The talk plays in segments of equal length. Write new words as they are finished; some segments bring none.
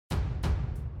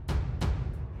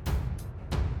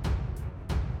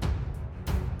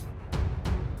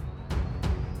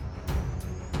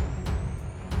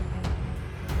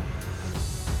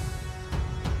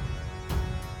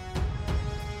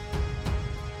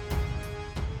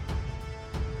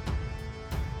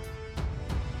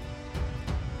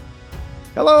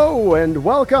Hello and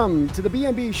welcome to the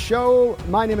BNB show.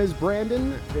 My name is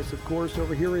Brandon. This, of course,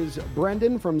 over here is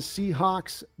Brendan from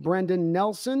Seahawks, Brendan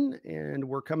Nelson, and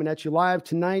we're coming at you live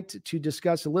tonight to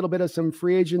discuss a little bit of some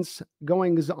free agents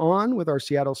goings on with our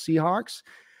Seattle Seahawks.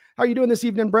 How are you doing this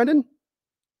evening, Brendan?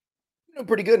 Doing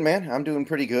pretty good, man. I'm doing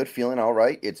pretty good, feeling all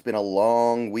right. It's been a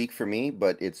long week for me,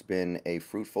 but it's been a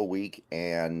fruitful week,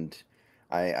 and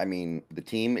I mean, the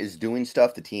team is doing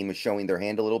stuff. The team is showing their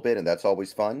hand a little bit, and that's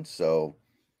always fun. So,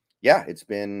 yeah, it's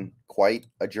been quite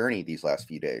a journey these last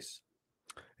few days.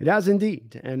 It has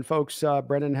indeed. And folks,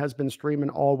 Brendan has been streaming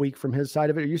all week from his side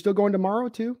of it. Are you still going tomorrow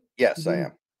too? Yes, I Mhm.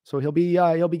 am. So he'll be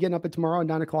getting up at tomorrow at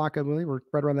 9 o'clock, I believe, or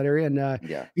right around that area. And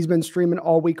Yeah. he's been streaming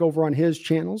all week over on his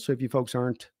channel. So if you folks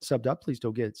aren't subbed up, please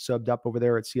don't get subbed up over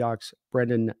there at Seahawks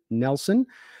Brendan Nelson.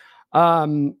 Have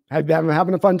you been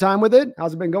having a fun time with it?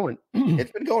 How's it been going?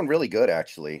 It's been going really good,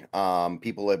 actually.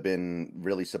 People have been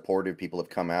really supportive. People have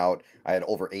come out. I had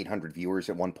over 800 viewers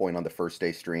at one point on the first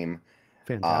day stream.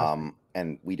 Fantastic.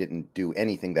 And we didn't do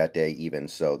anything that day even,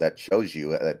 so that shows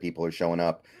you that people are showing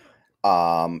up.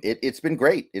 It's been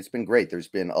great. It's been great. There's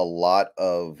been a lot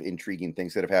of intriguing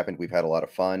things that have happened. We've had a lot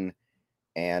of fun,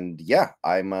 and yeah,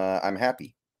 I'm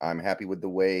happy. I'm happy with the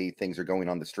way things are going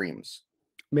on the streams.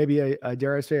 Maybe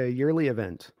dare I say a yearly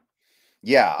event.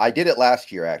 Yeah, I did it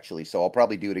last year actually, so I'll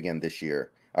probably do it again this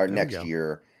year or There we next go.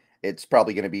 year. It's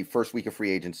probably going to be first week of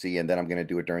free agency, and then I'm going to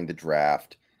do it during the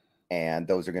draft, and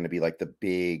those are going to be like the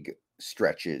big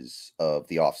stretches of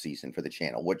the off season for the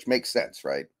channel, which makes sense,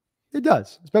 right? It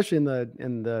does, especially in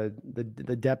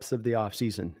the depths of the off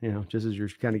season, just as you're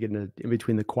kind of getting in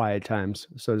between the quiet times,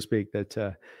 so to speak,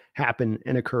 that happen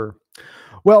and occur.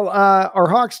 Well, our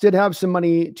Hawks did have some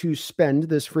money to spend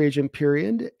this free agent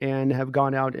period and have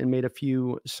gone out and made a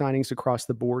few signings across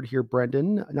the board here,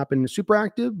 Brendan. Not been super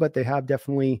active, but they have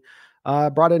definitely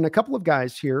brought in a couple of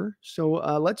guys here. So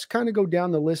let's kind of go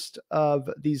down the list of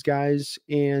these guys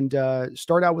and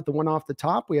start out with the one off the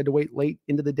top. We had to wait late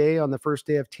into the day on the first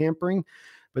day of tampering,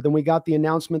 but then we got the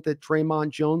announcement that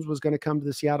Draymond Jones was going to come to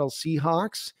the Seattle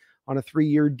Seahawks on a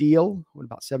 3-year deal, what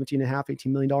about 17 and a half, $18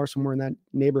 million, somewhere in that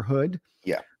neighborhood.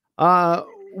 Yeah. Uh,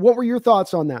 what were your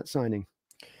thoughts on that signing?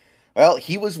 Well,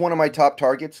 he was one of my top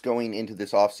targets going into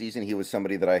this offseason. He was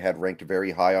somebody that I had ranked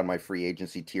very high on my free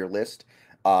agency tier list,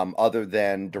 other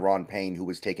than Deron Payne, who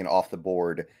was taken off the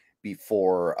board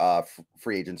before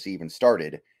free agency even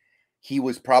started. He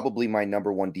was probably my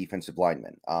number one defensive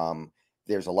lineman.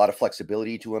 There's a lot of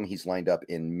flexibility to him. He's lined up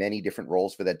in many different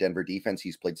roles for that Denver defense.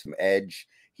 He's played some edge.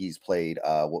 He's played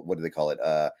what do they call it?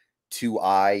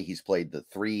 2I. He's played the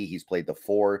 3. He's played the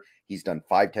 4. He's done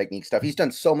 5 technique stuff. He's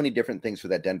done so many different things for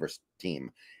that Denver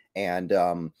team. And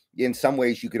in some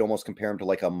ways, you could almost compare him to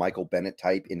like a Michael Bennett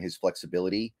type in his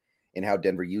flexibility in how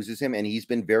Denver uses him. And he's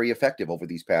been very effective over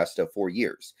these past 4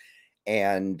 years.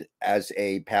 And as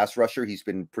a pass rusher, he's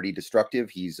been pretty destructive.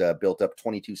 He's built up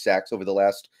 22 sacks over the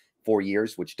last 4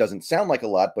 years, which doesn't sound like a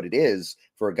lot, but it is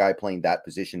for a guy playing that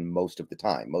position most of the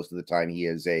time. Most of the time, he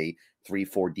is a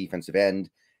 3-4 defensive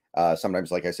end.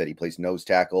 Sometimes, like I said, he plays nose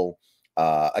tackle.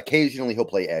 Occasionally, he'll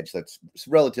play edge. That's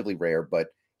relatively rare, but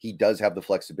he does have the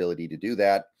flexibility to do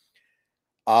that.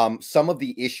 Some of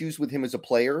the issues with him as a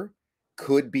player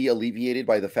could be alleviated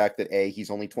by the fact that A,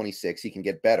 he's only 26, he can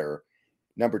get better.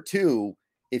 Number two,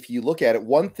 if you look at it,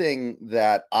 one thing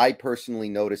that I personally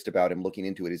noticed about him looking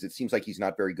into it is it seems like he's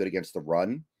not very good against the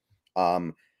run.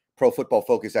 Um, Pro Football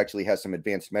Focus actually has some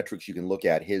advanced metrics you can look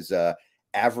at. His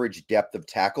average depth of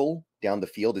tackle down the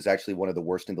field is actually one of the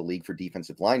worst in the league for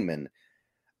defensive linemen.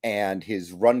 And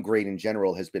his run grade in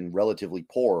general has been relatively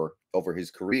poor over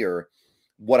his career.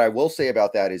 What I will say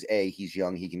about that is A, he's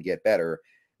young, he can get better.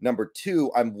 Number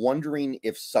two, I'm wondering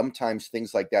if sometimes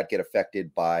things like that get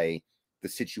affected by the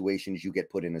situations you get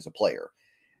put in as a player.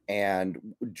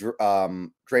 And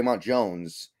Draymond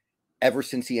Jones, ever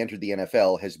since he entered the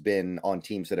NFL, has been on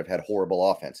teams that have had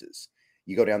horrible offenses.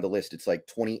 You go down the list, it's like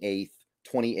 28th,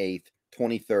 28th,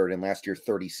 23rd, and last year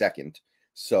 32nd.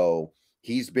 So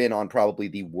he's been on probably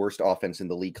the worst offense in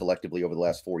the league collectively over the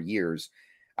last 4 years.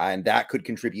 And that could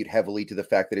contribute heavily to the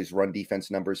fact that his run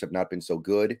defense numbers have not been so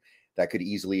good. That could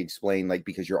easily explain, like,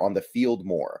 because you're on the field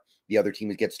more. The other team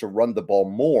gets to run the ball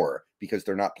more because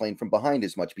they're not playing from behind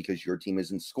as much because your team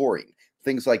isn't scoring.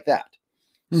 Things like that.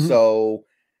 Mhm. So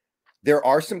there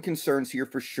are some concerns here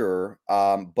for sure.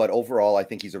 But overall, I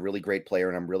think he's a really great player,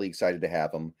 and I'm really excited to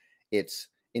have him. It's,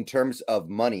 in terms of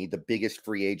money, the biggest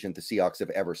free agent the Seahawks have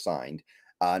ever signed.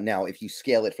 Now, if you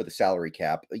scale it for the salary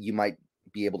cap, you might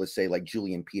be able to say like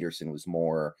Julian Peterson was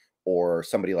more, or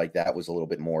somebody like that was a little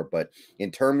bit more. But in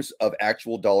terms of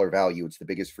actual dollar value, it's the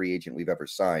biggest free agent we've ever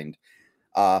signed.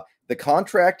 Uh, The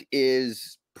contract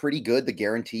is pretty good. The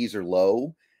guarantees are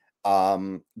low.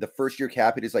 The first year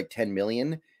cap hit is like 10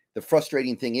 million. The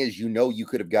frustrating thing is, you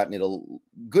could have gotten it a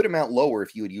good amount lower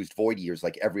if you had used void years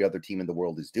like every other team in the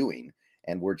world is doing.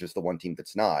 And we're just the one team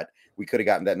that's not. We could have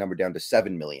gotten that number down to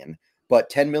 7 million. But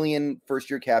 10 million first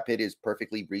year cap hit is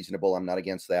perfectly reasonable. I'm not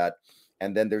against that.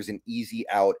 And then there's an easy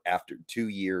out after 2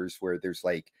 years where there's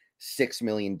like 6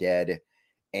 million dead.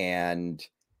 And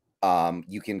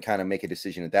you can kind of make a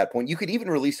decision at that point. You could even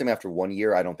release him after 1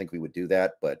 year. I don't think we would do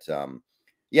that. But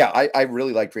yeah, I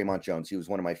really like Draymond Jones. He was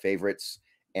one of my favorites.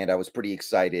 And I was pretty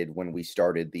excited when we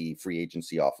started the free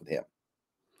agency off with him.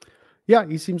 Yeah,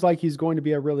 he seems like he's going to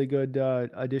be a really good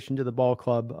addition to the ball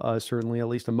club. Certainly, at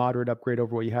least a moderate upgrade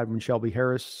over what you had when Shelby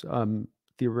Harris,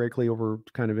 theoretically, over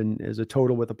kind of as a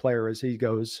total with a player as he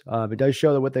goes. It does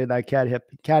show that with that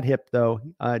cat hip though,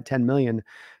 10 million.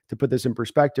 To put this in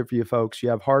perspective for you folks, you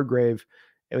have Hargrave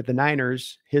with the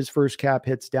Niners. His first cap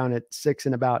hits down at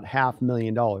 $6.5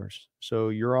 million. So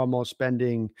you're almost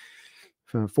spending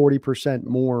 40%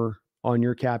 more on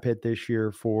your cap hit this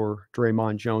year for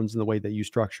Draymond Jones in the way that you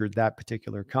structured that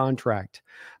particular contract.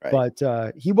 Right.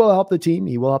 But he will help the team.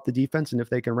 He will help the defense. And if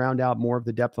they can round out more of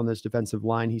the depth on this defensive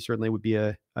line, he certainly would be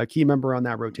a key member on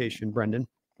that rotation, Brendan.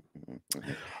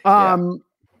 Yeah.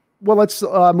 Well, let's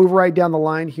move right down the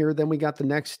line here. Then we got the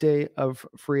next day of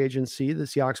free agency. The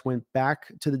Seahawks went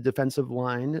back to the defensive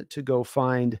line to go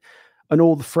find an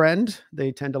old friend.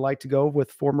 They tend to like to go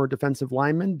with former defensive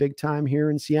linemen, big time here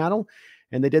in Seattle.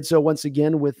 And they did so once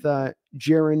again with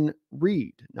Jarran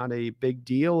Reed. Not a big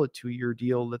deal, a 2-year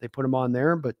deal that they put him on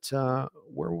there. But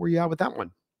where were you at with that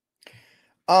one?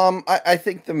 I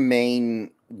think the main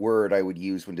word I would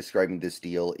use when describing this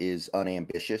deal is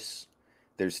unambitious.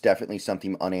 There's definitely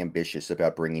something unambitious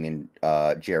about bringing in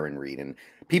Jarran Reed. And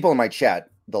people in my chat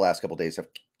the last couple of days have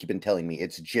been telling me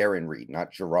it's Jarran Reed,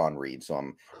 not Jarran Reed. So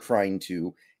I'm trying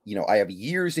to, I have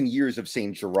years and years of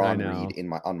saying Jarran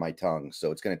Reed on my tongue.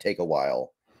 So it's going to take a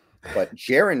while. But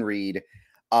Jarran Reed,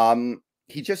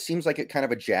 he just seems like kind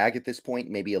of a Jag at this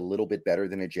point, maybe a little bit better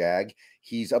than a Jag.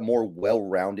 He's a more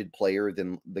well-rounded player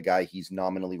than the guy he's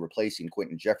nominally replacing,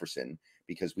 Quentin Jefferson,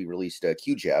 because we released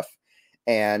Q-Jeff.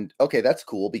 And okay, that's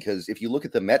cool, because if you look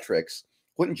at the metrics,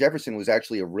 Quentin Jefferson was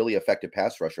actually a really effective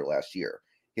pass rusher last year.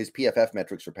 His PFF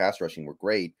metrics for pass rushing were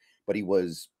great, but he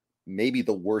was maybe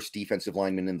the worst defensive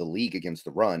lineman in the league against the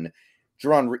run.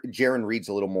 Jarran Reed's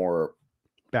a little more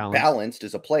balanced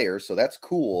as a player, so that's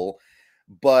cool,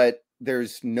 but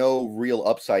there's no real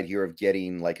upside here of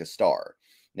getting like a star.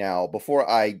 Now, before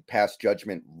I pass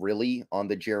judgment really on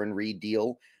the Jarran Reed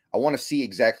deal, I want to see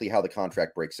exactly how the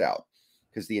contract breaks out,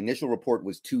 because the initial report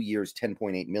was 2 years,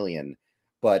 10.8 million.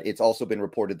 But it's also been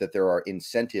reported that there are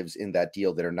incentives in that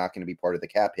deal that are not going to be part of the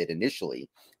cap hit initially.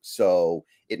 So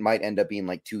it might end up being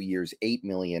like 2 years, 8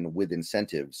 million with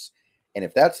incentives. And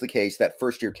if that's the case, that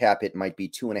first year cap hit might be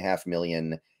 2.5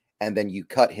 million. And then you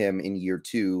cut him in year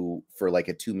 2 for like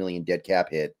a 2 million dead cap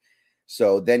hit.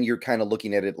 So then you're kind of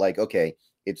looking at it like, okay,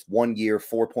 it's 1 year,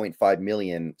 4.5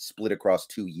 million split across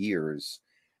 2 years.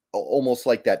 Almost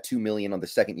like that 2 million on the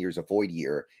second year is a void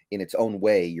year in its own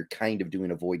way. You're kind of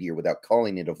doing a void year without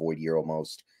calling it a void year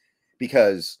almost,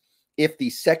 because if the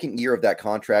second year of that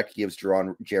contract gives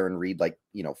Jarran Reed like,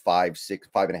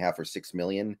 5.5 or 6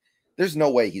 million, there's no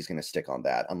way he's going to stick on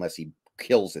that unless he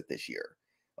kills it this year.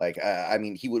 Like,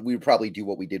 we would probably do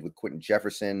what we did with Quentin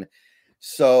Jefferson.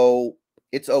 So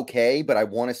it's okay, but I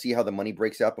want to see how the money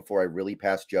breaks out before I really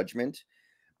pass judgment.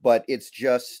 But it's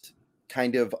just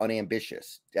kind of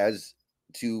unambitious. As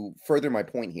to further my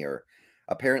point here,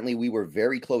 apparently we were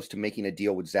very close to making a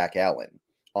deal with Zach Allen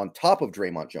on top of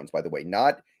Draymond Jones, by the way,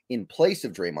 not in place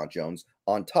of Draymond Jones,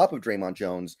 on top of Draymond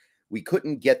Jones. We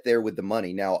couldn't get there with the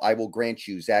money. Now, I will grant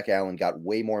you, Zach Allen got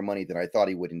way more money than I thought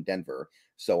he would in Denver.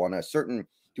 So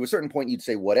to a certain point, you'd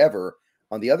say whatever.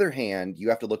 On the other hand, you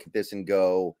have to look at this and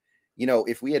go,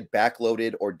 if we had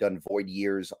backloaded or done void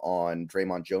years on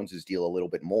Draymond Jones's deal a little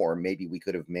bit more, maybe we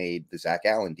could have made the Zach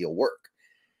Allen deal work.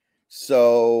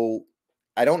 So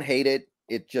I don't hate it.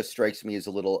 It just strikes me as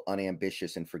a little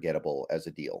unambitious and forgettable as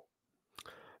a deal.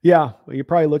 Yeah, well, you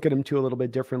probably look at him too a little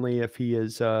bit differently if he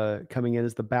is coming in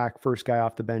as the first guy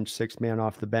off the bench, sixth man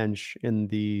off the bench in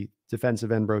the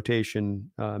defensive end rotation,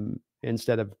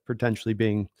 instead of potentially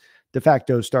being de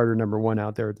facto starter number 1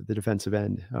 out there at the defensive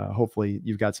end. Hopefully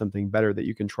you've got something better that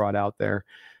you can trot out there.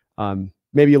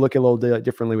 Maybe you look a little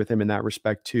differently with him in that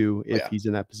respect too, if he's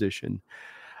in that position.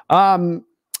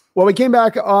 Well, we came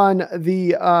back on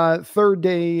the third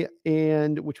day,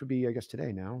 and which would be, I guess,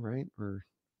 today now, right? Or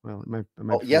Well, I might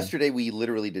Oh, forget. yesterday we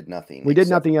literally did nothing We did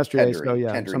except nothing for yesterday, so yeah.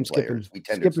 So tendering I'm players. We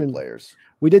tendered some skipping. players.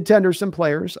 We did tender some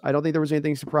players. I don't think there was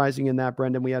anything surprising in that,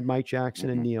 Brendan. We had Mike Jackson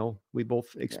and Mhm. Neil. We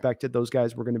both Yeah. expected those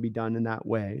guys were going to be done in that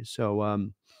way.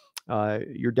 So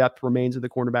your depth remains at the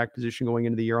cornerback position going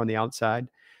into the year on the outside,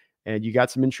 and you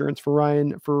got some insurance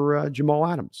for Jamal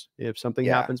Adams if something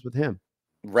Yeah. happens with him.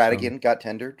 So Radigan got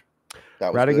tendered.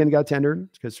 That was Radigan good. got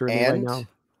tendered because certainly right And now.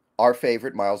 our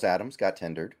favorite, Miles Adams, got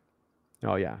tendered.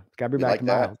 Oh yeah, got to be We back to like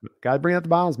that. Miles. Got to bring out the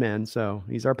Miles, man. So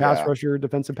he's our pass Yeah. rusher,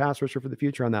 defensive pass rusher for the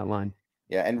future on that line.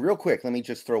 Yeah. And real quick, let me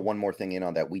just throw one more thing in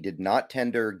on that. We did not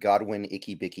tender Godwin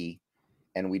Icky Bicky,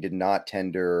 and we did not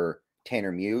tender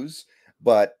Tanner Muse.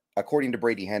 But according to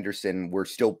Brady Henderson, we're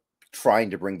still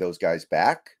trying to bring those guys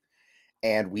back.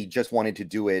 And we just wanted to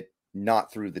do it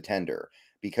not through the tender,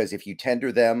 because if you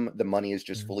tender them, the money is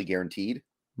just fully guaranteed.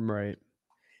 Right.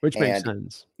 Which makes And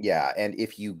sense. yeah, and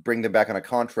if you bring them back on a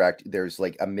contract, there's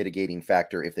like a mitigating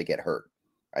factor if they get hurt,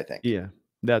 I think. Yeah.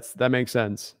 That makes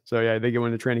sense. So yeah, they go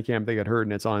into training camp, they get hurt,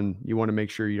 and it's on. You want to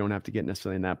make sure you don't have to get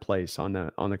necessarily in that place on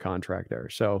the contract there.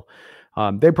 So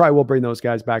they probably will bring those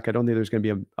guys back. I don't think there's going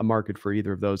to be a market for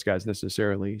either of those guys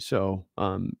necessarily. So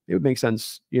it would make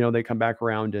sense. They come back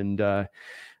around and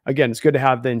again, it's good to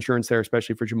have the insurance there,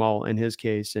 especially for Jamal in his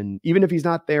case. And even if he's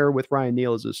not there with Ryan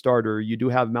Neal as a starter, you do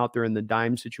have him out there in the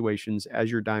dime situations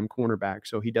as your dime cornerback.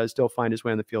 So he does still find his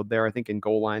way on the field there. I think in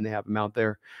goal line, they have him out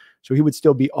there. So he would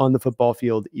still be on the football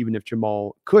field, even if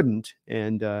Jamal couldn't.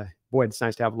 And boy, it's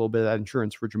nice to have a little bit of that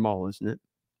insurance for Jamal, isn't it?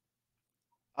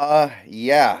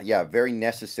 Yeah, very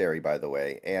necessary, by the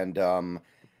way. And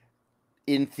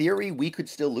in theory, we could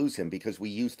still lose him because we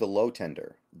used the low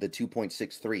tender, the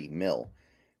 2.63 mil.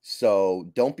 So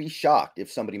don't be shocked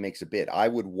if somebody makes a bid. I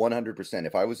would 100%.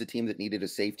 If I was a team that needed a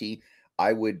safety,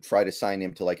 I would try to sign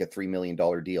him to like a $3 million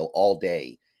deal all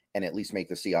day and at least make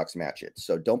the Seahawks match it.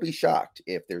 So don't be shocked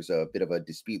if there's a bit of a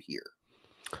dispute here.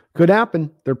 Could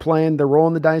happen. They're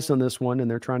rolling the dice on this one,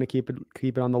 and they're trying to keep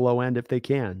it on the low end if they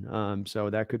can. So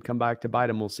that could come back to bite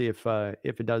them. We'll see if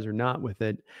it does or not with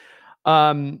it.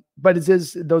 But it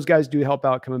is those guys do help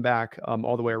out coming back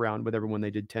all the way around with everyone they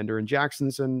did tender. And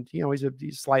Jackson's, and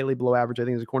he's slightly below average, I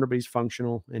think, as a corner, but he's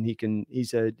functional and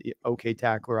he's a okay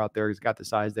tackler out there. He's got the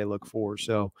size they look for.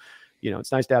 So,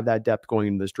 it's nice to have that depth going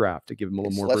into this draft to give him a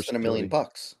little It's more less than $1 million.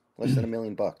 versatility. Less than $1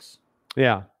 million.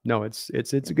 Yeah, no, it's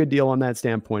a good deal on that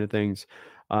standpoint of things.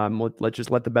 Let's just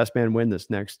let the best man win this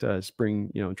next spring,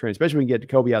 training, especially when we get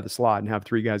Kobe out of the slot and have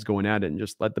three guys going at it and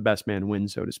just let the best man win,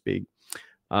 so to speak.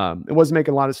 It wasn't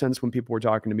making a lot of sense when people were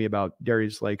talking to me about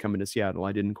Darius Slay coming to Seattle.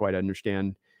 I didn't quite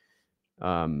understand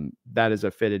that as a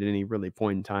fit at any really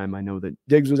point in time. I know that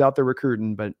Diggs was out there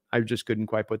recruiting, but I just couldn't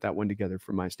quite put that one together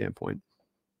from my standpoint.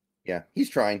 Yeah, he's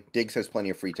trying. Diggs has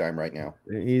plenty of free time right now.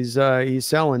 He's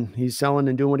selling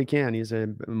and doing what he can. He's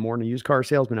more than a used car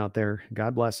salesman out there.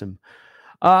 God bless him.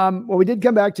 Well, we did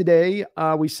come back today.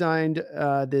 We signed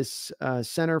this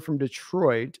center from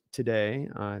Detroit today,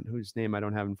 whose name I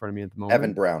don't have in front of me at the moment.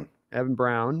 Evan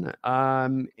Brown.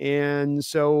 And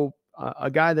so a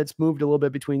guy that's moved a little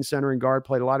bit between center and guard,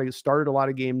 started a lot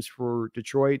of games for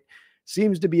Detroit,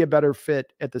 seems to be a better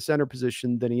fit at the center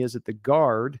position than he is at the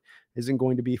guard. Isn't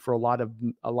going to be for a lot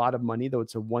of money, though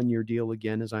it's a 1-year deal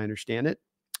again, as I understand it.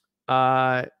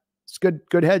 It's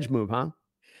good hedge move, huh?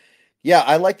 Yeah,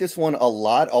 I like this one a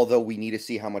lot, although we need to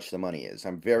see how much the money is.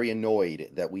 I'm very annoyed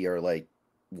that we are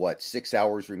 6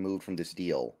 hours removed from this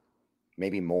deal,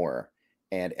 maybe more.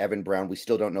 And Evan Brown, we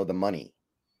still don't know the money.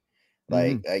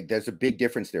 There's a big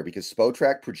difference there because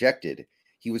Spotrac projected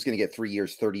he was going to get 3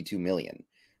 years, $32 million.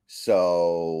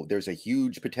 So there's a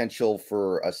huge potential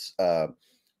for us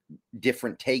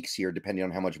different takes here depending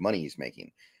on how much money he's making.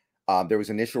 There was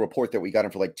an initial report that we got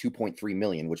him for like 2.3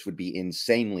 million, which would be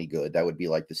insanely good. That would be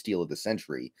like the steal of the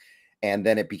century. And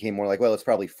then it became more like, well, it's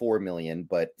probably 4 million,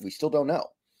 but we still don't know.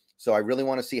 So I really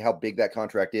want to see how big that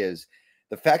contract is.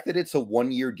 The fact that it's a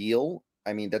 1-year deal,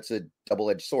 I mean, that's a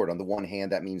double-edged sword. On the one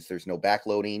hand, that means there's no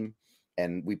backloading,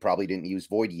 and we probably didn't use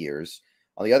void years.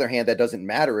 On the other hand, that doesn't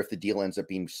matter if the deal ends up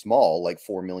being small, like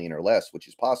 4 million or less, which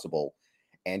is possible,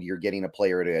 and you're getting a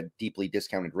player at a deeply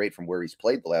discounted rate from where he's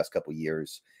played the last couple of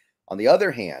years. On the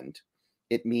other hand,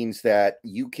 it means that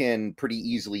you can pretty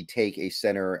easily take a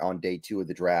center on day 2 of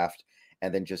the draft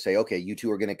and then just say, okay, you two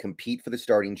are going to compete for the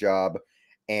starting job.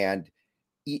 And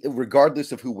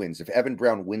regardless of who wins, if Evan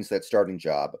Brown wins that starting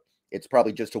job, it's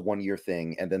probably just a 1-year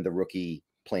thing. And then the rookie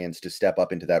plans to step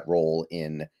up into that role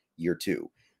in year 2.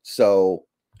 So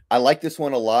I like this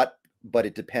one a lot, but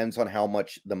it depends on how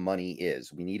much the money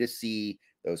is. We need to see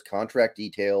those contract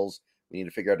details. We need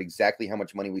to figure out exactly how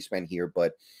much money we spend here.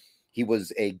 But He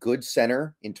was a good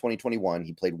center in 2021.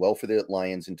 He played well for the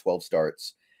Lions in 12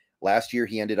 starts. Last year,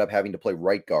 he ended up having to play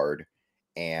right guard,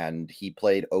 and he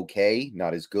played okay,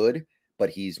 not as good, but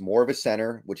he's more of a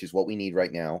center, which is what we need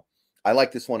right now. I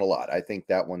like this one a lot. I think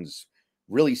that one's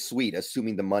really sweet,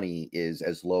 assuming the money is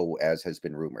as low as has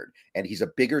been rumored. And he's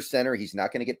a bigger center. He's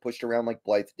not going to get pushed around like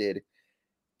Blythe did.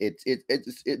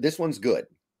 This one's good.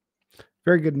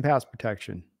 Very good in pass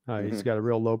protection. He's Mm-hmm. got a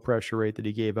real low pressure rate that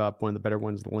he gave up, one of the better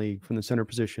ones in the league from the center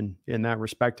position in that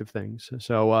respect of things.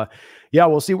 So, yeah,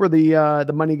 we'll see where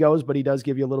the money goes, but he does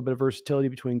give you a little bit of versatility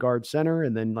between guard center,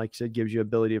 and then, like I said, gives you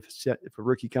ability if a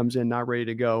rookie comes in not ready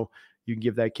to go, you can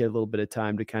give that kid a little bit of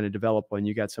time to kind of develop when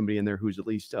you got somebody in there who's at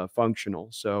least functional.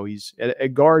 So he's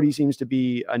at guard. He seems to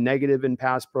be a negative in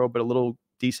pass pro, but a little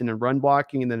decent in run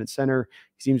blocking. And then at center,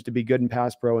 he seems to be good in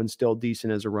pass pro and still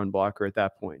decent as a run blocker at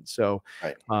that point. So,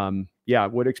 Right. yeah,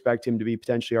 would expect him to be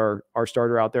potentially our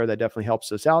starter out there. That definitely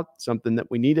helps us out. Something that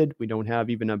we needed. We don't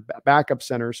have even a backup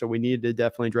center, so we needed to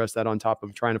definitely address that on top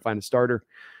of trying to find a starter.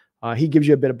 He gives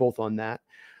you a bit of both on that.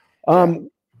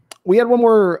 We had one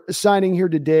more signing here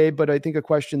today, but I think a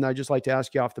question that I'd just like to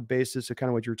ask you off the basis of kind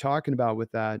of what you're talking about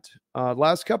with that.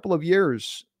 Last couple of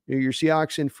years, your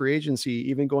Seahawks in free agency,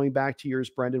 even going back to years,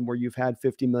 Brendan, where you've had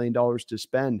 $50 million to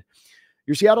spend.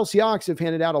 Your Seattle Seahawks have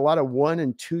handed out a lot of 1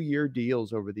 and 2 year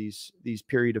deals over these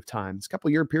period of time. It's a couple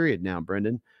year period now,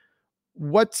 Brendan.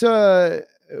 What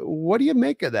do you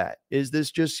make of that? Is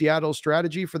this just Seattle's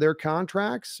strategy for their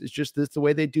contracts? Is just this the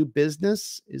way they do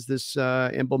business? Is this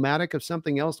emblematic of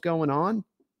something else going on?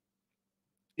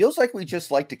 Feels like we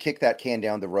just like to kick that can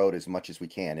down the road as much as we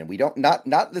can, and we don't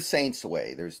not the Saints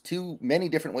way. There's too many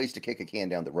different ways to kick a can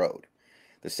down the road.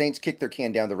 The Saints kick their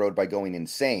can down the road by going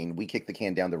insane. We kick the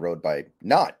can down the road by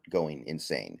not going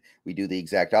insane. We do the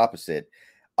exact opposite.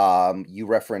 You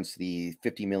referenced the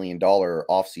 $50 million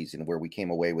offseason where we came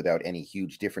away without any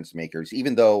huge difference makers,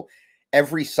 even though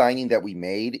every signing that we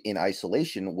made in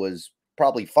isolation was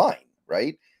probably fine,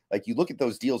 right? Like you look at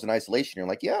those deals in isolation, you're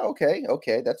like, yeah, okay,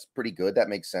 that's pretty good. That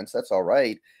makes sense. That's all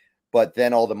right. But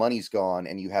then all the money's gone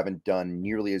and you haven't done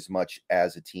nearly as much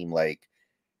as a team like,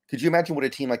 could you imagine what a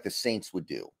team like the Saints would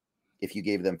do if you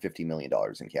gave them $50 million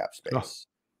in cap space?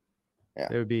 Yeah.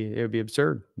 It would be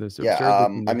absurd. This Yeah,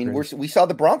 absurd. I mean, we saw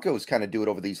the Broncos kind of do it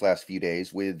over these last few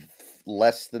days with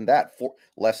less than that,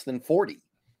 less than 40.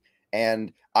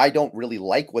 And I don't really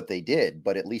like what they did,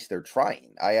 but at least they're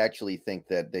trying. I actually think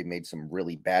that they made some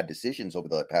really bad decisions over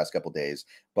the past couple days,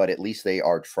 but at least they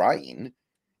are trying.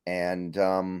 And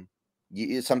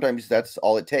sometimes that's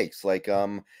all it takes. Like,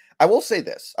 I will say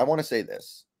this. I want to say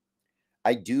this.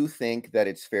 I do think that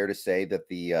it's fair to say that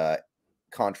the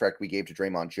contract we gave to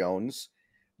Draymond Jones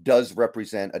does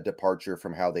represent a departure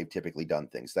from how they've typically done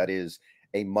things. That is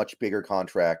a much bigger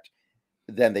contract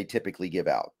than they typically give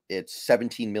out. It's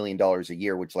 $17 million a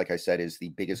year, which, like I said, is the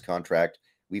biggest contract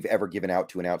we've ever given out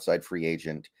to an outside free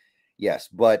agent. Yes,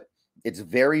 but it's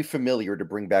very familiar to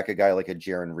bring back a guy like a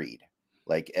Jaron Reed,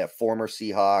 like a former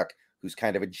Seahawk who's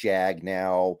kind of a Jag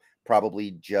now,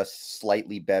 probably just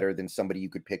slightly better than somebody you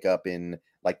could pick up in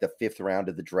like the 5th round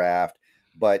of the draft.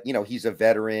 But, you know, he's a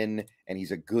veteran and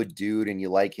he's a good dude and you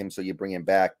like him, so you bring him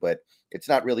back, but it's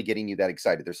not really getting you that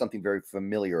excited. There's something very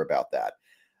familiar about that.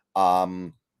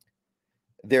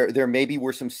 There maybe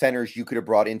were some centers you could have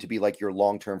brought in to be like your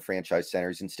long-term franchise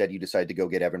centers. Instead, you decided to go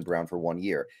get Evan Brown for 1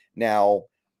 year. Now,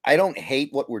 I don't hate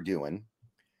what we're doing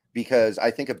because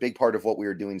I think a big part of what we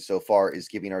are doing so far is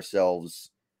giving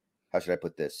ourselves, how should I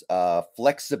put this?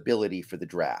 Flexibility for the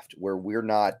draft, where we're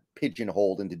not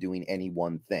pigeonholed into doing any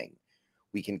one thing.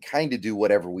 We can kind of do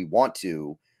whatever we want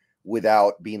to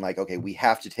without being like, okay, we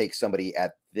have to take somebody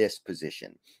at this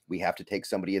position. We have to take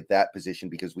somebody at that position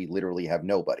because we literally have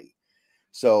nobody.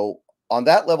 So on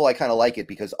that level, I kind of like it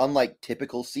because unlike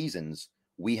typical seasons,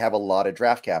 we have a lot of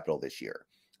draft capital this year.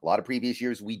 A lot of previous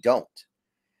years, we don't.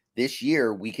 This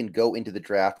year, we can go into the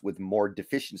draft with more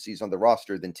deficiencies on the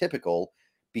roster than typical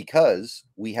because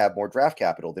we have more draft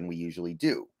capital than we usually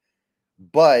do.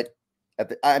 But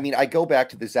I go back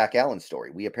to the Zach Allen story.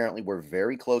 We apparently were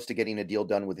very close to getting a deal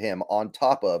done with him on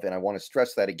top of, and I want to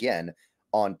stress that again,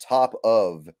 on top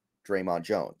of Draymond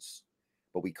Jones.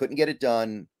 But we couldn't get it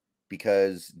done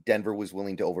because Denver was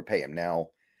willing to overpay him. Now,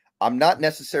 I'm not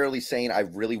necessarily saying I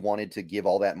really wanted to give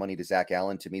all that money to Zach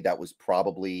Allen. To me, that was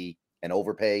probably an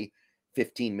overpay.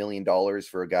 $15 million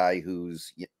for a guy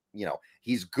who's,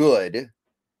 he's good,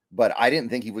 but I didn't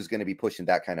think he was going to be pushing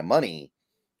that kind of money.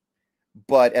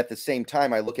 But at the same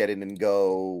time, I look at it and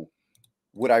go,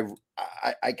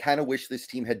 I kind of wish this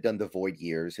team had done the void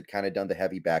years, had kind of done the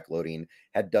heavy backloading,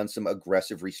 had done some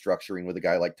aggressive restructuring with a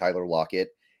guy like Tyler Lockett,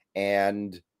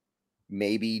 and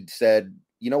maybe said,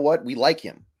 you know what, we like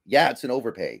him. Yeah, it's an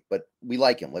overpay, but we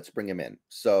like him. Let's bring him in.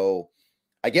 So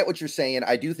I get what you're saying.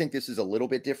 I do think this is a little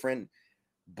bit different,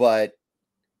 but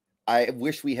I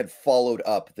wish we had followed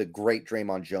up the great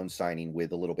Draymond Jones signing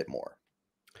with a little bit more.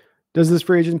 Does this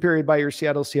free agent period by your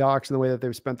Seattle Seahawks and the way that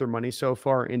they've spent their money so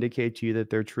far indicate to you that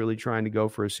they're truly trying to go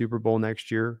for a Super Bowl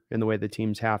next year in the way the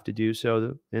teams have to do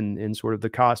so in sort of the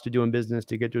cost of doing business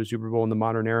to get to a Super Bowl in the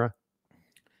modern era?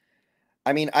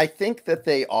 I mean, I think that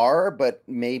they are, but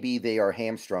maybe they are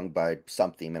hamstrung by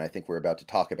something. And I think we're about to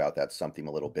talk about that something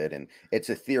a little bit. And it's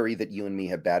a theory that you and me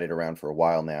have batted around for a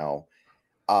while now.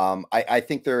 I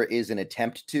think there is an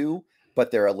attempt to,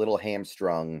 but they're a little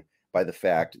hamstrung by the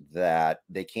fact that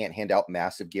they can't hand out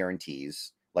massive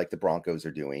guarantees like the Broncos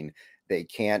are doing. They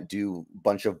can't do a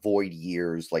bunch of void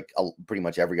years like pretty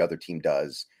much every other team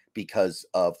does because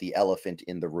of the elephant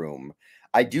in the room.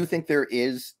 I do think there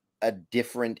is a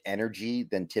different energy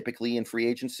than typically in free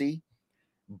agency,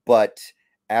 but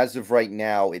as of right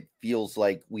now, it feels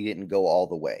like we didn't go all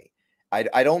the way.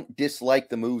 I don't dislike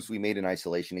the moves we made in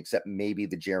isolation, except maybe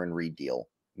the Jaron Reed deal.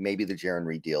 Maybe the Jaron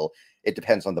Reed deal. It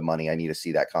depends on the money. I need to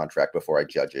see that contract before I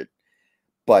judge it.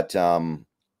 But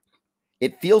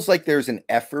it feels like there's an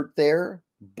effort there,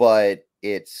 but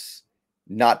it's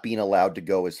not being allowed to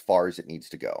go as far as it needs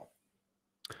to go.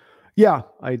 Yeah,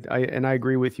 I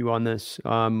agree with you on this.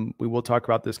 We will talk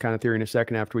about this kind of theory in a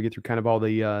second after we get through kind of all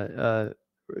the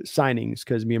signings,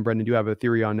 because me and Brendan do have a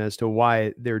theory on as to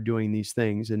why they're doing these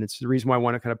things, and it's the reason why I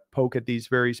want to kind of poke at these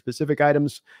very specific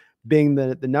items, being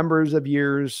the numbers of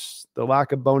years, the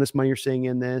lack of bonus money you're seeing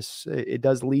in this. It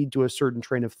does lead to a certain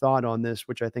train of thought on this,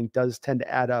 which I think does tend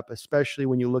to add up, especially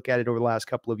when you look at it over the last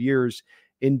couple of years,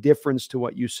 in difference to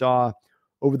what you saw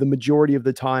over the majority of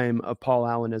the time of Paul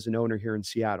Allen as an owner here in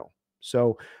Seattle.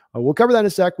 So we'll cover that in a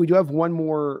sec. We do have one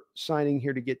more signing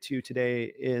here to get to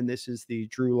today, and this is the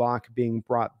Drew Lock being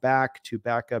brought back to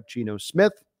back up Geno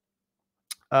Smith.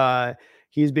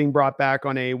 He's being brought back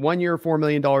on a 1-year, $4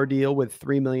 million deal with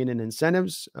 $3 million in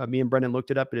incentives. Me and Brendan looked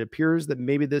it up. It appears that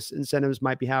maybe this incentives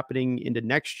might be happening into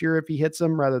next year if he hits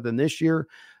them rather than this year.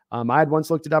 I had once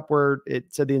looked it up where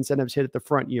it said the incentives hit at the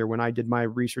front year when I did my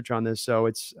research on this. So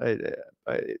it's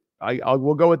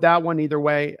we'll go with that one either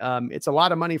way. It's a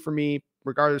lot of money for me,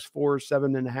 regardless.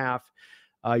 7.5.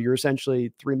 You're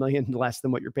essentially $3 million less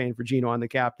than what you're paying for Geno on the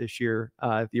cap this year,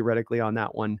 theoretically on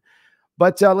that one.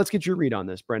 But let's get your read on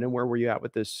this, Brendan. Where were you at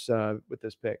with this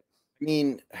pick? I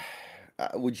mean,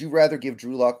 would you rather give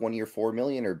Drew Lock 1 year $4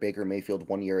 million or Baker Mayfield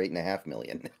 1 year $8.5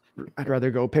 million? I'd rather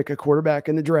go pick a quarterback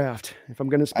in the draft. If I'm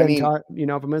going to spend top, if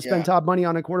I'm going to spend top money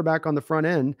on a quarterback on the front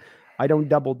end, I don't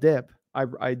double dip.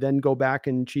 I then go back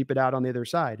and cheap it out on the other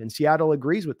side. And Seattle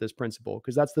agrees with this principle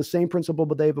because that's the same principle,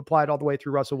 but they've applied all the way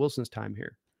through Russell Wilson's time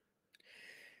here.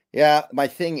 Yeah, my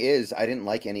thing is I didn't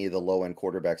like any of the low-end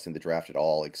quarterbacks in the draft at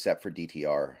all, except for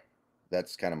DTR.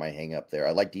 That's kind of my hang up there.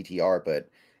 I like DTR, but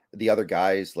the other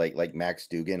guys like Max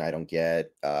Duggan, I don't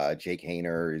get. Jake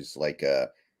Hayner is like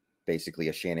basically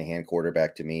a Shanahan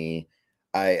quarterback to me.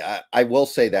 I will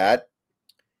say that.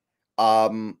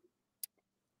 I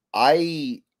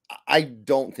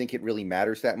don't think it really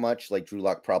matters that much. Like Drew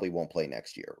Lock probably won't play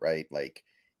next year, right? Like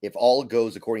if all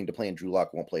goes according to plan, Drew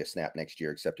Lock won't play a snap next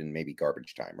year, except in maybe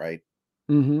garbage time, right?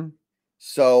 Mm-hmm.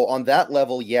 So on that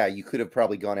level, yeah, you could have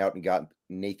probably gone out and got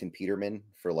Nathan Peterman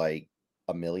for like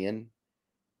 $1 million.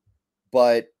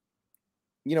 But,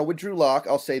 with Drew Lock,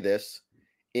 I'll say this.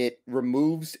 It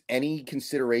removes any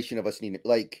consideration of us needing,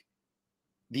 like,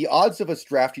 the odds of us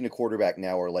drafting a quarterback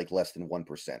now are like less than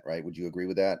 1%, right? Would you agree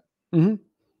with that? Mm-hmm.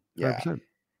 100%. Yeah.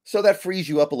 So that frees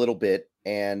you up a little bit,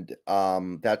 and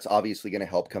that's obviously going to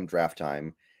help come draft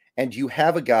time. And you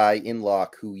have a guy in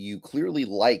Lock who you clearly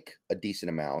like a decent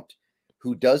amount,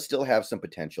 who does still have some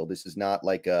potential. This is not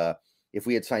like if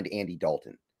we had signed Andy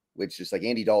Dalton, which is like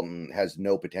Andy Dalton has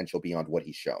no potential beyond what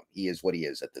he's shown. He is what he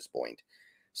is at this point.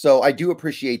 So I do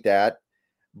appreciate that,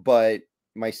 but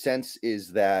my sense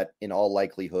is that in all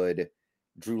likelihood,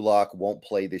 Drew Lock won't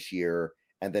play this year,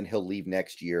 and then he'll leave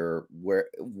next year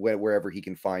wherever he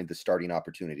can find the starting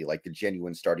opportunity, like the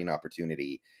genuine starting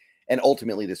opportunity. And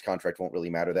ultimately, this contract won't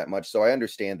really matter that much. So I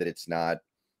understand that it's not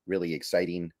really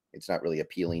exciting. It's not really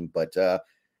appealing, but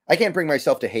I can't bring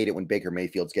myself to hate it when Baker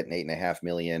Mayfield's getting $8.5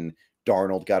 million.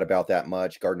 Darnold got about that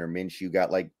much. Gardner Minshew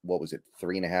got like, what was it,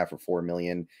 3.5 or $4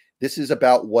 million. This is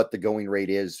about what the going rate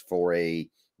is for a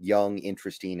young,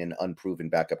 interesting, and unproven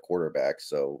backup quarterback.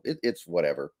 So it's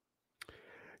whatever.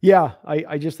 Yeah,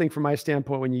 I just think from my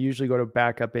standpoint, when you usually go to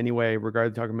backup anyway,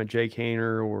 regardless talking about Jake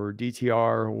Hayner or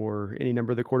DTR or any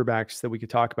number of the quarterbacks that we could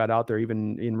talk about out there,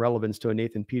 even in relevance to a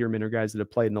Nathan Peterman or guys that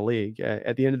have played in the league,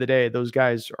 at the end of the day, those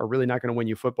guys are really not going to win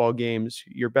you football games.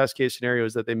 Your best case scenario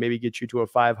is that they maybe get you to a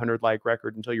 500 like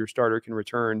record until your starter can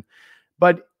return.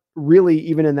 But really,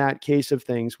 even in that case of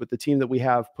things, with the team that we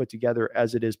have put together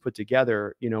as it is put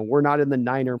together, we're not in the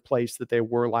Niner place that they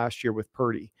were last year with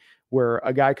Purdy, where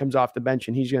a guy comes off the bench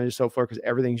and he's going to just so far because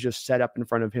everything's just set up in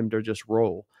front of him to just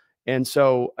roll. And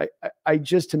so I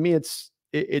just, to me, it's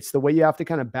the way you have to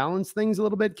kind of balance things a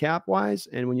little bit cap wise.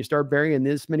 And when you start burying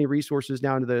this many resources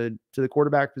down to the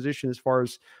quarterback position, as far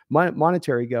as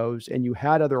monetary goes, and you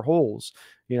had other holes,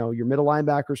 your middle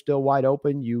linebacker still wide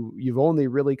open. You've only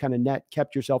really kind of net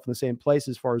kept yourself in the same place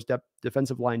as far as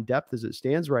defensive line depth as it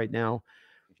stands right now.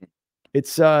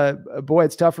 It's boy,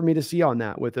 it's tough for me to see on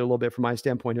that with it a little bit from my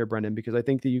standpoint here, Brendan, because I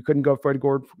think that you couldn't afford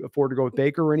to go with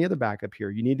Baker or any other backup here.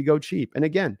 You need to go cheap. And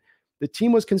again, the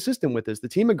team was consistent with this. The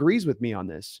team agrees with me on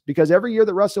this because every year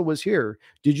that Russell was here,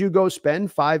 did you go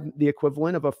spend the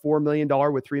equivalent of a $4 million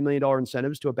with $3 million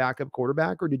incentives to a backup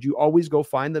quarterback, or did you always go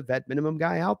find the vet minimum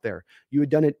guy out there? You had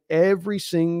done it every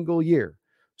single year.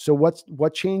 So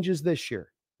what changes this year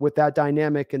with that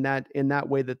dynamic and that in that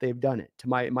way that they've done it, to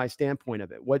my standpoint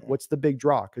of it? What's the big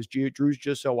draw? Because Drew's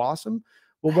just so awesome.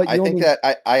 Well, but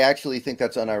I actually think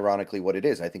that's unironically what it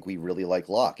is. I think we really like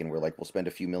Locke, and we're like, we'll spend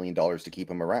a few $1 million to keep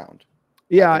him around.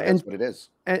 Yeah, that's what it is.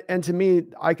 And to me,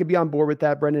 I could be on board with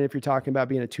that, Brendan, if you're talking about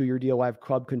being a 2-year deal. I have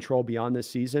club control beyond this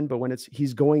season, but when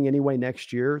he's going anyway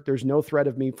next year, there's no threat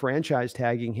of me franchise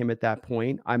tagging him at that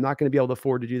point. I'm not going to be able to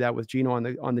afford to do that with Geno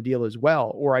on the deal as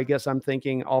well. Or I guess I'm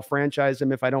thinking I'll franchise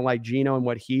him if I don't like Geno and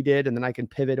what he did, and then I can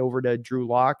pivot over to Drew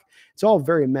Lock. It's all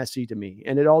very messy to me,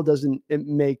 and it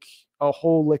make a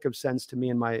whole lick of sense to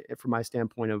me from my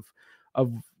standpoint of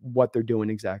what they're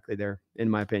doing exactly there, in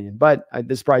my opinion. But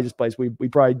this is probably just place we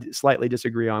probably slightly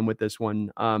disagree on with this one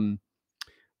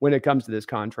when it comes to this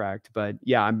contract. But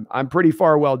yeah, I'm pretty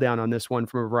far well down on this one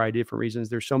from a variety of different reasons.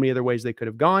 There's so many other ways they could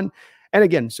have gone. And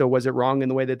again, so was it wrong in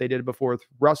the way that they did it before with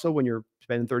Russell when you're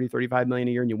spending 35 million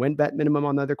a year and you win bet minimum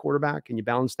on the other quarterback and you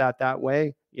balance that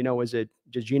way?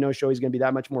 Does Geno show he's going to be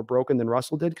that much more broken than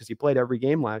Russell did? Because he played every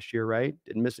game last year, right?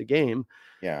 Didn't miss a game.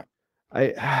 Yeah.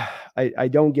 I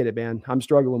don't get it, man. I'm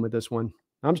struggling with this one.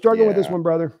 I'm struggling with this one,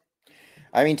 brother.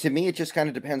 I mean, to me, it just kind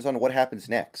of depends on what happens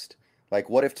next. Like,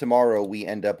 what if tomorrow we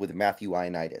end up with Matthew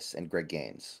Ioannidis and Greg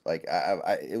Gaines? Like,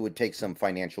 it would take some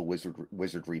financial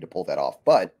wizardry to pull that off.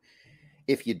 But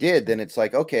if you did, then it's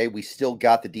like, okay, we still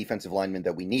got the defensive lineman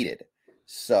that we needed.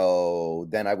 So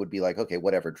then I would be like, okay,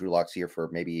 whatever. Drew Lock's here for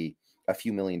maybe a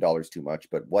few $1 million too much,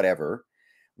 but whatever.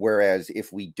 Whereas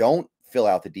if we don't fill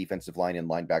out the defensive line and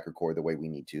linebacker core the way we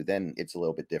need to, then it's a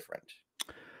little bit different.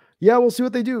 Yeah, we'll see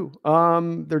what they do.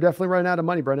 They're definitely running out of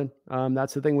money, Brendan.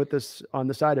 That's the thing with this on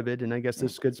the side of it. And I guess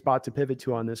this is a good spot to pivot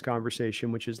to on this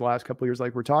conversation, which is the last couple of years,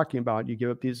 like we're talking about. You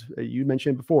give up these, you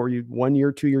mentioned before, 1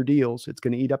 year, 2 year deals. It's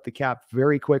going to eat up the cap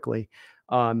very quickly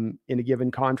in a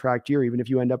given contract year. Even if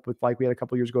you end up with, like we had a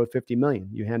couple of years ago with 50 million,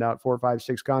 you hand out 4, 5,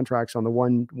 6 contracts on the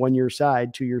one year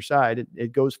side, 2 year side,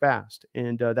 it goes fast.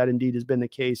 And that indeed has been the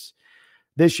case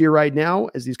this year right now,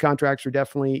 as these contracts are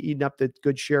definitely eating up the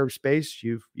good share of space.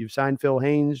 You've signed Phil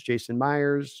Haynes, Jason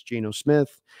Myers, Geno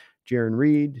Smith, Jaron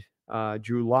Reed,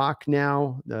 Drew Lock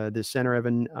now, the center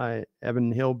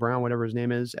Evan Hill Brown, whatever his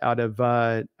name is, out of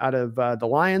the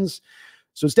Lions.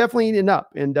 So it's definitely eating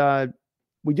up. And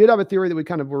we did have a theory that we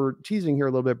kind of were teasing here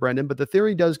a little bit, Brendan, but the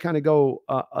theory does kind of go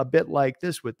a bit like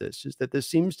this with this, is that this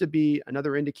seems to be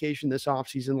another indication this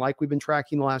offseason, like we've been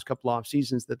tracking the last couple of off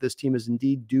seasons, that this team is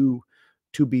indeed due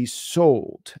to be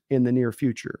sold in the near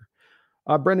future.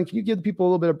 Brendan, can you give the people a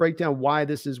little bit of breakdown why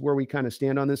this is where we kind of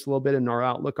stand on this a little bit and our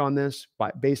outlook on this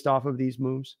based off of these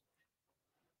moves?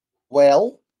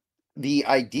 Well, the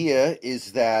idea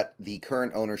is that the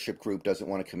current ownership group doesn't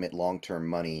want to commit long-term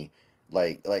money.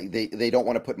 Like they don't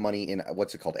want to put money in,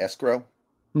 what's it called, escrow?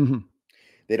 Mm-hmm.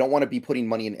 They don't want to be putting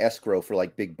money in escrow for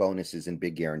like big bonuses and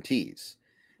big guarantees.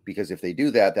 Because if they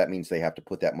do that, that means they have to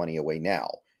put that money away now.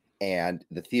 And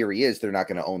the theory is they're not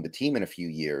going to own the team in a few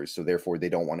years. So therefore, they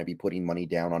don't want to be putting money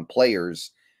down on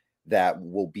players that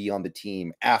will be on the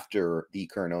team after the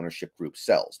current ownership group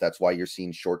sells. That's why you're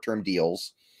seeing short-term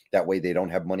deals. That way they don't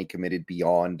have money committed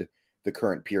beyond the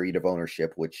current period of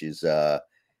ownership, which is,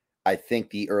 I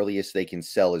think the earliest they can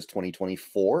sell is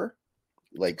 2024,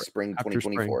 like spring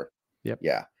 2024. Spring. Yep.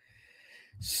 Yeah.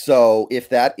 So if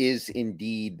that is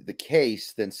indeed the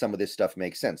case, then some of this stuff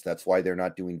makes sense. That's why they're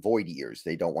not doing void years.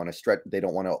 They don't want to stretch. They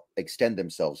don't want to extend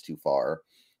themselves too far.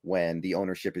 when the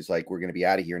ownership is like, we're going to be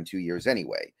out of here in 2 years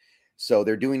anyway. So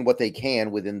they're doing what they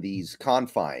can within these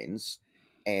confines,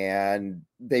 and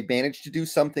they managed to do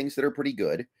some things that are pretty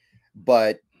good.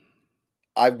 But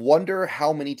I wonder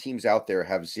how many teams out there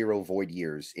have 0 void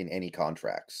years in any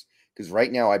contracts. Because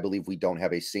right now, I believe we don't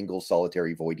have a single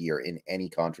solitary void year in any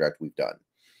contract we've done.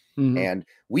 Mhm. And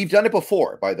we've done it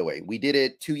before, by the way. We did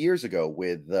it 2 years ago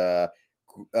with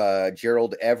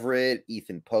Gerald Everett,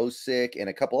 Ethan Posick, and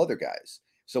a couple other guys.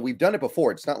 So we've done it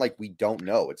before. It's not like we don't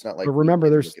know. It's not like But we remember,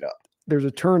 didn't look it up. there's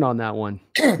a turn on that one.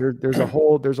 There's a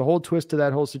whole twist to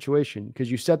that whole situation,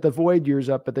 because you set the void years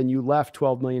up, but then you left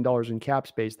 $12 million in cap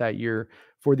space that year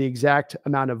for the exact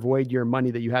amount of void year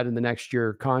money that you had in the next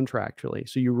year contractually.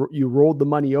 So you rolled the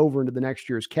money over into the next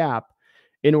year's cap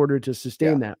in order to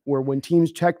sustain that. Where when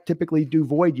teams typically do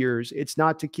void years, it's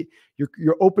not to keep,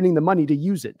 you're opening the money to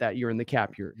use it that year in the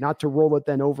cap year, not to roll it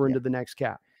then over into the next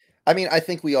cap. I mean, I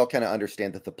think we all kind of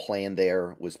understand that the plan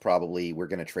there was probably we're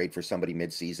going to trade for somebody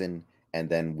mid-season, and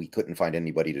then we couldn't find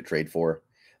anybody to trade for.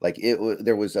 Like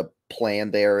there was a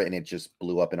plan there, and it just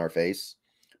blew up in our face.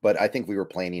 But I think we were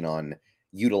planning on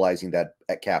utilizing that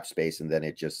at cap space, and then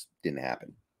it just didn't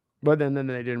happen. But then they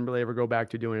didn't really ever go back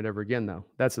to doing it ever again, though.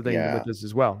 That's the thing with this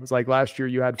as well. It's like last year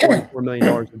you had $44 million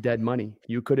of dead money.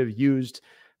 You could have used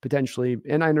potentially,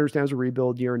 and I understand it's a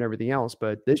rebuild year and everything else,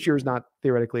 but this year is not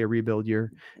theoretically a rebuild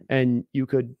year. And you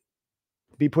could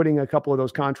be putting a couple of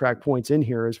those contract points in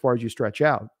here as far as you stretch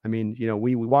out. I mean,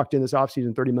 we walked in this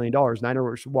offseason $30 million.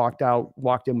 Niners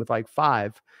walked in with like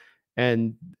 5.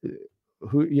 And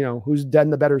who's done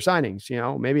the better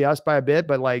signings? Maybe us by a bit,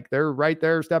 but like they're right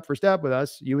there step for step with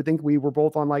us. You would think we were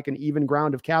both on like an even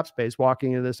ground of cap space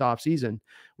walking into this offseason,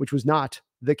 which was not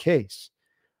the case.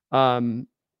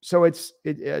 So it's,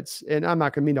 and I'm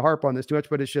not going to mean to harp on this too much,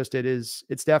 but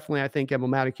it's definitely, I think,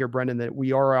 emblematic here, Brendan, that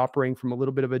we are operating from a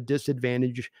little bit of a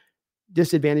disadvantageous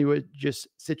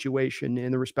situation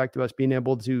in the respect of us being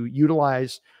able to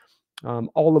utilize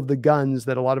all of the guns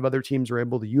that a lot of other teams are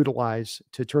able to utilize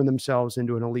to turn themselves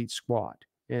into an elite squad.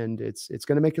 And it's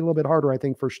going to make it a little bit harder, I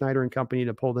think, for Schneider and company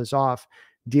to pull this off,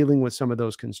 dealing with some of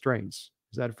those constraints.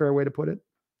 Is that a fair way to put it?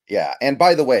 Yeah. And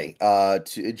by the way,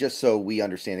 just so we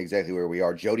understand exactly where we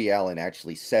are, Jody Allen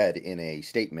actually said in a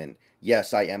statement,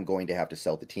 yes, I am going to have to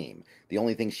sell the team. The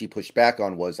only thing she pushed back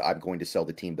on was, I'm going to sell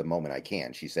the team the moment I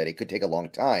can. She said it could take a long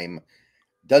time.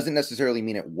 Doesn't necessarily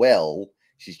mean it well.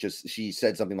 She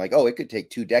said something like, oh, it could take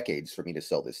 2 decades for me to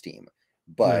sell this team.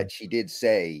 But she did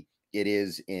say it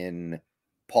is in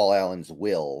Paul Allen's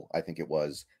will, I think it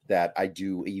was, that I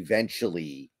do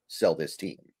eventually sell this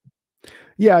team.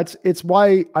 Yeah, it's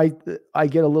why I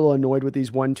get a little annoyed with these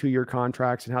 1-2 year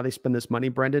contracts and how they spend this money,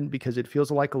 Brendan, because it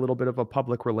feels like a little bit of a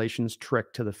public relations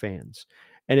trick to the fans.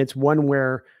 And it's one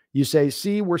where you say,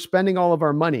 see, we're spending all of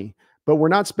our money, but we're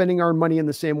not spending our money in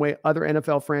the same way other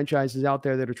NFL franchises out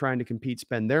there that are trying to compete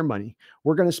spend their money.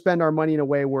 We're going to spend our money in a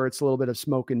way where it's a little bit of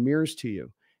smoke and mirrors to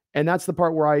you. And that's the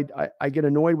part where I get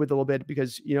annoyed with a little bit,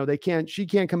 because, she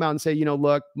can't come out and say,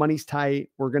 look, money's tight.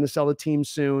 We're going to sell the team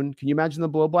soon. Can you imagine the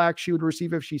blowback she would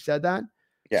receive if she said that?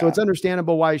 Yeah. So it's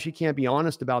understandable why she can't be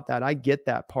honest about that. I get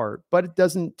that part, but it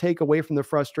doesn't take away from the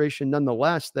frustration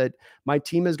nonetheless that my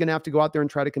team is going to have to go out there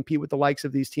and try to compete with the likes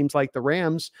of these teams like the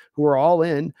Rams, who are all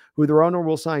in, who their owner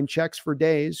will sign checks for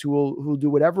days, who will do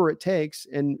whatever it takes.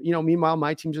 And, meanwhile,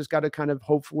 my team just got to kind of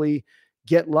hopefully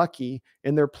get lucky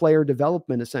in their player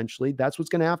development. Essentially, that's what's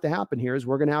going to have to happen here. Is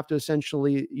we're going to have to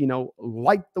essentially,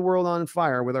 light the world on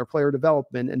fire with our player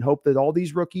development and hope that all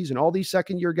these rookies and all these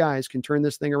second-year guys can turn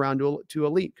this thing around to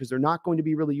elite, because they're not going to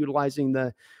be really utilizing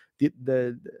the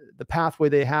pathway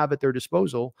they have at their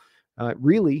disposal,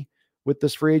 really, with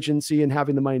this free agency and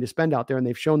having the money to spend out there. And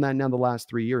they've shown that now the last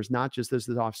 3 years, not just this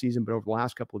offseason, but over the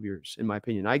last couple of years, in my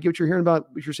opinion. I get what you're hearing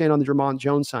about, what you're saying on the Jermon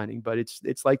Jones signing, but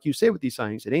it's like you say with these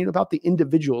signings, it ain't about the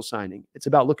individual signing. It's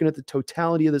about looking at the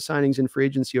totality of the signings in free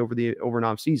agency over an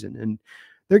offseason. And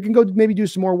they can go maybe do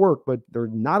some more work, but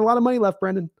there's not a lot of money left,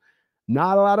 Brendan.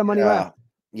 Not a lot of money left.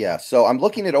 Yeah. So I'm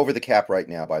looking at over the cap right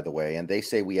now, by the way, and they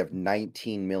say we have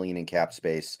 19 million in cap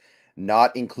space,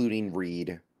 not including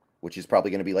Reed, which is probably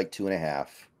going to be like 2.5.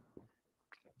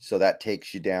 So that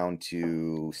takes you down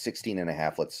to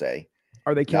 16.5, let's say.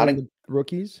 Are they counting the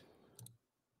rookies?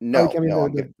 No,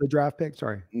 the draft pick.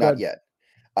 Sorry, not yet.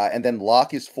 And then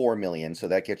Locke is 4 million, so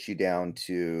that gets you down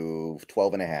to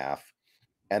 12.5.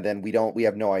 And then we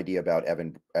have no idea about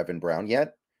Evan Brown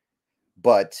yet,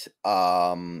 but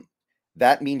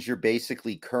that means you're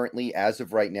basically currently, as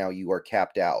of right now, you are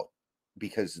capped out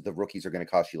because the rookies are going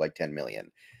to cost you like 10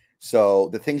 million. So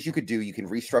the things you could do, you can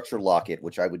restructure Lockett,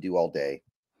 which I would do all day.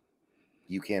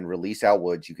 You can release Al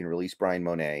Woods. You can release Brian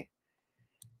Monet.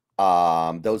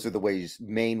 Those are the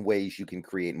main ways you can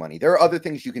create money. There are other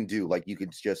things you can do, like you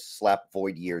could just slap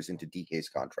void years into DK's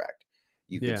contract.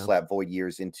 You could slap void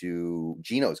years into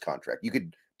Gino's contract. You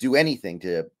could do anything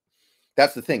to.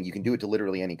 That's the thing. You can do it to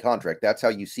literally any contract. That's how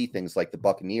you see things like the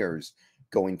Buccaneers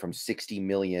going from 60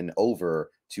 million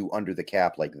over to under the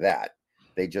cap like that.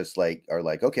 They just are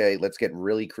like, okay, let's get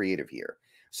really creative here.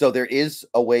 So there is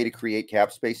a way to create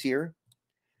cap space here,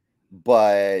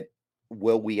 but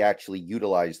will we actually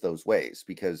utilize those ways?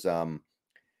 Because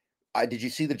did you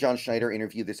see the John Schneider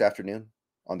interview this afternoon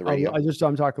on the radio?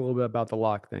 I'm talking a little bit about the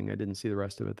lock thing. I didn't see the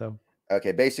rest of it though.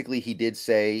 Okay, basically he did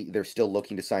say they're still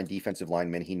looking to sign defensive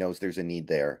linemen. He knows there's a need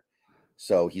there,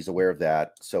 so he's aware of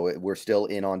that. So we're still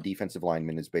in on defensive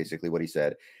linemen is basically what he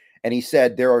said. And he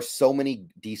said there are so many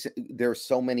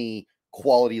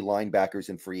quality linebackers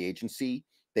in free agency.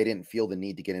 They didn't feel the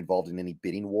need to get involved in any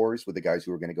bidding wars with the guys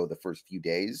who were going to go the first few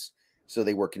days. So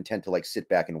they were content to sit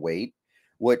back and wait,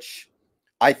 which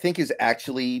I think is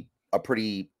actually a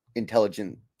pretty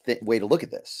intelligent way to look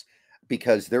at this,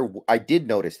 because I did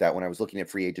notice that when I was looking at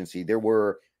free agency, there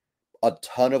were a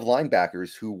ton of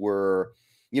linebackers who were,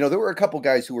 there were a couple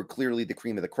guys who were clearly the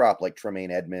cream of the crop, like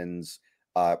Tremaine Edmonds,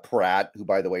 Pratt, who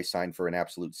by the way signed for an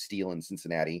absolute steal in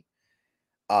Cincinnati.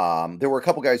 There were a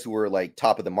couple guys who were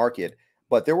top of the market,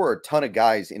 but there were a ton of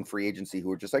guys in free agency who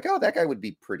were just oh, that guy would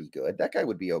be pretty good. That guy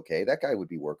would be okay. That guy would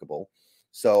be workable.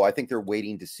 So I think they're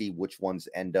waiting to see which ones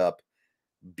end up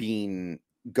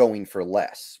going for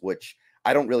less, which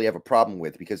I don't really have a problem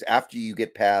with, because after you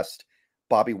get past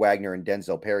Bobby Wagner and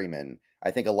Denzel Perryman,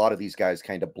 I think a lot of these guys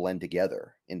kind of blend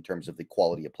together in terms of the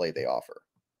quality of play they offer.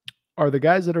 Are the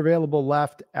guys that are available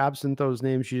left, absent those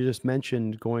names you just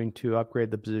mentioned, going to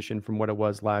upgrade the position from what it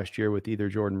was last year with either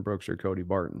Jordan Brooks or Cody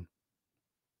Barton?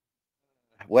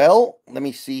 Well, let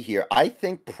me see here. I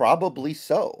think probably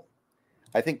so.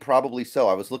 I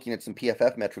was looking at some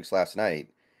PFF metrics last night.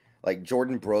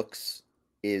 Jordan Brooks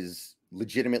is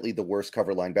legitimately the worst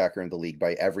cover linebacker in the league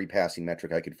by every passing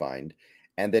metric I could find.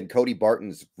 And then Cody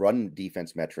Barton's run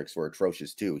defense metrics were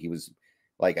atrocious too. He was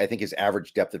I think his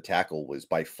average depth of tackle was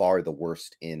by far the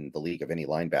worst in the league of any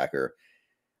linebacker.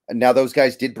 Now, those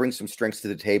guys did bring some strengths to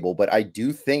the table, but I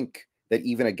do think that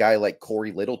even a guy like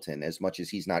Corey Littleton, as much as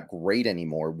he's not great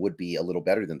anymore, would be a little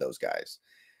better than those guys.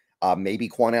 Maybe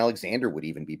Quan Alexander would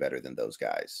even be better than those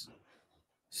guys.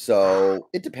 So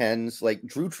it depends.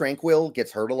 Drew Tranquill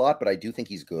gets hurt a lot, but I do think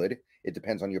he's good. It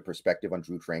depends on your perspective on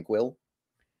Drew Tranquill.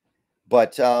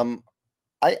 But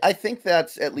I think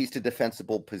that's at least a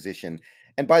defensible position.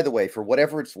 And by the way, for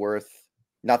whatever it's worth,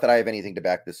 not that I have anything to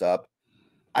back this up,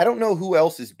 I don't know who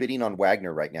else is bidding on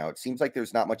Wagner right now. It seems like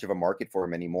there's not much of a market for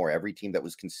him anymore. Every team that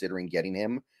was considering getting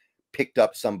him picked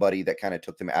up somebody that kind of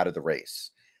took them out of the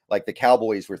race. The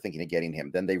Cowboys were thinking of getting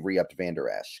him. Then they re-upped Van Der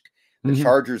Esch. The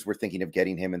Chargers were thinking of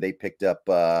getting him, and they picked up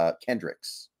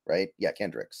Kendricks, right? Yeah,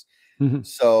 Kendricks.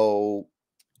 So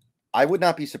I would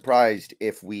not be surprised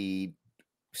if we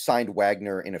signed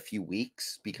Wagner in a few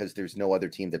weeks, because there's no other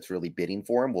team that's really bidding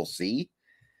for him. We'll see.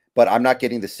 But I'm not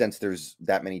getting the sense there's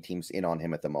that many teams in on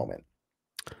him at the moment.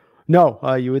 No,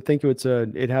 you would think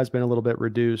it has been a little bit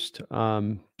reduced.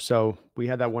 So we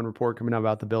had that one report coming out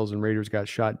about the Bills and Raiders got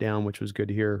shot down, which was good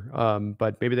to hear.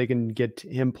 But maybe they can get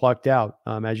him plucked out.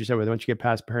 As you said, once you get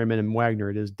past Perryman and Wagner,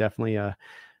 it is definitely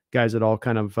guys that all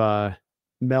kind of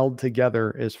meld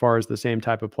together as far as the same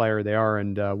type of player they are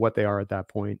and what they are at that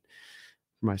point.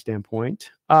 From my standpoint,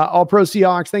 All Pro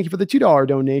Seahawks, thank you for the $2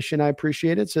 donation. I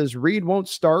appreciate it. It says Reed won't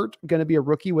start. Going to be a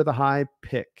rookie with a high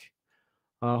pick.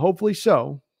 Hopefully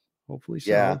so.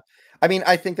 Yeah. I mean,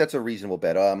 I think that's a reasonable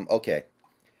bet. Okay.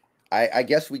 I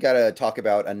guess we got to talk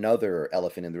about another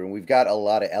elephant in the room. We've got a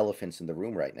lot of elephants in the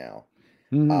room right now.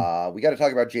 We got to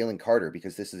talk about Jalen Carter,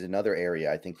 because this is another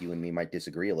area I think you and me might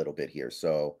disagree a little bit here.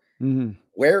 So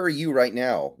where are you right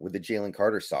now with the Jalen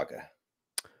Carter saga?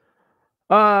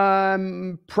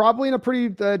 Probably in a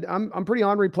pretty, I'm pretty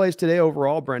ornery place today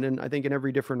overall, Brendan. I think in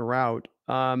every different route.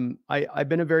 I've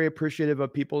been very appreciative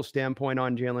of people's standpoint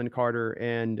on Jalen Carter,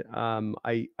 and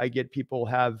I get people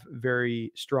have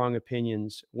very strong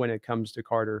opinions when it comes to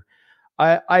Carter.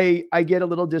 I get a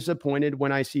little disappointed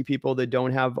when I see people that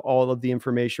don't have all of the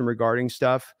information regarding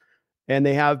stuff, and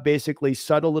they have basically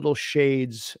subtle little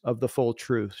shades of the full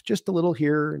truth, just a little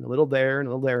here and a little there and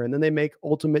a little there. And then they make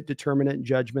ultimate determinant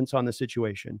judgments on the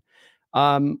situation.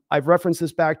 I've referenced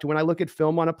this back to when I look at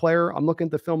film on a player, I'm looking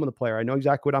at the film of the player. I know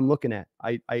exactly what I'm looking at.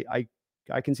 I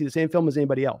can see the same film as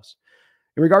anybody else.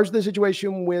 In regards to the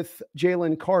situation with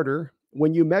Jalen Carter,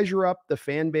 when you measure up the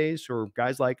fan base or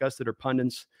guys like us that are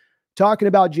pundits talking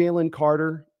about Jalen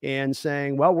Carter and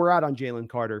saying, well, we're out on Jalen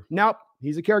Carter. Nope,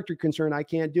 he's a character concern. I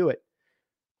can't do it.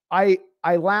 I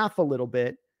laugh a little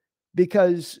bit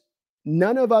because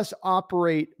none of us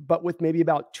operate, but with maybe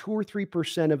about 2 or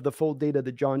 3% of the full data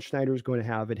that John Schneider is going to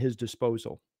have at his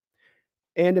disposal.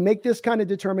 And to make this kind of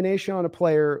determination on a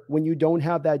player when you don't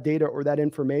have that data or that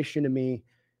information, to me,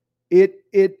 it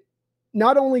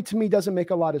not only to me doesn't make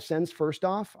a lot of sense. First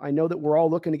off, I know that we're all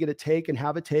looking to get a take and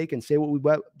have a take and say what we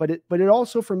want, but it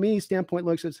also, from me standpoint,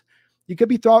 looks as you could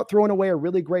be throwing away a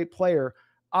really great player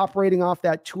operating off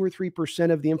that 2 or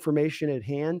 3% of the information at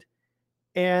hand.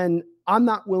 And I'm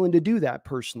not willing to do that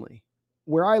personally.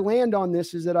 Where I land on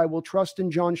this is that I will trust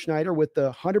in John Schneider with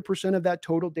the 100% of that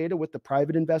total data, with the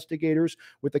private investigators,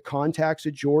 with the contacts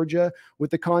at Georgia,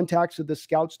 with the contacts of the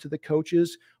scouts to the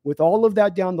coaches, with all of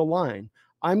that down the line.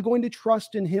 I'm going to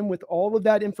trust in him with all of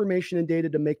that information and data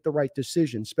to make the right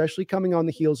decision, especially coming on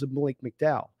the heels of Malik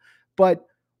McDowell. But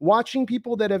watching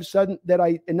people that have said that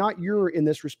and not you're in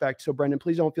this respect, so Brendan,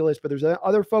 please don't feel this, but there's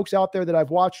other folks out there that I've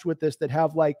watched with this that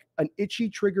have like an itchy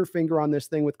trigger finger on this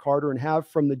thing with Carter and have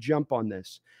from the jump on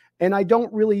this. And I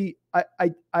don't really,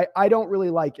 I don't really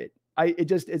like it.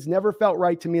 It's never felt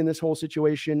right to me in this whole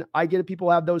situation. I get it. People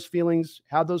have those feelings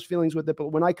with it. But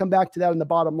when I come back to that in the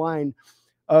bottom line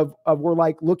of we're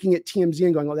like looking at TMZ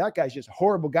and going, oh, that guy's just a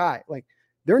horrible guy. Like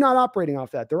they're not operating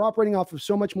off that. They're operating off of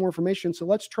so much more information. So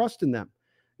let's trust in them.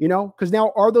 You know, because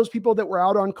now are those people that were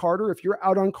out on Carter? If you're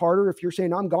out on Carter, if you're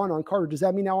saying I'm gone on Carter, does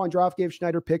that mean now on draft day if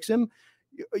Schneider picks him,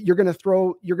 you're going to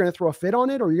throw a fit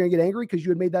on it, or you're going to get angry because you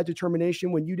had made that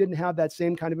determination when you didn't have that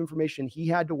same kind of information he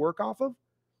had to work off of?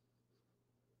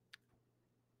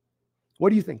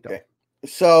 What do you think, though? Okay.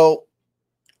 So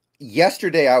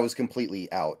yesterday I was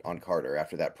completely out on Carter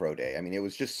after that pro day. I mean, it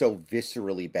was just so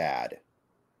viscerally bad.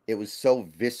 It was so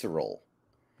visceral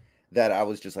that I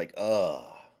was just like, ugh.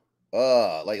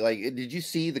 Did you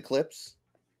see the clips?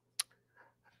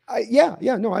 Yeah,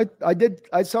 no, I did.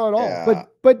 I saw it all. Yeah.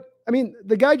 But I mean,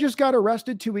 the guy just got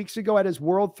arrested 2 weeks ago, at his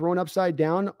world thrown upside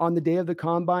down on the day of the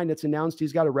combine. It's announced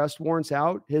he's got arrest warrants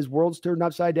out. His world's turned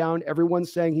upside down.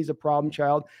 Everyone's saying he's a problem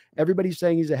child. Everybody's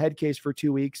saying he's a head case for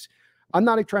 2 weeks. I'm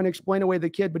not trying to explain away the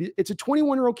kid, but it's a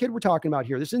 21-year-old kid we're talking about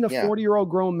here. This isn't a 40-year-old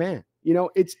grown man. You know,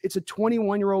 it's a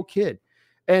 21-year-old kid.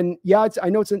 And yeah, I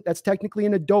know that's technically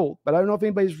an adult, but I don't know if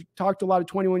anybody's talked to a lot of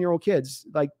 21-year-old kids.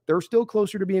 Like they're still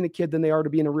closer to being a kid than they are to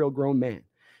being a real grown man.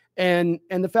 And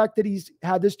the fact that he's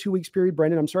had this 2 weeks period,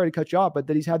 Brendan, I'm sorry to cut you off, but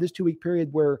that he's had this 2 week period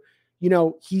where, you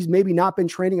know, he's maybe not been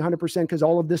training 100% because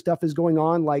all of this stuff is going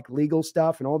on, like legal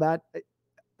stuff and all that.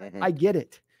 Mm-hmm. I get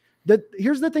it.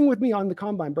 Here's the thing with me on the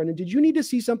combine, Brendan. Did you need to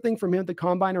see something from him at the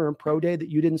combine or in pro day that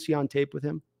you didn't see on tape with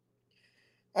him?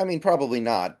 I mean, probably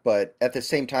not, but at the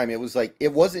same time, it was like,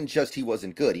 it wasn't just he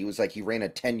wasn't good. He was like, he ran a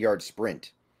 10-yard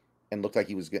sprint and looked like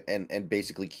he was good and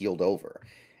basically keeled over.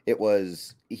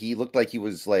 He looked like he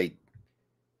was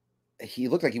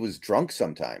drunk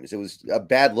sometimes. It was a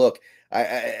bad look.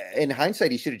 In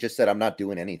hindsight, he should have just said, I'm not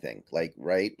doing anything. Like,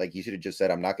 right? Like he should have just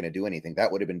said, I'm not going to do anything.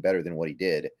 That would have been better than what he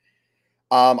did.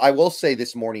 I will say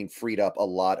this morning freed up a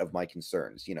lot of my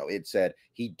concerns. You know, it said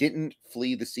he didn't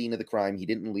flee the scene of the crime. He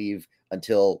didn't leave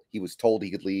until he was told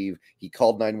he could leave. He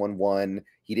called 911.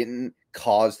 He didn't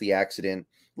cause the accident.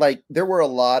 Like there were a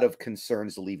lot of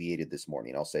concerns alleviated this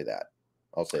morning. I'll say that.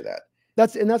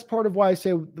 That's part of why I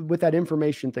say with that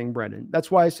information thing, Brendan,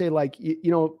 that's why I say, like, you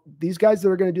know, these guys that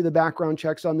are going to do the background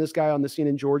checks on this guy on the scene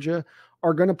in Georgia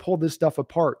are going to pull this stuff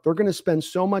apart. They're going to spend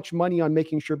so much money on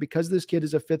making sure, because this kid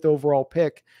is a 5th overall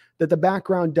pick, that the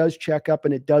background does check up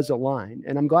and it does align.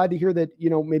 And I'm glad to hear that,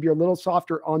 you know, maybe you're a little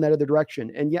softer on that other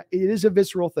direction. And yeah, it is a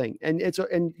visceral thing. And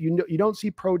you don't see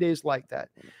pro days like that,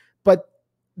 but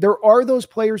there are those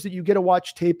players that you get to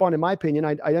watch tape on, in my opinion.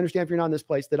 I understand if you're not in this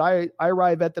place, that I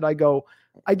arrive at, that I go,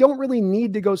 I don't really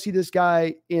need to go see this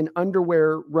guy in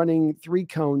underwear running 3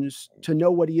 cones to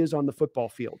know what he is on the football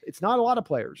field. It's not a lot of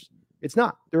players. It's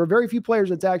not. There are very few players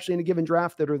that's actually in a given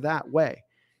draft that are that way.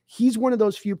 He's one of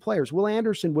those few players. Will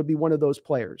Anderson would be one of those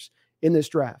players in this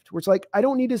draft where it's like, I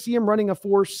don't need to see him running a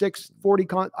 4.6 40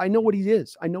 I know what he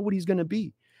is. I know what he's going to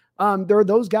be. There are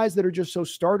those guys that are just so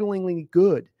startlingly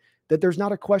good that there's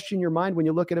not a question in your mind when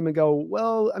you look at him and go,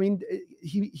 well, I mean,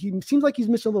 he seems like he's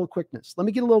missing a little quickness. Let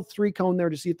me get a little 3 cone there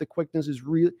to see if the quickness is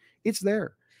real. It's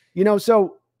there, you know?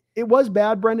 So it was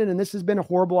bad, Brendan, and this has been a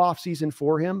horrible offseason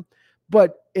for him.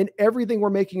 But in everything we're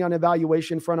making on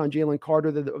evaluation front on Jalen Carter,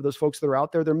 of those folks that are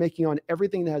out there, they're making on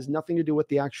everything that has nothing to do with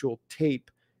the actual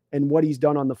tape and what he's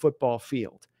done on the football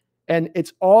field. And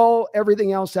it's all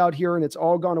everything else out here, and it's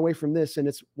all gone away from this. And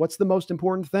it's what's the most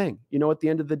important thing, you know, at the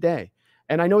end of the day.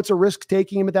 And I know it's a risk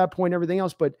taking him at that point, everything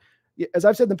else. But as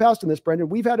I've said in the past on this, Brendan,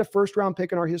 we've had a 1st-round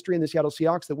pick in our history in the Seattle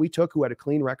Seahawks that we took who had a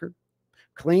clean record.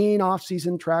 clean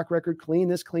offseason track record, clean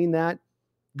this, clean that.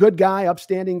 Good guy,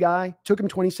 upstanding guy. Took him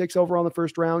 26 overall in the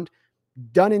first round.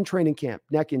 Done in training camp,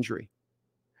 neck injury.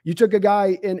 You took a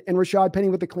guy in Rashad Penny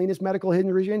with the cleanest medical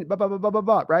history,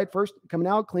 right? First coming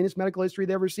out, cleanest medical history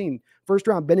they've ever seen. First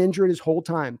round, been injured his whole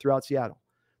time throughout Seattle.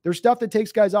 There's stuff that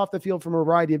takes guys off the field for a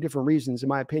variety of different reasons, in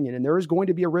my opinion. And there is going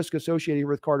to be a risk associated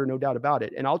with Carter, no doubt about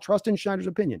it. And I'll trust in Schneider's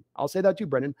opinion. I'll say that too,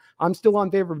 Brendan. I'm still on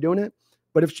favor of doing it.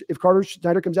 But if Carter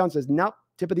Schneider comes out and says, nope,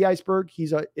 tip of the iceberg,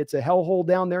 it's a hellhole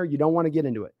down there, you don't want to get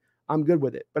into it, I'm good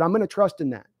with it. But I'm going to trust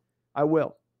in that. I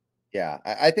will. Yeah,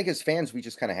 I think as fans, we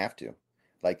just kind of have to.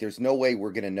 Like, there's no way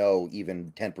we're going to know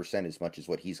even 10% as much as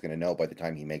what he's going to know by the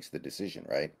time he makes the decision,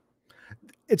 right?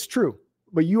 It's true.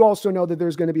 But you also know that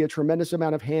there's going to be a tremendous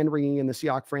amount of hand-wringing in the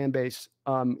Seahawks fan base,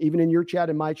 even in your chat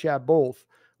and my chat both,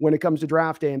 when it comes to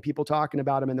draft day and people talking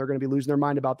about him, and they're going to be losing their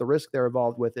mind about the risk they're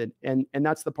involved with it. And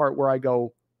that's the part where I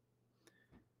go,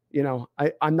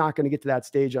 I'm not going to get to that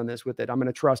stage on this with it. I'm going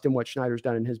to trust in what Schneider's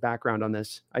done in his background on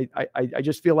this. I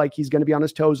just feel like he's going to be on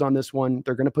his toes on this one.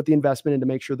 They're going to put the investment in to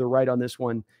make sure they're right on this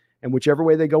one. And whichever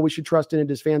way they go, we should trust in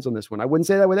it as fans on this one. I wouldn't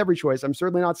say that with every choice. I'm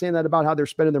certainly not saying that about how they're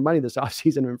spending their money this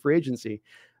offseason in free agency,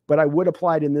 but I would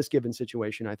apply it in this given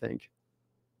situation, I think.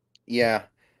 Yeah.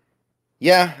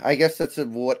 Yeah, I guess that's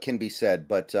what can be said.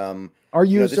 But are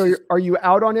you are you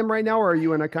out on him right now, or are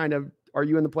you in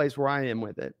the place where I am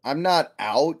with it? I'm not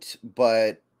out,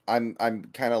 but I'm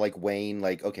kind of like weighing,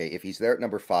 like, okay, if he's there at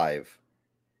number 5,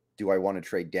 do I want to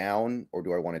trade down or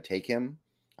do I want to take him?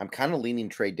 I'm kind of leaning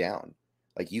trade down.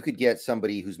 Like, you could get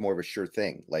somebody who's more of a sure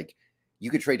thing. Like, you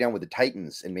could trade down with the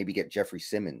Titans and maybe get Jeffrey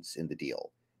Simmons in the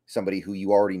deal. Somebody who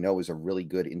you already know is a really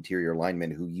good interior lineman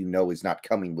who is not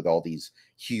coming with all these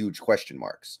huge question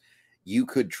marks. You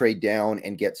could trade down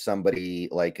and get somebody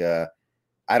like, I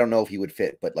don't know if he would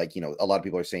fit, but like, a lot of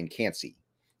people are saying Cansey.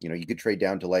 You could trade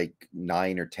down to like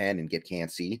 9 or 10 and get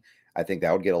Cansey. I think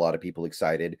that would get a lot of people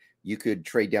excited. You could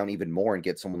trade down even more and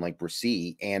get someone like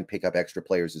Brissy and pick up extra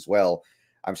players as well.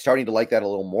 I'm starting to like that a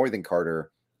little more than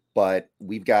Carter, but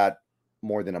we've got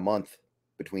more than a month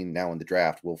between now and the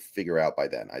draft. We'll figure out by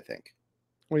then, I think.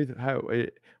 What do you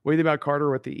think about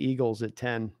Carter with the Eagles at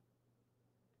 10?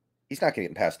 He's not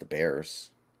getting past the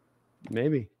Bears.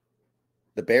 Maybe.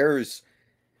 The Bears,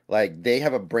 like, they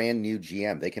have a brand new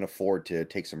GM. They can afford to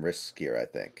take some risks here, I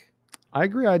think. I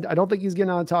agree. I don't think he's getting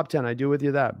on the top 10. I do with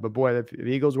you that. But boy, if the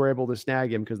Eagles were able to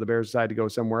snag him because the Bears decided to go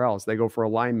somewhere else, they go for a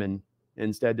lineman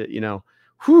instead. That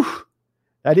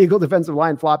Eagle defensive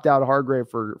line flopped out Hargrave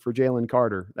for Jalen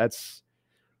Carter. That's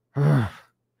going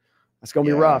to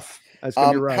be rough. That's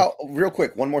going to be rough. Real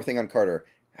quick, one more thing on Carter.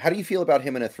 How do you feel about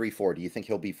him in a 3-4? Do you think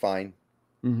he'll be fine?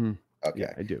 Mm-hmm. Okay.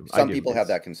 Yeah, I do. Some people have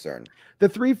that concern. The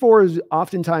 3-4 is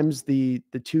oftentimes the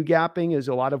 2 gapping is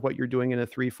a lot of what you're doing in a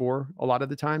 3-4 a lot of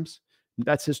the times.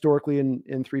 That's historically in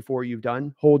 3-4 you've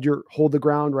done. Hold the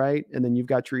ground, right? And then you've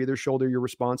got your either shoulder you're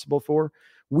responsible for.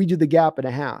 We do the gap and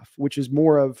a half, which is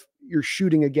more of you're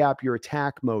shooting a gap, you're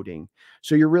attack moding.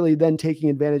 So you're really then taking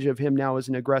advantage of him now as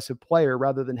an aggressive player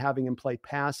rather than having him play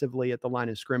passively at the line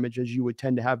of scrimmage as you would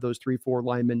tend to have those 3-4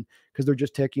 linemen because they're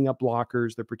just taking up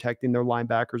blockers. They're protecting their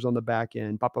linebackers on the back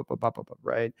end, right?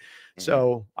 Mm-hmm.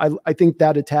 So I think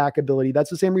that attack ability,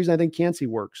 that's the same reason I think Cansey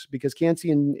works because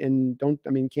Cansey and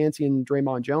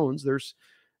Draymond Jones, there's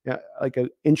like an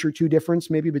inch or 2 difference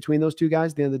maybe between those 2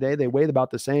 guys. At the end of the day, they weigh about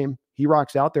the same. He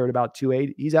rocks out there at about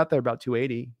 280. He's out there about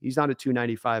 280. He's not a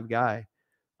 295 guy,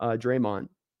 Draymond.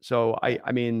 So I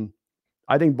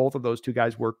think both of those 2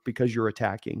 guys work because you're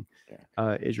attacking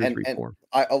is your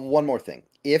 3-4. One more thing.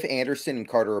 If Anderson and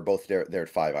Carter are both there at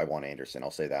 5, I want Anderson. I'll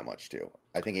say that much too.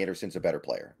 I think Anderson's a better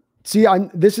player. See,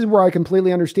 this is where I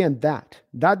completely understand that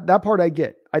part I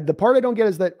get. The part I don't get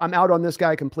is that I'm out on this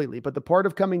guy completely. But the part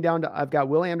of coming down to I've got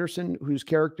Will Anderson, whose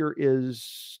character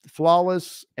is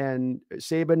flawless, and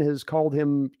Saban has called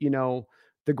him,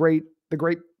 the great,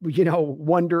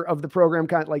 wonder of the program.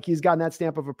 Kind of like he's gotten that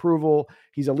stamp of approval.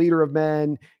 He's a leader of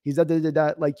men. He's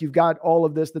that. Like you've got all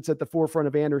of this that's at the forefront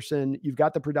of Anderson. You've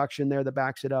got the production there that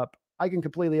backs it up. I can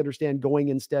completely understand going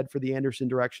instead for the Anderson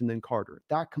direction than Carter.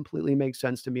 That completely makes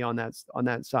sense to me on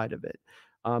that side of it.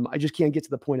 I just can't get to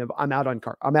the point of I'm out on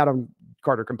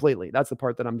Carter completely. That's the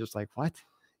part that I'm just like, what?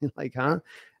 Like, huh?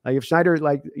 Like if Schneider,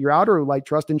 like you're out or like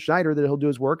trust in Schneider that he'll do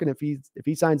his work. And if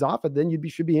he signs off it, then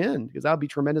should be in because that'll be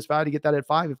tremendous value to get that at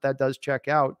 5 if that does check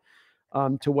out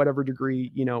to whatever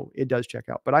degree, it does check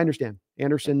out. But I understand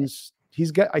Anderson's.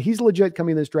 He's legit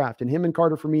coming in this draft, and him and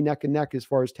Carter for me neck and neck as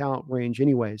far as talent range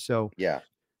anyway. So yeah,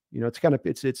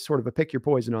 it's sort of a pick your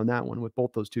poison on that one with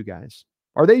both those 2 guys.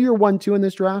 Are they your 1-2 in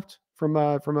this draft? I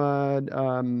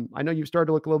know you've started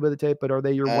to look a little bit of the tape, but are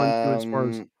they your 1-2 as far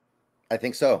as? I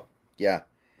think so. Yeah,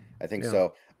 I think Yeah.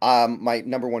 so. My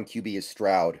number one QB is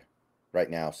Stroud right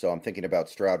now, so I'm thinking about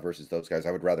Stroud versus those guys.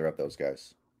 I would rather have those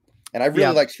guys, and I really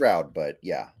Yeah. like Stroud, but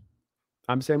yeah.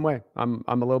 I'm the same way. I'm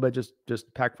a little bit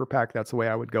just pack for pack. That's the way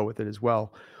I would go with it as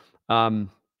well. Um,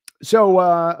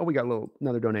 so we got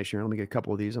another donation here. Let me get a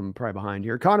couple of these. I'm probably behind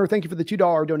here. Connor, thank you for the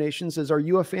 $2 donation. Says, are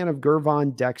you a fan of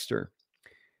Gervon Dexter?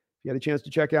 You had a chance to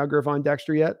check out Gervon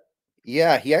Dexter yet?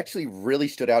 Yeah, he actually really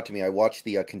stood out to me. I watched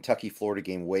the Kentucky Florida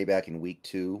game way back in week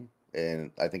 2,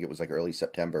 and I think it was like early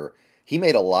September. He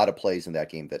made a lot of plays in that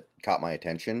game that caught my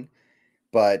attention,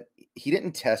 but he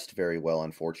didn't test very well,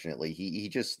 unfortunately.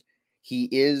 He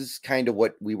is kind of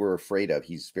what we were afraid of.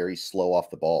 He's very slow off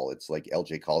the ball. It's like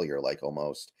LJ Collier, like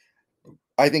almost.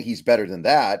 I think he's better than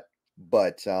that,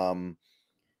 but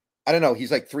I don't know.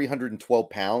 He's like 312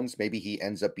 pounds. Maybe he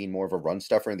ends up being more of a run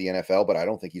stuffer in the NFL, but I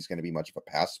don't think he's going to be much of a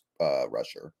pass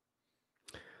rusher.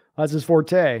 That's his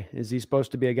forte. Is he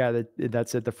supposed to be a guy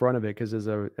that's at the front of it? Because as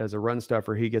a run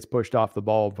stuffer, he gets pushed off the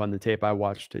ball. On the tape, I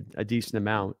watched a decent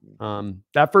amount.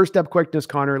 That first step quickness,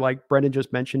 Connor, like Brendan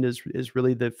just mentioned, is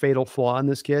really the fatal flaw in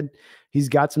this kid. He's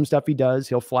got some stuff he does.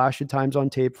 He'll flash at times on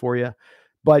tape for you,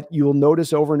 but you'll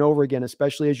notice over and over again,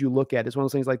 especially as you look at it. It's one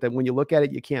of those things like that. When you look at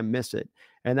it, you can't miss it.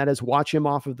 And that is watch him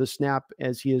off of the snap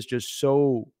as he is just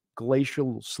so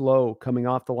glacial slow coming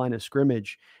off the line of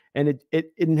scrimmage. And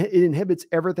it inhibits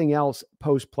everything else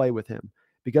post play with him,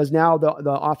 because now the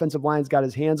offensive line's got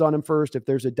his hands on him first. If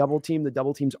there's a double team, the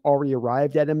double team's already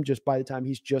arrived at him just by the time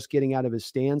he's just getting out of his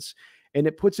stance. And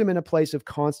it puts him in a place of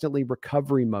constantly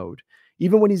recovery mode.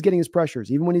 Even when he's getting his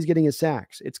pressures, even when he's getting his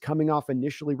sacks, it's coming off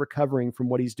initially recovering from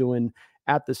what he's doing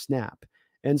at the snap.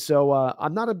 And so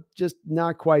I'm just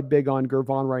not quite big on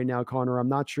Gervon right now, Connor. I'm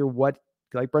not sure what,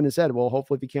 like Brendan said, well,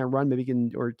 hopefully if he can't run, maybe he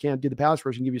can, or can't do the pass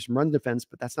rush and give you some run defense,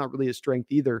 but that's not really his strength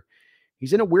either.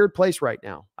 He's in a weird place right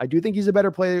now. I do think he's a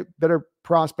better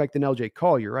prospect than LJ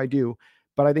Collier. I do,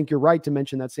 but I think you're right to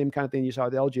mention that same kind of thing you saw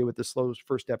with LJ with the slow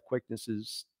first step quickness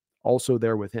is also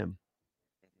there with him.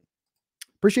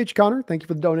 Appreciate you, Connor. Thank you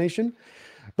for the donation.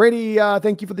 Brady,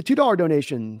 thank you for the $2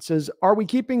 donation. Says, are we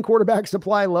keeping quarterback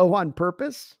supply low on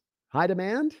purpose? High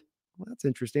demand? Well, that's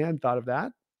interesting. I hadn't thought of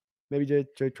that. Maybe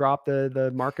to drop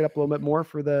the market up a little bit more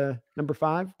for the number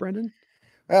 5, Brendan?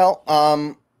 Well,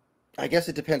 I guess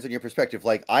it depends on your perspective.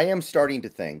 Like, I am starting to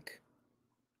think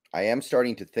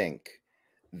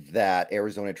that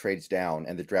Arizona trades down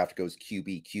and the draft goes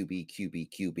QB, QB, QB,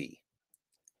 QB.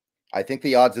 I think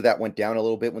the odds of that went down a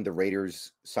little bit when the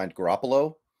Raiders signed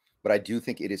Garoppolo, but I do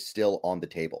think it is still on the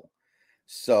table.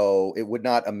 So it would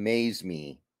not amaze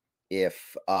me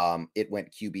if it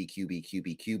went QB, QB,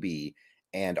 QB, QB,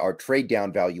 and our trade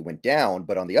down value went down.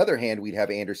 But on the other hand, we'd have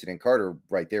Anderson and Carter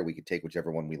right there. We could take whichever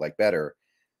one we like better.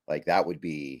 Like that would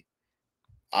be,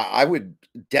 I would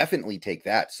definitely take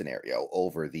that scenario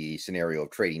over the scenario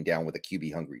of trading down with a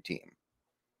QB hungry team.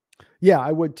 Yeah,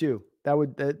 I would too.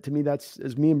 To me, that's,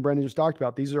 as me and Brendan just talked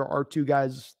about, these are our 2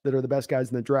 guys that are the best guys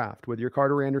in the draft. Whether you're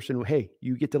Carter Anderson, hey,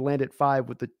 you get to land at 5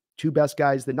 with the 2 best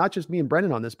guys that, not just me and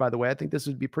Brendan on this, by the way, I think this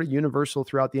would be pretty universal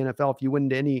throughout the NFL. If you went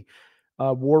into any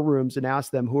war rooms and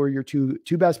ask them, who are your two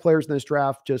best players in this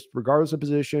draft, just regardless of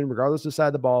position, regardless of side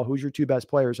of the ball, who's your 2 best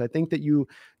players? I think that you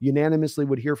unanimously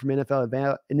would hear from NFL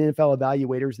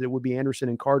evaluators that it would be Anderson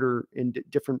and Carter in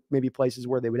different maybe places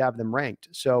where they would have them ranked.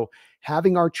 So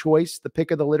having our choice, the pick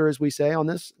of the litter, as we say on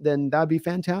this, then that'd be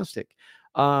fantastic.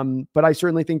 But I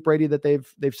certainly think, Brady, that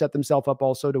they've set themselves up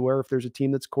also to where if there's a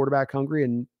team that's quarterback hungry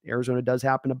and Arizona does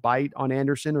happen to bite on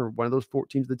Anderson, or one of those 4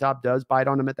 teams at the top does bite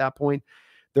on him at that point,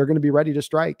 they're going to be ready to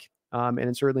strike.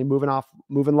 And certainly moving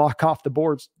lock off the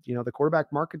boards. You know, the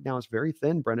quarterback market now is very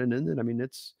thin, Brendan, isn't it? I mean,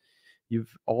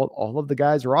 you've all of the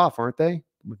guys are off, aren't they?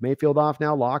 With Mayfield off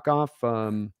now, lock off.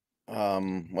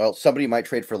 Well, somebody might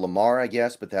trade for Lamar, I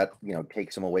guess, but that,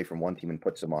 takes him away from one team and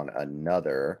puts him on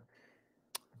another.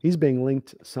 He's being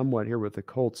linked somewhat here with the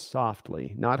Colts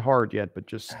softly, not hard yet, but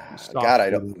just softly.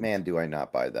 God, do I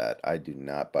not buy that? I do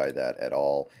not buy that at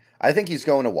all. I think he's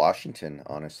going to Washington,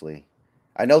 honestly.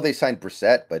 I know they signed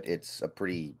Brissett, but it's a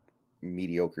pretty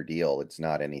mediocre deal. It's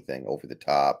not anything over the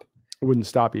top. It wouldn't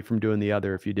stop you from doing the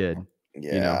other if you did.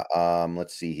 Yeah.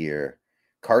 Let's see here.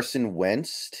 Carson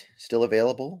Wentz still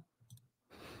available.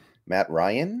 Matt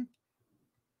Ryan.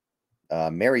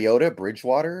 Mariota,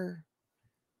 Bridgewater.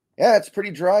 Yeah, it's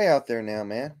pretty dry out there now,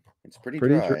 man. It's pretty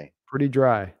dry. Pretty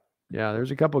dry. Yeah,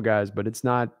 there's a couple guys, but it's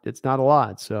not a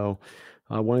lot. So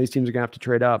one of these teams are gonna have to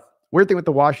trade up. Weird thing with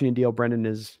the Washington deal, Brendan,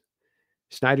 is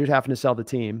Snyder's having to sell the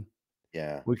team.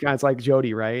 Yeah. We kind of like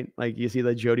Jody, right? Like you see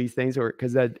the Jody things, or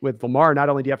because that with Lamar, not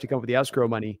only do you have to come up with the escrow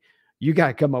money, you got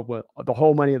to come up with the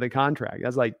whole money of the contract.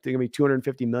 That's like going to be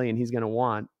 250 million he's going to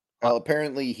want. Well,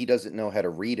 apparently he doesn't know how to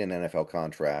read an NFL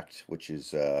contract, which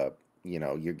is, I mean,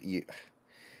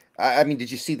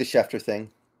 did you see the Schefter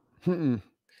thing?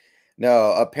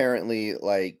 No, apparently,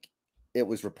 like it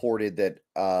was reported that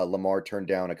Lamar turned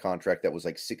down a contract that was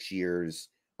like 6 years,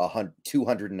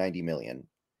 290 million,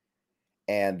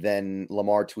 and then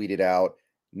Lamar tweeted out,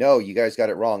 "No, you guys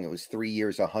got it wrong. It was 3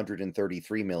 years,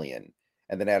 133 million."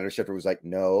 And then Adam Schefter was like,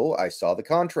 "No, I saw the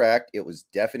contract. It was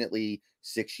definitely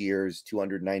 6 years,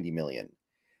 290 million."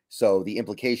 So the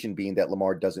implication being that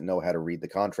Lamar doesn't know how to read the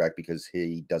contract because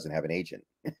he doesn't have an agent.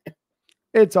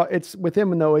 It's with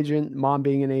him and no agent, mom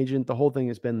being an agent. The whole thing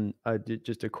has been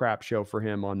just a crap show for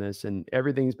him on this, and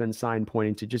everything's been sign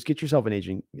pointing to just get yourself an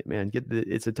agent, man.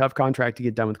 It's a tough contract to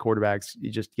get done with quarterbacks.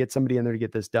 You just get somebody in there to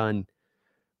get this done.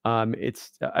 I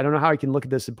don't know how I can look at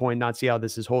this and point not see how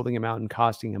this is holding him out and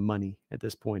costing him money at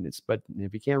this point. But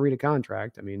if you can't read a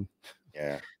contract, I mean,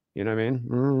 yeah, you know what I mean?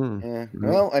 Mm-hmm. Yeah.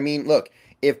 Well, I mean, look,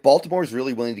 if Baltimore's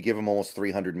really willing to give him almost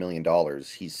 $300 million,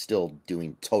 he's still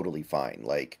doing totally fine.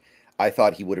 Like, I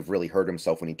thought he would have really hurt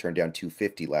himself when he turned down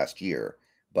 250 last year.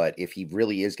 But if he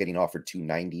really is getting offered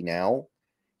 290 now,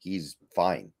 he's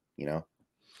fine, you know?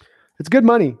 It's good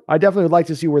money. I definitely would like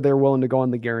to see where they're willing to go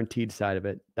on the guaranteed side of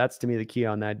it. That's to me the key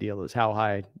on that deal is how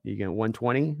high you get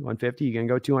 120, 150, you can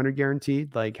go 200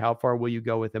 guaranteed. Like how far will you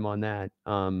go with him on that?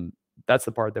 That's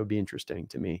the part that would be interesting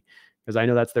to me because I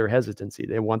know that's their hesitancy.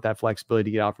 They want that flexibility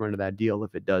to get out from under that deal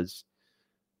if it does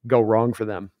go wrong for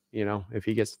them, you know, if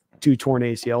he gets 2 torn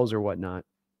ACLs or whatnot.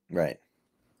 Right.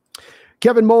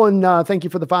 Kevin Mullen, thank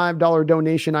you for the $5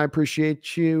 donation. I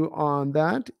appreciate you on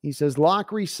that. He says,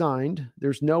 Locke re-signed.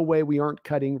 There's no way we aren't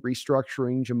cutting,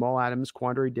 restructuring Jamal Adams,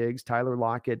 Quandre Diggs, Tyler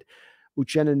Lockett,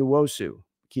 Uchenna Nwosu.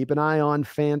 Keep an eye on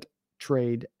Fant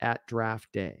trade at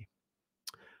draft day.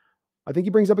 I think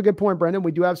he brings up a good point, Brendan.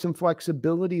 We do have some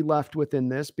flexibility left within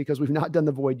this because we've not done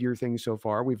the void year thing so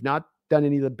far. We've not done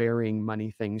any of the burying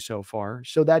money things so far.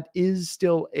 So that is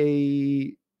still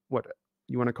a, what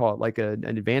you want to call it, like an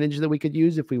advantage that we could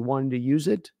use if we wanted to use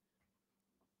it?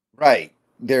 Right.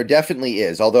 There definitely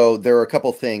is. Although there are a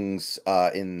couple things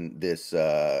in this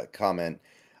comment.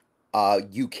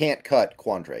 You can't cut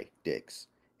Quandre Diggs.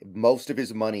 Most of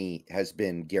his money has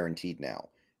been guaranteed now.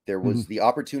 There was the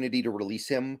opportunity to release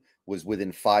him was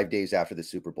within 5 days after the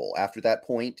Super Bowl. After that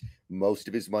point, most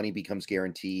of his money becomes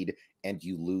guaranteed and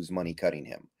you lose money cutting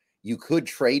him. You could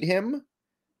trade him,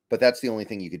 but that's the only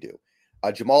thing you could do.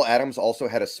 Jamal Adams also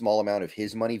had a small amount of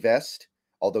his money vest,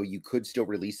 although you could still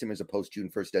release him as a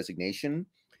post-June 1st designation.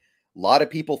 A lot of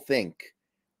people think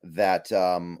that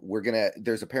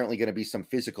there's apparently going to be some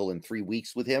physical in 3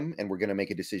 weeks with him, and we're going to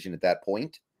make a decision at that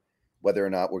point whether or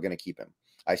not we're going to keep him.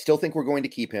 I still think we're going to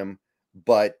keep him,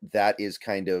 but that is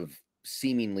kind of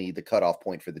seemingly the cutoff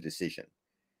point for the decision.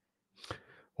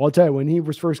 Well, I'll tell you, when he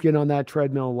was first getting on that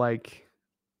treadmill, like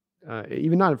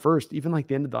even not at first, even like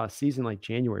the end of the season, like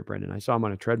January, Brendan, I saw him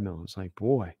on a treadmill. I was like,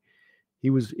 boy,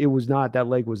 that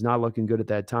leg was not looking good at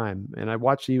that time. And I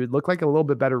watched, he would look like a little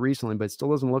bit better recently, but it still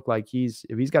doesn't look like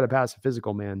if he's got to pass a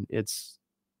physical, man, it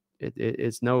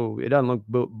doesn't look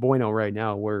bueno right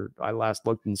now where I last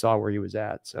looked and saw where he was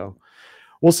at. So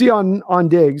we'll see on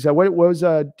Diggs. What was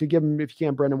to give him, if you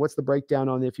can, Brendan, what's the breakdown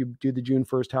on if you do the June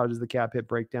 1st, how does the cap hit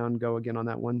breakdown go again on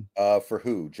that one? For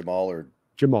who? Jamal or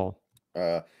Jamal?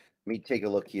 Let me take a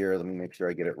look here. Let me make sure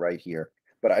I get it right here.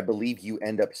 But I believe you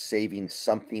end up saving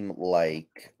something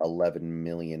like 11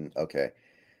 million. Okay.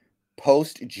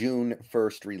 Post June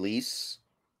 1st release,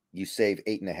 you save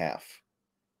 8.5.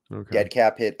 Okay. Dead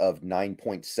cap hit of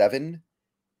 9.7.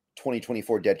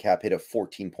 2024 dead cap hit of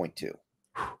 14.2.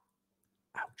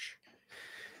 Ouch.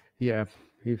 Yeah.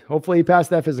 Hopefully he passed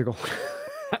that physical.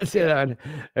 I say that.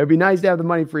 It'd be nice to have the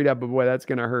money freed up, but boy, that's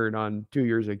going to hurt on 2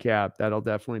 years of cap. That'll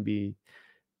definitely be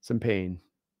some pain,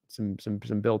 some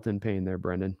built-in pain there,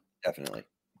 Brendan. Definitely.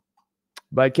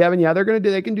 But Kevin, yeah,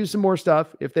 they can do some more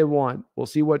stuff if they want. We'll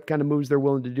see what kind of moves they're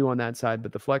willing to do on that side,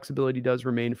 but the flexibility does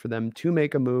remain for them to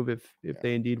make a move if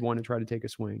they indeed want to try to take a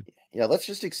swing. Yeah, let's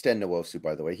just extend Nwosu,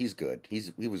 by the way. He's good.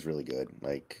 He was really good.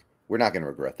 Like, we're not going to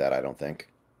regret that, I don't think.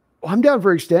 Well, I'm down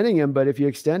for extending him, but if you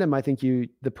extend him, I think the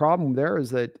problem there is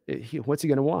that what's he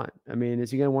going to want? I mean, is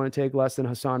he going to want to take less than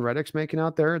Hassan Reddick's making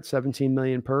out there at 17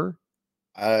 million per?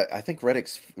 I think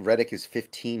Reddick is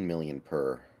 15 million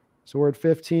per. So we're at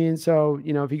 15. So,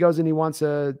 if he goes and he wants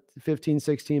a 15,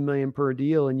 16 million per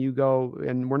deal and you go,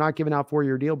 and we're not giving out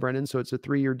 4-year deal, Brendan. So it's a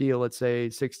 3-year deal. Let's say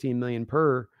 16 million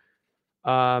per,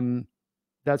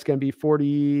 that's going to be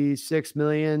 46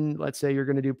 million. Let's say you're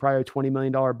going to do probably a $20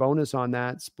 million bonus on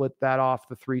that, split that off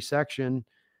the 3 section.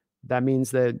 That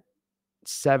means that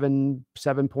seven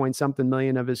point something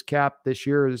million of his cap this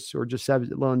year is, or just seven,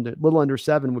 little under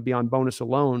 7 would be on bonus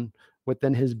alone, with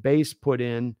then his base put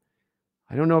in.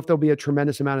 I don't know if there'll be a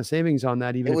tremendous amount of savings on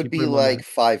that, even It if would you put be him on like the.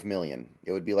 5 million.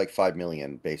 It would be like 5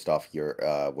 million based off your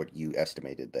what you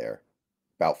estimated there.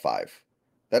 About 5.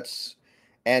 That's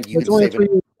and you It's could only a save 3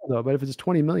 it. year deal, though. But if it's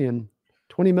 20 million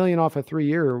off a 3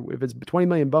 year, if it's 20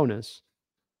 million bonus,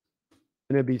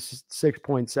 then it'd be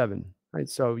 6.7. Right.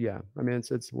 So yeah, I mean,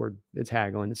 it's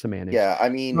haggling, it's semantics. Yeah, I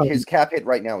mean Um, his cap hit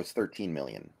right now is 13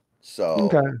 million.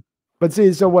 okay. So But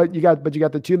see, so what you got, but you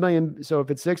got the 2 million. So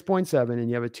if it's 6.7 and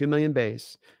you have a 2 million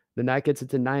base, then that gets it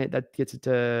to that gets it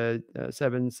to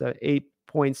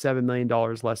 $8.7 million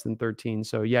less than 13.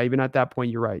 So yeah, even at that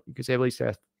point, you're right. You could save at least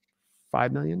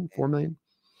 5 million, 4 million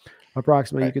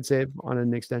approximately you right. could save on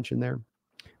an extension there.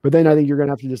 But then I Sure. think you're going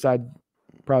to have to decide,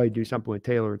 probably do something with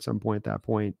Taylor at some point at that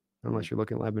point, Mhm. unless you're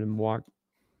looking at letting him walk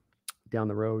down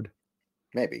the road.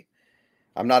 Maybe.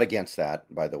 I'm not against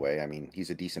that, by the way. I mean,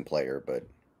 he's a decent player, but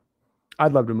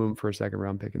I'd love to move him for a second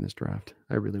round pick in this draft.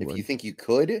 I really if you would. think you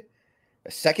could,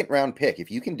 a second round pick,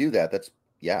 if you can do that, that's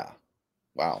yeah.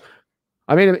 Wow.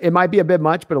 I mean, it might be a bit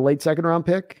much, but a late second round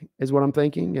pick is what I'm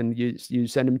thinking. And you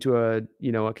send him to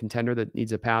a contender that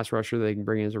needs a pass rusher that they can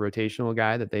bring in as a rotational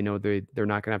guy that they know they're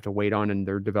not going to have to wait on in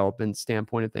their development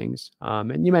standpoint of things.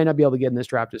 And you might not be able to get in this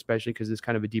draft, especially because it's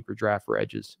kind of a deeper draft for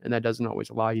edges, and that doesn't always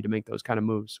allow you to make those kind of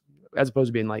moves, as opposed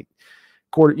to being like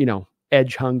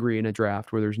edge hungry in a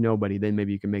draft where there's nobody. Then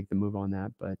maybe you can make the move on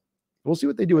that. But we'll see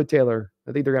what they do with Taylor.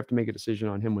 I think they're gonna have to make a decision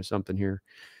on him with something here.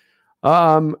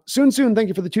 Soon, thank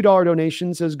you for the $2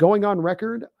 donation. Says, going on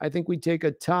record, I think we take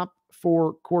a top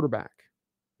 4 quarterback.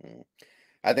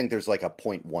 I think there's like a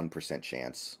 0.1%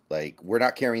 chance. Like, we're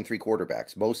not carrying 3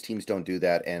 quarterbacks. Most teams don't do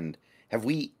that. And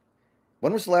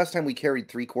when was the last time we carried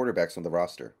 3 quarterbacks on the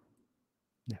roster?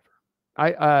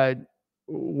 Never.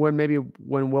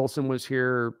 When Wilson was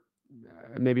here,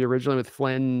 maybe originally with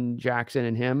Flynn, Jackson,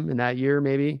 and him in that year,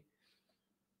 maybe.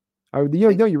 Or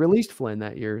you released Flynn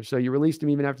that year, so you released him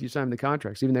even after you signed the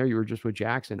contracts. Even there, you were just with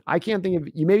Jackson. I can't think of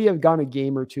you. Maybe have gone a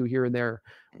game or two here and there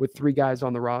with 3 guys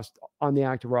on the roster, on the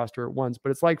active roster at once. But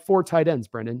it's like 4 tight ends,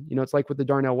 Brendan. It's like with the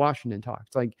Darnell Washington talk.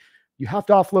 It's like you have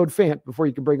to offload Fant before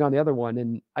you can bring on the other one.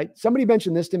 And somebody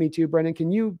mentioned this to me too, Brendan.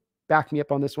 Can you back me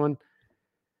up on this one?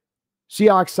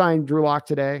 Seahawks signed Drew Lock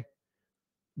today,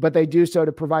 but they do so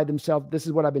to provide themselves. This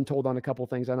is what I've been told on a couple of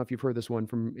things. I don't know if you've heard this one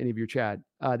from any of your chat.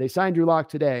 They signed Drew Lock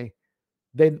today.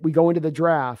 We go into the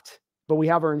draft, but we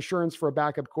have our insurance for a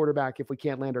backup quarterback if we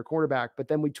can't land our quarterback. But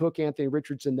then we took Anthony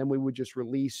Richardson, then we would just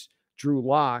release Drew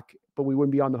Lock, but we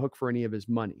wouldn't be on the hook for any of his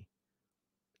money.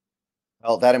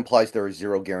 Well, that implies there are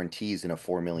 0 guarantees in a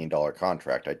 $4 million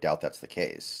contract. I doubt that's the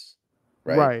case.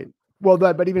 Right? Well,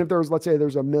 but even if let's say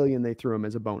there's $1 million they threw him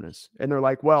as a bonus, and they're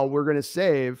like, well, we're going to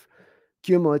save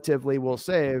cumulatively, we'll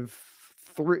save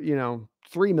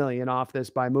 3 million off this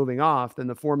by moving off, then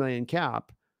the 4 million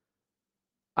cap.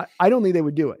 I don't think they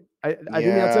would do it. I think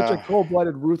that's such a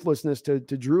cold-blooded ruthlessness to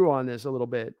Drew on this a little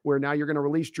bit, where now you're going to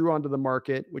release Drew onto the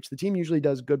market, which the team usually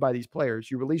does good by these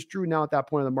players. You release Drew now at that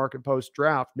point of the market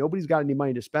post-draft. Nobody's got any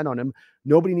money to spend on him.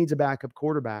 Nobody needs a backup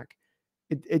quarterback.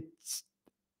 Is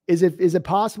it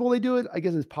possible they do it? I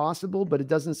guess it's possible, but it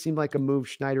doesn't seem like a move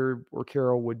Schneider or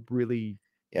Carroll would really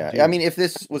Yeah. do. I mean, if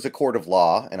this was a court of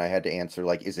law and I had to answer,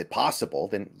 like, is it possible?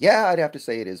 Then, yeah, I'd have to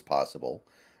say it is possible.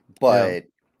 Yeah. But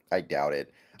I doubt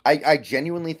it. I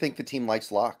genuinely think the team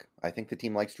likes Locke. I think the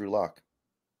team likes Drew Lock.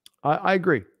 I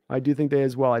agree. I do think they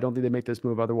as well. I don't think they make this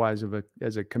move otherwise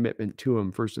as a commitment to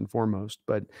him first and foremost.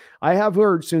 But I have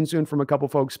heard soon from a couple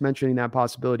folks mentioning that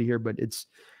possibility here. But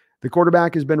the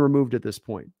quarterback has been removed at this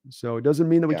point, so it doesn't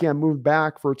mean that we can't move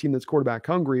back for a team that's quarterback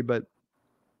hungry. But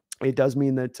it does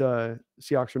mean that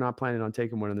Seahawks are not planning on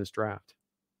taking one in this draft.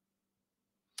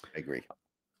 I agree.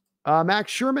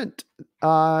 Max Sherman,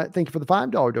 thank you for the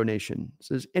 $5 donation.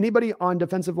 Says, anybody on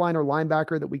defensive line or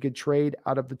linebacker that we could trade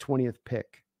out of the 20th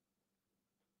pick?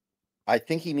 I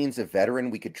think he means a veteran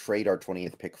we could trade our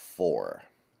 20th pick for.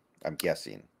 I'm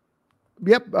guessing.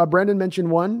 Yep. Brendan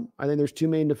mentioned one. I think there's 2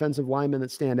 main defensive linemen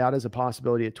that stand out as a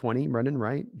possibility at 20. Brendan,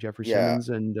 right? Jeffrey Simmons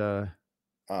and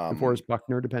DeForest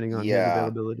Buckner, depending on his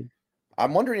availability.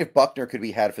 I'm wondering if Buckner could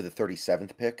be had for the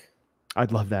 37th pick.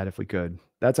 I'd love that if we could.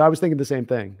 I was thinking the same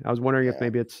thing. I was wondering if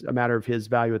maybe it's a matter of his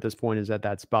value at this point is at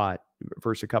that spot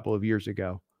versus a couple of years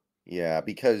ago. Yeah,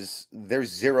 because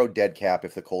there's 0 dead cap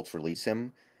if the Colts release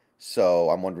him. So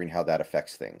I'm wondering how that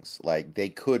affects things. Like, they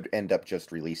could end up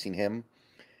just releasing him,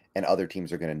 and other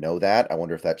teams are going to know that. I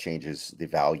wonder if that changes the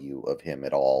value of him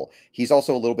at all. He's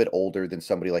also a little bit older than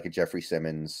somebody like a Jeffrey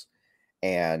Simmons,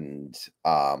 and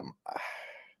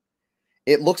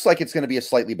It looks like it's going to be a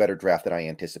slightly better draft than I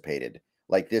anticipated.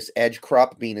 Like this edge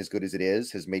crop being as good as it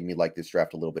is has made me like this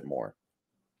draft a little bit more.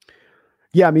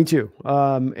 Yeah, me too.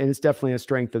 And it's definitely a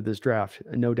strength of this draft,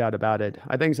 no doubt about it.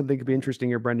 I think something could be interesting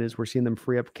here, Brendan, is we're seeing them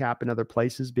free up cap in other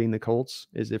places, being the Colts,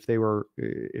 is if they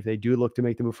do look to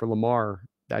make the move for Lamar,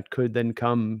 that could then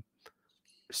come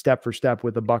step for step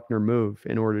with a Buckner move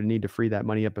in order to need to free that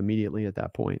money up immediately at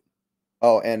that point.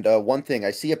 Oh, and one thing,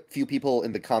 I see a few people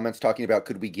in the comments talking about,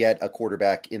 could we get a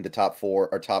quarterback in the top 4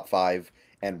 or top 5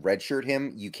 and redshirt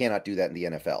him? You cannot do that in the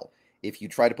NFL. If you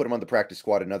try to put him on the practice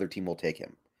squad, another team will take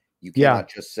him. You Yeah. cannot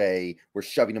just say we're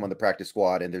shoving him on the practice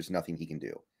squad and there's nothing he can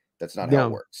do. That's not how it No.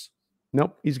 works.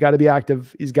 Nope. He's got to be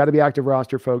active. He's got to be active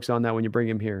roster, folks, on that when you bring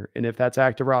him here. And if that's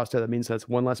active roster, that means that's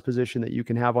one less position that you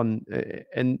can have on.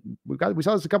 And we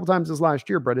saw this a couple times this last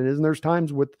year, Brendan. Isn't there's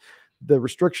times with the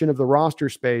restriction of the roster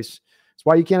space? It's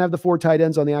why you can't have the 4 tight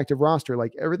ends on the active roster.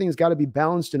 Like everything's got to be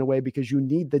balanced in a way because you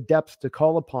need the depth to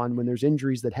call upon when there's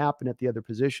injuries that happen at the other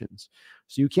positions.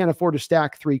 So you can't afford to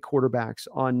stack 3 quarterbacks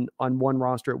on one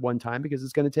roster at one time because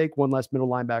it's going to take one less middle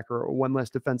linebacker or one less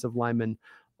defensive lineman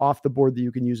off the board that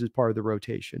you can use as part of the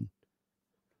rotation.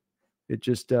 It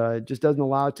just doesn't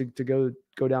allow it to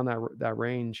go down that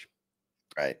range.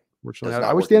 Right. Fortunately,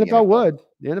 I wish the NFL would.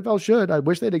 The NFL should. I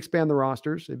wish they'd expand the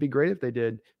rosters. It'd be great if they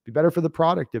did. It'd be better for the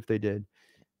product if they did.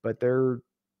 But they're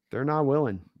not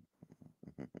willing.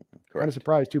 Kind of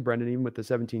surprised too, Brendan. Even with the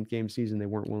 17th game season, they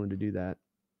weren't willing to do that.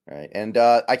 Right. And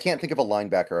I can't think of a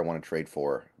linebacker I want to trade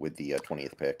for with the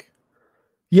 20th pick.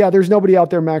 Yeah, there's nobody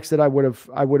out there, Max, that I would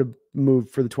have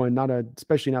moved for the 20.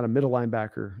 Especially not a middle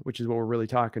linebacker, which is what we're really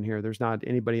talking here. There's not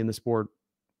anybody in the sport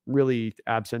really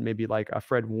absent, maybe like a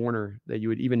Fred Warner that you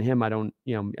would, even him, I don't,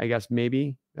 I guess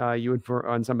maybe you would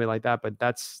on somebody like that, but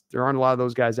there aren't a lot of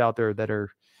those guys out there that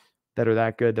are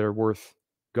that good, that are worth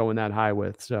going that high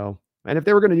with. So, and if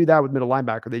they were going to do that with middle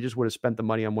linebacker, they just would have spent the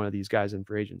money on one of these guys in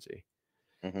free agency.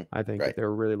 I think if they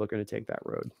were really looking to take that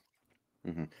road.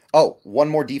 Oh, one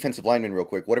more defensive lineman real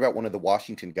quick. What about one of the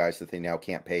Washington guys that they now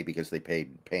can't pay because they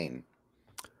paid Payne?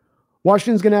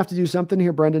 Washington's going to have to do something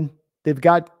here, Brendan. They've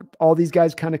got all these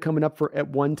guys kind of coming up at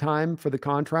one time for the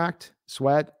contract: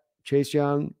 Sweat, Chase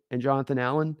Young, and Jonathan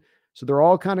Allen. So they're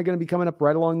all kind of going to be coming up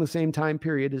right along the same time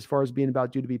period as far as being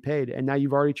about due to be paid. And now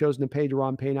you've already chosen to pay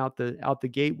Daron Payne out the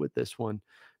gate with this one.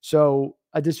 So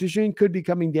a decision could be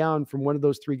coming down from one of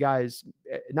those 3 guys,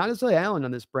 not necessarily Allen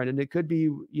on this, Brendan. It could be,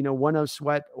 one of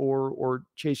Sweat or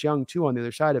Chase Young too on the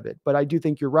other side of it. But I do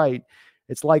think you're right.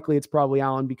 It's probably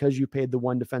Allen because you paid the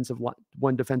one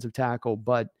defensive tackle.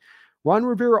 But Ron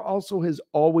Rivera also has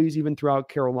always, even throughout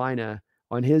Carolina,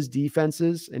 on his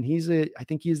defenses, and I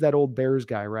think he's that old Bears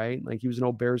guy, right? Like he was an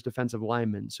old Bears defensive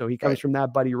lineman. So he comes from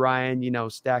that Buddy Ryan,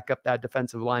 stack up that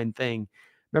defensive line thing.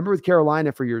 Remember with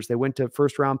Carolina for years, they went to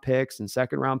 1st round picks and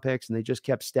 2nd round picks, and they just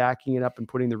kept stacking it up and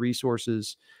putting the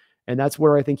resources. And that's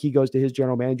where I think he goes to his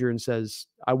general manager and says,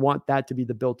 I want that to be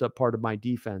the built up part of my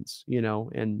defense,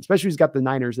 and especially he's got the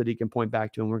Niners that he can point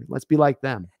back to, and let's be like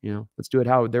them, let's do it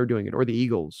how they're doing it, or the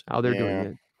Eagles, how they're doing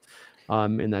it.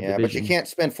 In that division. But you can't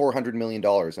spend $400 million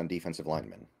on defensive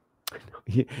linemen.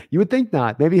 You would think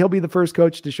not. Maybe he'll be the first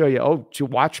coach to show you, to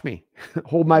watch me.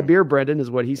 Hold my beer, Brendan,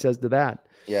 is what he says to that.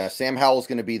 Yeah, Sam Howell's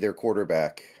going to be their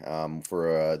quarterback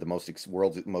for the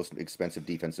world's most expensive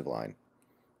defensive line.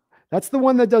 That's the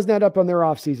one that doesn't add up on their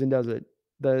offseason, does it?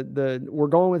 We're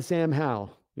going with Sam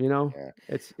Howell.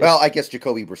 It's I guess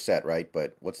Jacoby Brissett, right?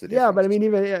 But what's the difference? Yeah, but I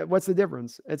mean, what's the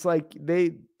difference? It's like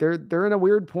they're in a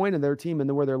weird point in their team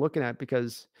and where they're looking at,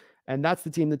 and that's the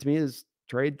team that to me is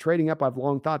trading up. I've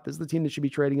long thought this is the team that should be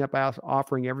trading up,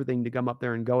 offering everything to come up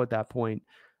there and go at that point,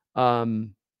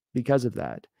 because of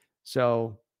that.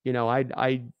 So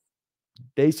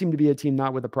they seem to be a team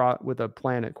not with a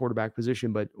plan at quarterback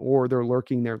position, or they're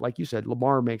lurking there. Like you said,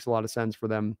 Lamar makes a lot of sense for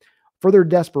them, for their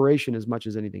desperation as much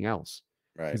as anything else.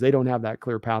 Right. Because they don't have that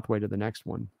clear pathway to the next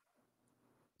one.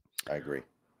 I agree.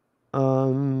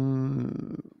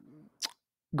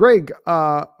 Greg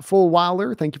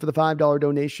Fullweiler, thank you for the $5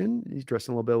 donation. He's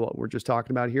addressing a little bit of what we're just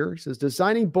talking about here. He says, does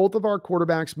signing both of our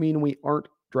quarterbacks mean we aren't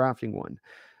drafting one?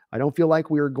 I don't feel like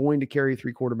we are going to carry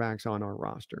 3 quarterbacks on our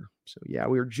roster. So yeah,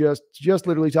 we were just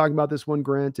literally talking about this one,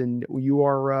 Grant, and you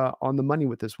are on the money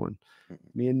with this one.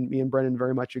 Me and Brendan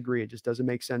very much agree. It just doesn't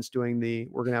make sense we're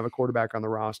going to have a quarterback on the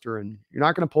roster, and you're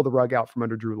not going to pull the rug out from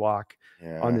under Drew Lock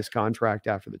on this contract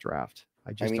after the draft.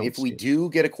 If we do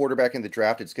get a quarterback in the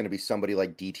draft, it's going to be somebody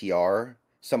like DTR,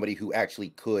 somebody who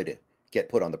actually could get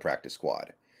put on the practice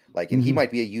squad. And he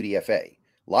might be a UDFA.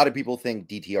 A lot of people think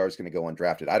DTR is going to go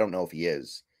undrafted. I don't know if he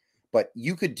is. But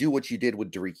you could do what you did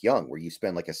with Derek Young, where you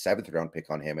spend like a 7th round pick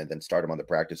on him and then start him on the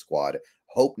practice squad,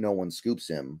 hope no one scoops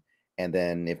him, and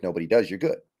then if nobody does, you're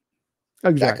good. That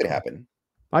could Exactly. happen.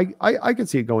 I could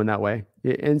see it going that way.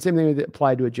 And same thing would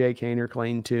apply to a Jay Kane or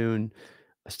Clayton Tune,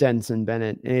 Stenson,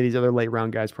 Bennett. Any of these other late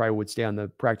round guys probably would stay on the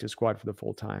practice squad for the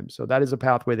full time. So that is a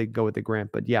pathway they go with the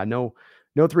Grant. But yeah, no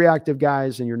 3 active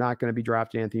guys, and you're not going to be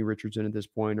drafting Anthony Richardson at this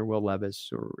point, or Will Levis,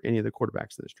 or any of the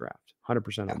quarterbacks in this draft.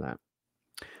 100% Yeah. on that.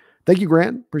 Thank you,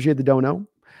 Grant. Appreciate the dono.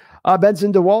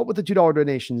 Benson DeWalt with the $2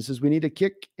 donation says, we need a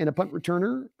kick and a punt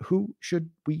returner. Who should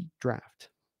we draft?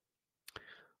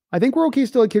 I think we're okay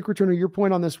still at kick returner. Your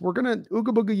point on this, we're going to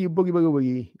ooga booga you boogie boogie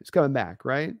boogie. It's coming back,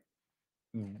 right?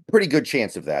 Pretty good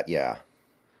chance of that, yeah.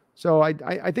 So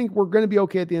I think we're going to be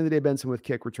okay at the end of the day, Benson, with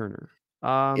kick returner.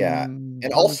 Yeah.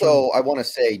 And also, I want to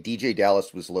say DJ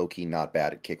Dallas was low-key not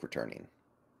bad at kick returning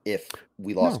if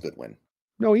we lost Goodwin.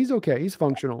 No, he's okay. He's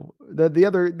functional. The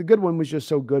good one was just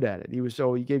so good at it.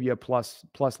 He gave you a plus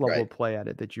level of play at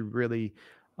it that you really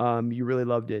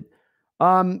loved it.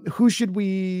 Who should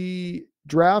we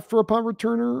draft for a punt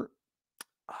returner?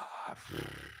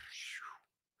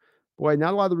 Boy,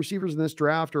 not a lot of the receivers in this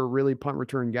draft are really punt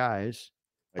return guys.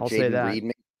 I'll say that.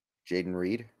 Jaden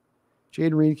Reed.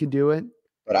 Jaden Reed can do it.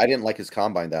 But I didn't like his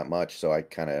combine that much, so I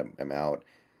kind of am out.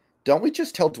 Don't we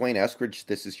just tell Dwayne Eskridge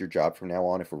this is your job from now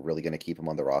on if we're really going to keep him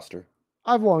on the roster?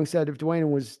 I've long said if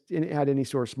Dwayne had any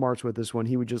sort of smarts with this one,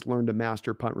 he would just learn to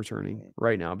master punt returning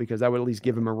right now, because that would at least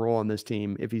give him a role on this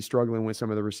team. If he's struggling with some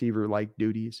of the receiver-like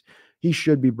duties, he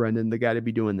should be, Brendan, the guy to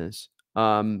be doing this.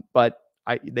 But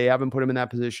they haven't put him in that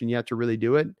position yet to really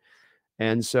do it.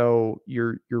 And so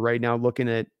you're right now looking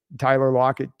at Tyler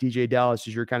Lockett, DJ Dallas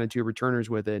as your kind of 2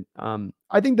 returners with it.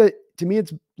 I think that, to me,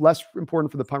 it's less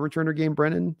important for the punt returner game,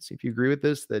 Brennan. See if you agree with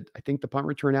this, that I think the punt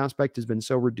return aspect has been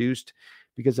so reduced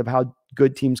because of how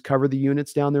good teams cover the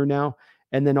units down there now.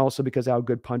 And then also because of how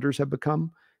good punters have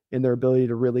become in their ability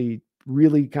to really,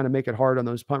 really kind of make it hard on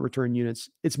those punt return units.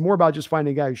 It's more about just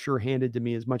finding a guy who's sure-handed to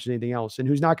me as much as anything else, and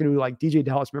who's not going to, like DJ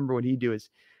Dallas. Remember what he'd do is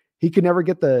he could never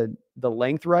get the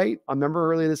length right. I remember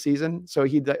earlier this season. So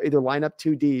he'd either line up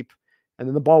too deep and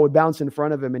then the ball would bounce in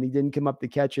front of him and he didn't come up to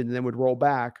catch it and then would roll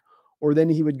back, or then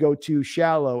he would go too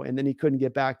shallow and then he couldn't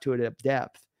get back to it at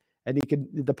depth. And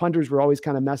the punters were always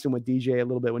kind of messing with DJ a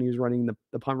little bit when he was running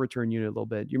the punt return unit a little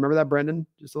bit. You remember that, Brendan?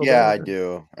 Just a little bit.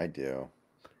 Yeah, I do.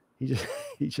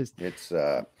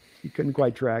 He couldn't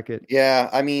quite track it. Yeah.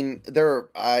 I mean,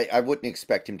 I wouldn't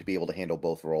expect him to be able to handle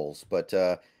both roles, but,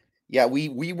 yeah,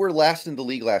 we were last in the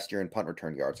league last year in punt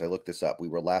return yards. I looked this up. We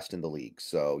were last in the league.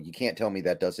 So you can't tell me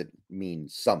that doesn't mean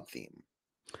something.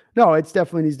 No, it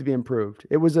definitely needs to be improved.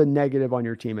 It was a negative on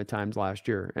your team at times last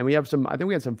year. And I think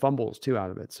we had some fumbles too out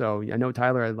of it. So I know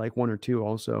Tyler had like 1 or 2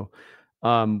 also.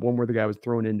 One where the guy was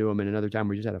thrown into him and another time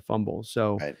we just had a fumble.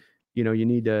 So, you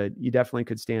definitely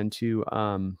could stand to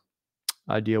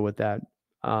deal with that.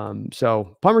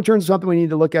 So punt returns is something we need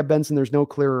to look at, Benson. There's no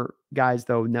clear guys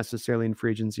though necessarily in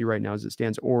free agency right now as it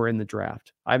stands, or in the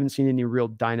draft. I haven't seen any real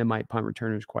dynamite punt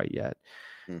returners quite yet.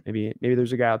 Maybe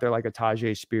there's a guy out there like a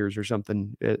Tajay Spears or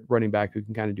something, running back, who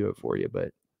can kind of do it for you.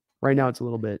 But right now it's a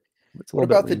little bit. What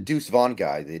about the Deuce Vaughn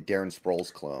guy, the Darren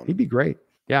Sproles clone? He'd be great.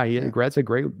 Yeah, that's a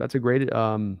great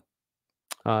one.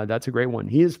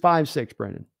 He is 5'6",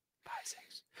 Brendan.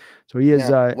 5'6". So he is.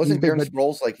 Wasn't Darren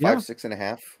Sproles like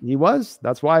 5'6.5"? He was.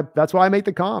 That's why I make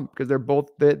the comp, because they're both,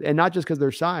 and not just because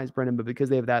they're size, Brendan, but because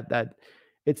they have that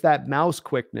it's that mouse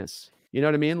quickness. You know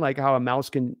what I mean? Like how a mouse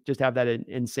can just have that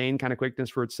insane kind of quickness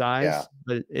for its size. Yeah.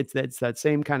 But it's that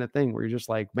same kind of thing where you're just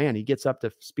like, man, he gets up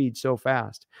to speed so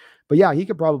fast. But yeah, he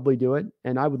could probably do it.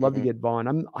 And I would love to get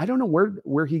Vaughn. I don't know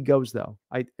where he goes though.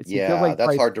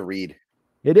 That's hard to read.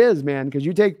 It is, man, because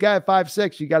you take a guy at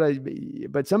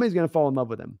 5'6", but somebody's going to fall in love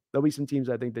with him. There'll be some teams,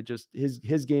 I think, that just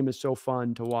his game is so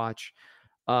fun to watch.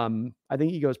 I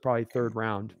think he goes probably 3rd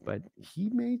round, but he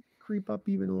may creep up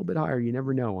even a little bit higher. You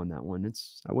never know on that one.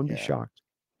 I wouldn't be shocked.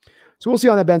 So we'll see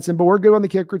on that, Benson, but we're good on the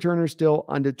kick returner, still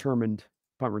undetermined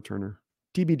punt returner.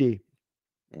 TBD.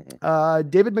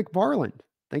 David McFarland,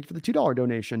 thank you for the $2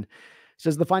 donation.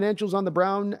 Says the financials on the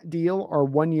Brown deal are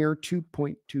 1 year,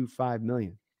 $2.25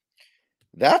 million.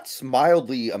 That's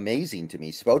mildly amazing to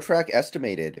me. Spotrac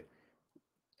estimated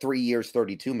 3 years,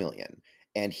 $32 million,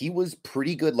 and he was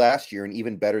pretty good last year and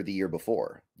even better the year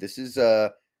before. This is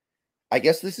I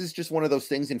guess this is just one of those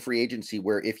things in free agency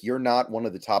where if you're not one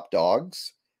of the top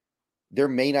dogs, there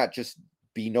may not just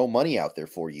be no money out there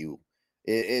for you.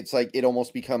 It's like it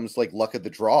almost becomes like luck of the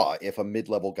draw if a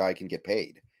mid-level guy can get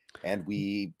paid. And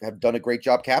we have done a great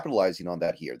job capitalizing on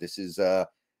that here. This is a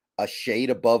shade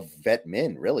above vet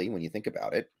min, really, when you think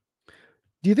about it.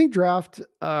 Do you think draft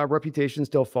reputation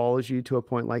still follows you to a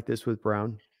point like this with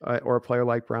Brown, or a player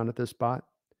like Brown at this spot?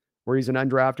 where he's an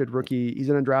undrafted rookie. He's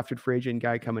an undrafted free agent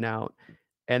guy coming out.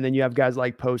 And then you have guys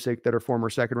like Posick that are former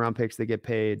second round picks that get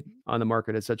paid on the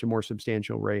market at such a more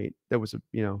substantial rate. That was,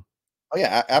 Oh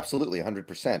yeah, absolutely,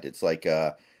 100%. It's like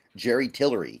Jerry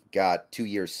Tillery got 2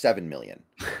 years, 7 million,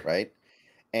 right?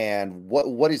 And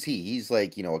what is he? He's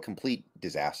like, a complete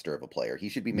disaster of a player. He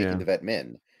should be making yeah, the vet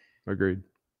min. agreed.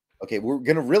 Okay, we're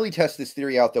gonna really test this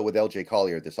theory out though with LJ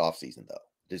Collier this offseason though.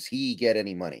 Does he get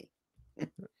any money?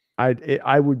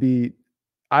 I would be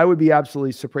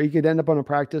absolutely surprised. He could end up on a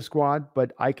practice squad,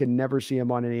 but I could never see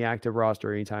him on any active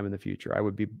roster anytime in the future. I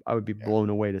would be Yeah, blown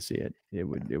away to see it. It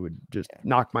would just yeah.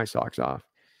 knock my socks off.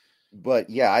 But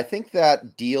yeah, I think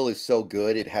that deal is so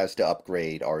good it has to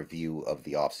upgrade our view of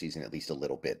the offseason at least a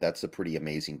little bit. That's a pretty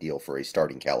amazing deal for a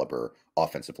starting caliber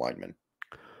offensive lineman.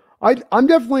 I'm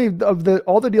definitely of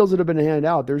all the deals that have been handed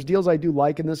out. There's deals I do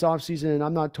like in this offseason, and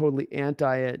I'm not totally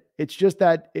anti it. It's just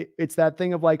that it's that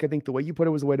thing of like, I think the way you put it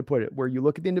was the way to put it, where you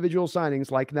look at the individual signings,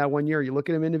 like in that 1 year, you look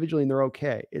at them individually and they're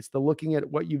okay. It's the looking at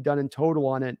what you've done in total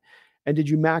on it. And did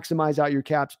you maximize out your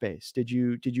cap space? Did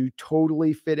you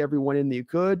totally fit everyone in that you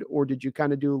could, or did you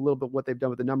kind of do a little bit what they've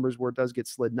done with the numbers where it does get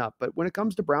slidden up? But when it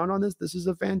comes to Brown on this is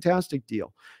a fantastic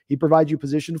deal. He provides you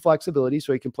position flexibility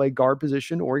so he can play guard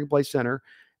position or he can play center.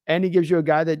 And he gives you a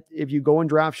guy that if you go and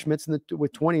draft Schmitz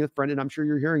with 20th, Brendan, I'm sure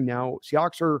you're hearing now,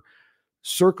 Seahawks are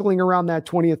circling around that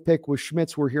 20th pick with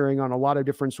Schmitz. We're hearing on a lot of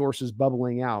different sources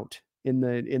bubbling out in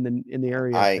the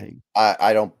area thing.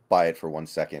 I don't buy it for 1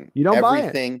 second. You don't buy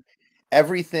it?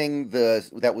 Everything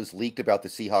that was leaked about the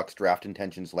Seahawks draft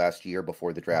intentions last year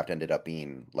before the draft ended up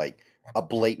being like a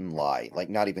blatant lie,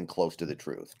 like not even close to the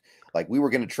truth. Like we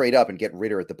were going to trade up and get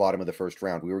Ritter at the bottom of the first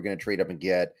round. We were going to trade up and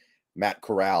get Matt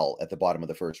Corral at the bottom of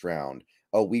the first round.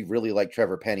 Oh, we really like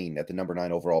Trevor Penning at the number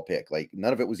 9 overall pick. Like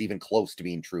none of it was even close to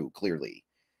being true, clearly,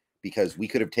 because we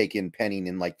could have taken Penning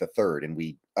in like the third and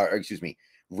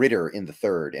Ritter in the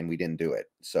third and we didn't do it.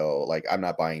 So like, I'm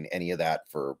not buying any of that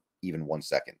for even 1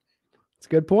 second. It's a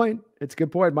good point. It's a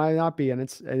good point. It might not be. And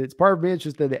it's part of me. It's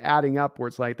just that the adding up where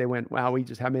it's like they went, wow, we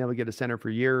just haven't been able to get a center for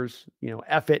years,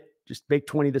 F it, just make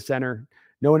 20 the center.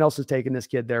 No one else is taking this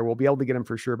kid there. We'll be able to get him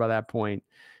for sure by that point.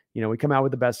 We come out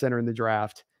with the best center in the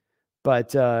draft,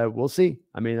 but we'll see.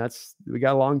 I mean, we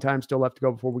got a long time still left to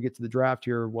go before we get to the draft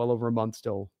here. Well over a month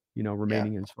still,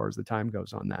 remaining as far as the time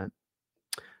goes on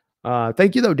that.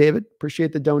 Thank you though, David.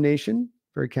 Appreciate the donation.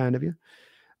 Very kind of you.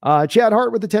 Chad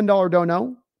Hart with the $10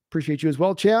 dono. Appreciate you as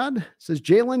well. Chad says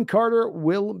Jalen Carter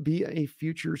will be a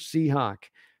future Seahawk.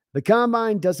 The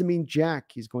combine doesn't mean jack.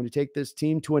 He's going to take this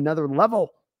team to another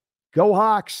level. Go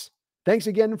Hawks. Thanks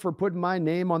again for putting my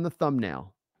name on the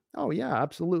thumbnail. Oh yeah,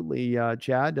 absolutely,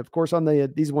 Chad. Of course, on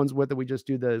these ones with it, we just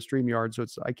do the StreamYard,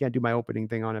 so I can't do my opening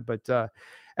thing on it, but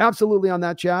absolutely on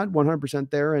that, Chad,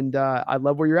 100% there. And I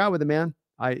love where you're at with it, man.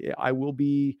 I will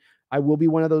be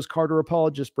one of those Carter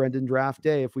apologists, Brendan, draft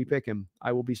day if we pick him.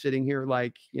 I will be sitting here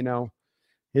like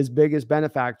his biggest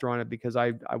benefactor on it because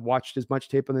I watched as much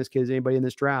tape on this kid as anybody in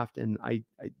this draft, and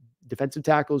defensive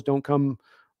tackles don't come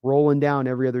rolling down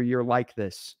every other year like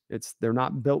this. They're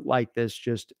not built like this.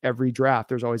 Just every draft,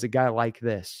 there's always a guy like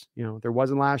this. There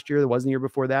wasn't last year. There wasn't the year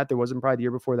before that. There wasn't probably the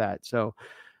year before that. So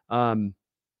I'm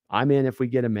in if we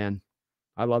get him, man.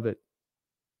 I love it.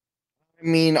 I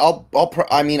mean,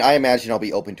 I imagine I'll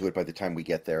be open to it by the time we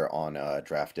get there on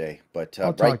draft day. But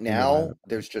right now,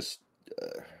 there's just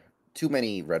too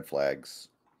many red flags.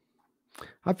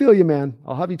 I feel you, man.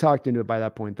 I'll have you talked into it by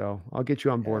that point, though. I'll get you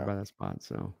on board by that spot.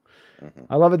 So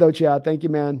I love it, though, Chad. Thank you,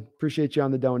 man. Appreciate you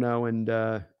on the dono, and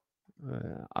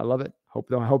I love it.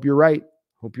 I hope you're right.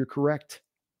 Hope you're correct.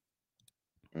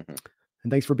 And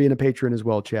thanks for being a patron as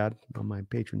well, Chad, on my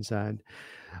patron side.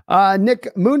 Nick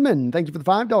Moonman, thank you for the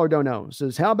 $5 dono.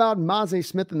 Says, how about Maze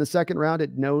Smith in the second round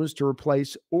at nose to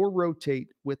replace or rotate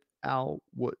with Al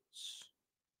Woods?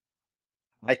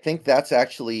 I think that's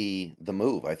actually the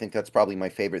move. I think that's probably my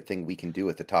favorite thing we can do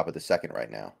at the top of the second right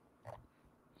now.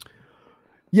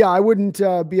 Yeah, I wouldn't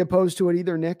be opposed to it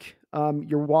either, Nick.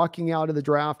 You're walking out of the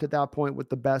draft at that point with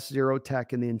the best zero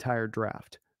tech in the entire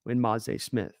draft in Maze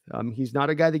Smith. He's not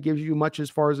a guy that gives you much as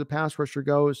far as a pass rusher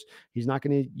goes. He's not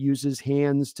going to use his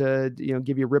hands to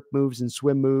give you rip moves and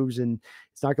swim moves, and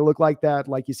it's not going to look like that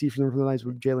like you see from the lines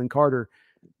with Jalen Carter.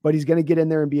 But he's going to get in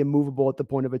there and be immovable at the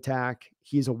point of attack.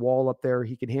 He's a wall up there.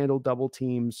 He can handle double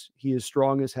teams. He is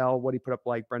strong as hell. What he put up,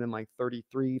 like Brendan, like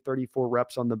 33, 34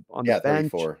 reps on the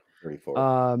bench. 34.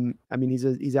 I mean, he's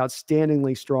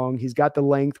outstandingly strong. He's got the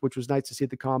length, which was nice to see at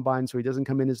the combine. So he doesn't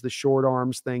come in as the short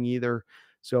arms thing either.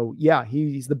 So yeah,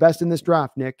 he's the best in this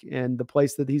draft, Nick. And the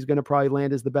place that he's going to probably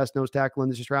land as the best nose tackle in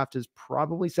this draft is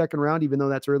probably second round, even though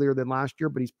that's earlier than last year.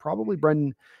 But he's probably,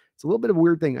 Brendan, It's a little bit of a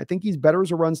weird thing. I think he's better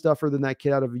as a run stuffer than that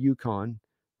kid out of UConn,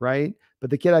 right? But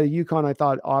the kid out of UConn, I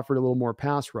thought, offered a little more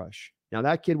pass rush. Now,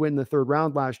 that kid went in the third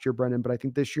round last year, Brendan, but I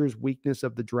think this year's weakness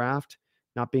of the draft,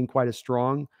 not being quite as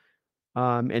strong,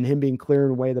 and him being clear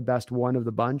and away the best one of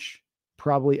the bunch,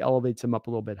 probably elevates him up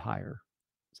a little bit higher.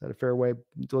 Is that a fair way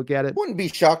to look at it? Wouldn't be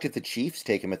shocked if the Chiefs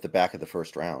take him at the back of the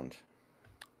first round.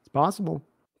 It's possible.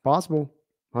 Possible.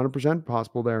 100%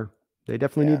 possible there. They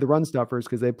definitely Yeah. need the run stuffers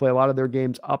because they play a lot of their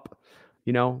games up,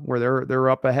 where they're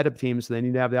up ahead of teams. So they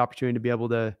need to have the opportunity to be able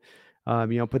to,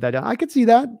 put that down. I could see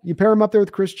that. You pair him up there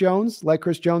with Chris Jones, let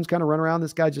Chris Jones kind of run around.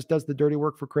 This guy just does the dirty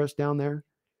work for Chris down there.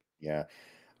 Yeah.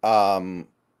 And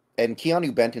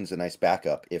Keanu Benton's a nice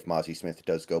backup if Mozzie Smith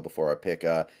does go before our pick.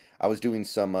 I was doing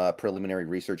some preliminary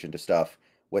research into stuff.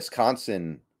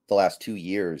 Wisconsin, the last 2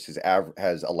 years,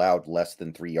 has allowed less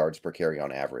than 3 yards per carry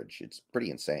on average. It's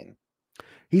pretty insane.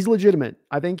 He's legitimate.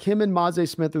 I think him and Mozzie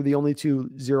Smith are the only two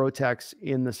zero techs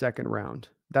in the second round.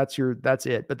 That's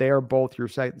it. But they are both your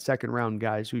second round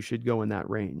guys who should go in that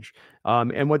range.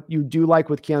 And what you do like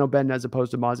with Keanu Benton as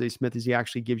opposed to Mozzie Smith is he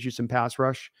actually gives you some pass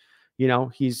rush.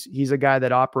 He's a guy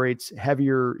that operates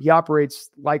heavier. He operates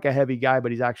like a heavy guy,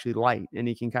 but he's actually light and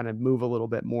he can kind of move a little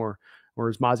bit more.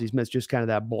 Whereas Mozzie Smith's just kind of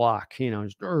that block,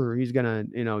 he's gonna,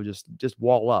 just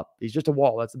wall up. He's just a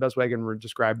wall. That's the best way I can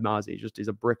describe Mozzie. He's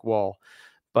a brick wall.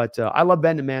 But I love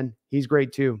Benton, man. He's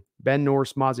great too. Ben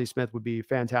Norris, Mozzie Smith would be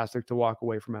fantastic to walk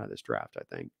away from out of this draft, I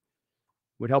think.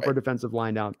 Would help our defensive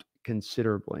line out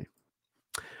considerably.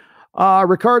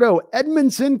 Ricardo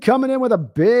Edmondson coming in with a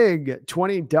big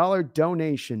 $20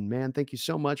 donation. Man, thank you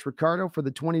so much, Ricardo, for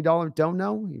the $20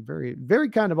 dono. You're very, very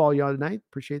kind of all y'all tonight.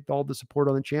 Appreciate all the support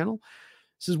on the channel.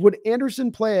 It says, would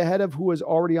Anderson play ahead of who was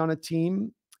already on the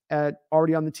team at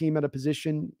a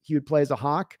position he would play as a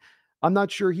Hawk? I'm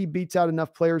not sure he beats out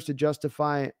enough players to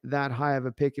justify that high of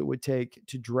a pick it would take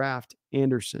to draft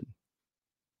Anderson.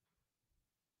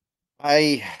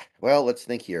 Let's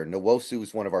think here. Nwosu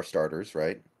is one of our starters,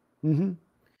 right? Mm-hmm.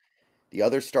 The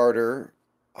other starter,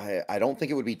 I don't think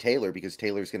it would be Taylor because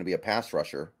Taylor's going to be a pass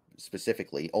rusher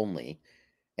specifically only,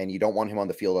 and you don't want him on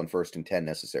the field on 1st and 10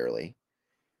 necessarily.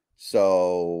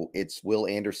 So it's Will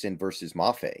Anderson versus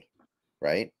Mafe,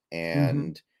 right?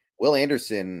 And Will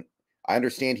Anderson, I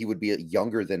understand he would be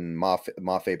younger than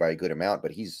Mafe by a good amount,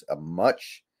 but he's a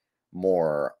much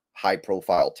more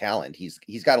high-profile talent.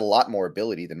 He's got a lot more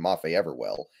ability than Mafe ever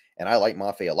will, and I like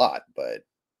Mafe a lot, but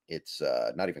it's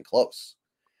not even close.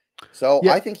 So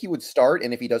yeah. I think he would start,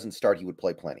 and if he doesn't start, he would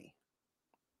play plenty.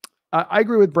 I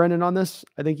agree with Brendan on this.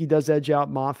 I think he does edge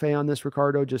out Mafe on this,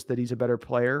 Ricardo, just that he's a better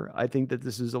player. I think that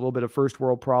this is a little bit of first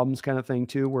world problems kind of thing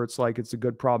too, where it's like it's a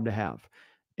good problem to have.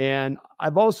 And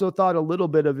I've also thought a little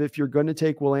bit of if you're going to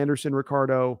take Will Anderson,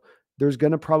 Ricardo, there's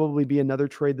going to probably be another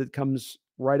trade that comes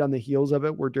right on the heels of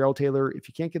it where Darrell Taylor, if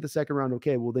you can't get the second round,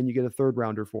 okay, well, then you get a third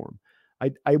rounder for him.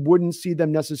 I wouldn't see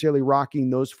them necessarily rocking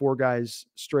those 4 guys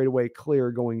straight away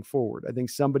clear going forward. I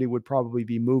think somebody would probably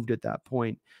be moved at that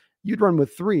point. You'd run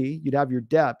with 3, you'd have your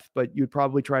depth, but you'd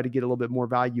probably try to get a little bit more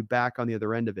value back on the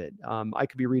other end of it. I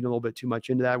could be reading a little bit too much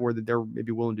into that where they're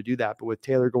maybe willing to do that. But with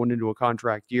Taylor going into a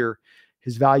contract year,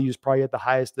 his value is probably at the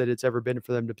highest that it's ever been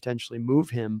for them to potentially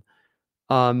move him.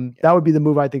 That would be the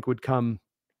move I think would come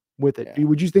with it. Yeah.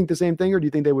 Would you think the same thing, or do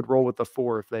you think they would roll with the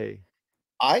 4 if they...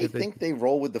 I think they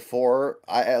roll with the 4.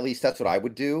 At least that's what I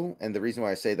would do. And the reason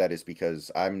why I say that is because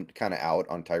I'm kind of out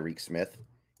on Tyreek Smith.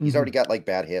 He's already got like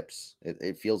bad hips.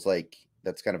 It feels like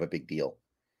that's kind of a big deal.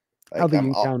 Like, I don't think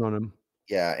you can count on him.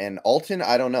 Yeah. And Alton,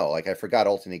 I don't know. Like I forgot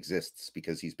Alton exists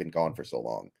because he's been gone for so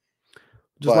long.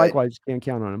 Just likewise, you can't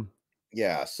count on him.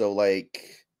 Yeah. So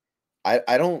like,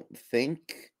 I don't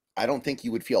think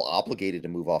you would feel obligated to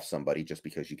move off somebody just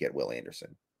because you get Will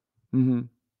Anderson. Mm-hmm.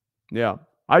 Yeah.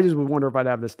 I just would wonder if I'd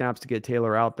have the snaps to get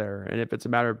Taylor out there. And if it's a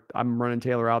matter of I'm running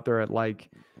Taylor out there at like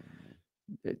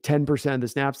 10% of the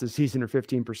snaps this season or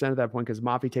 15% at that point, because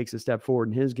Mafe takes a step forward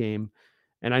in his game.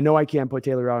 And I know I can't put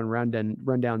Taylor out in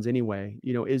rundowns anyway.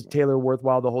 Is Taylor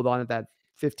worthwhile to hold on at that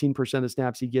 15% of the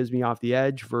snaps he gives me off the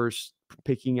edge versus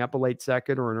picking up a late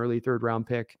second or an early third round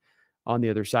pick on the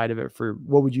other side of it? For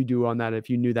what would you do on that if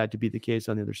you knew that to be the case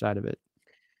on the other side of it?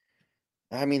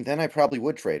 I mean, then I probably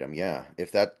would trade him. Yeah.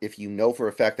 If you know for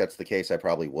a fact that's the case, I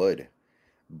probably would.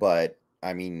 But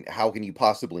I mean, how can you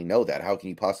possibly know that? How can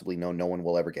you possibly know no one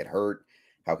will ever get hurt?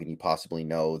 How can you possibly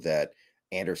know that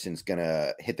Anderson's going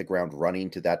to hit the ground running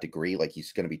to that degree? Like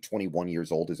he's going to be 21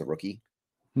 years old as a rookie.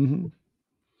 Mm-hmm.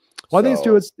 Well, I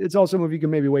think it's also a move you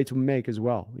can maybe wait to make as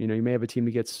well. You may have a team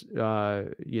that gets,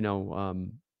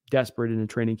 desperate in a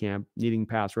training camp, needing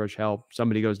pass rush help.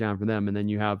 Somebody goes down for them. And then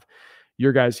you have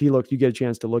your guys, you get a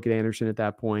chance to look at Anderson at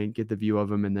that point, get the view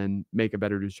of him, and then make a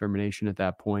better determination at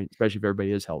that point, especially if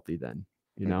everybody is healthy then,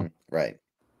 Right.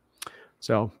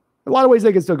 So a lot of ways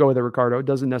they can still go with it, Ricardo. It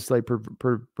doesn't necessarily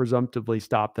presumptively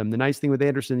stop them. The nice thing with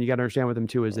Anderson, you got to understand with him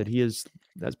too, is that he is,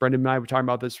 as Brendan and I were talking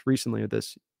about this recently,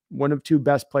 one of two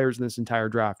best players in this entire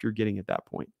draft you're getting at that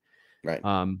point. Right.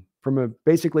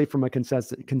 Basically from a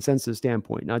consensus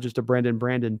standpoint, not just a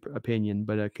Brandon opinion,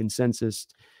 but a consensus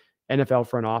NFL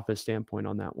front office standpoint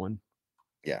on that one.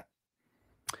 Yeah.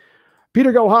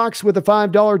 Peter Go Hawks with a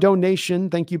 $5 donation.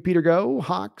 Thank you, Peter Go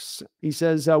Hawks. He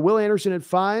says, Will Anderson at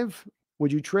 5.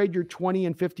 Would you trade your 20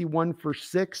 and 51 for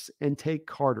 6 and take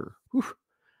Carter? Whew.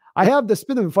 I have this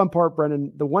been the fun part,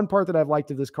 Brendan. The one part that I've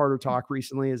liked of this Carter talk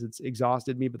recently is it's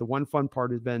exhausted me, but the one fun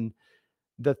part has been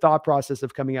the thought process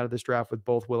of coming out of this draft with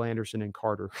both Will Anderson and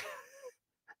Carter.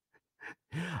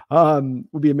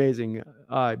 Would be amazing.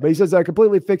 But he says that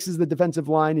completely fixes the defensive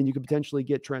line, and you could potentially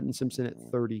get Trenton Simpson at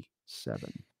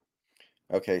 37.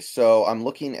 Okay, so I'm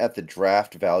looking at the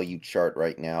draft value chart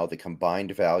right now. The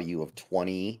combined value of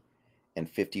 20 and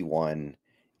 51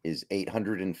 is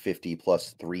 850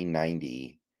 plus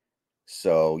 390.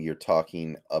 So you're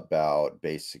talking about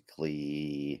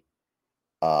basically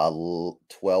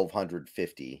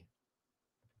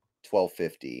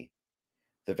 1250.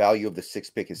 The value of the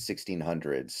 6th pick is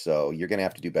 1600. So you're going to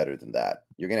have to do better than that.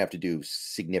 You're going to have to do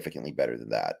significantly better than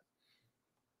that.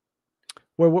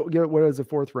 What does a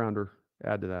 4th rounder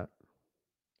add to that?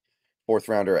 4th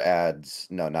rounder adds,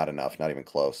 no, not enough, not even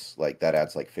close. Like that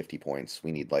adds like 50 points.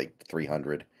 We need like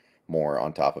 300 more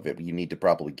on top of it. You need to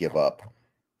probably give up a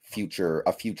future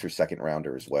 2nd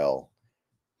rounder as well.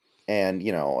 And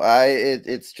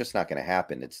it's just not going to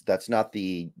happen. That's not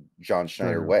the John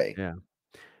Schneider way.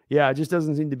 Yeah. It just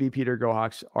doesn't seem to be Peter Go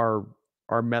Hawks our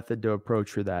method to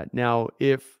approach for that. Now,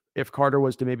 if Carter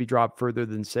was to maybe drop further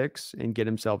than 6 and get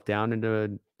himself down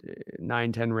into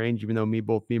 9-10 range, even though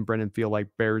both me and Brendan feel like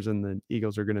Bears and the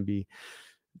Eagles are going to be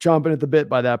chomping at the bit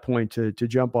by that point to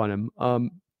jump on him.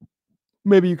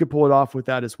 Maybe you could pull it off with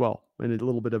that as well in a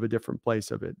little bit of a different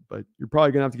place of it, but you're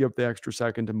probably going to have to give up the extra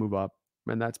second to move up.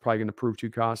 And that's probably going to prove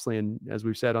too costly. And as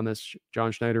we've said on this,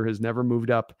 John Schneider has never moved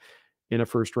up in a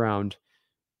first round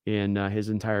in his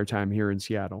entire time here in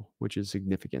Seattle, which is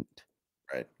significant.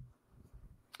 Right.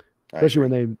 Especially when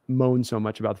they moan so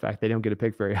much about the fact they don't get a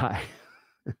pick very high.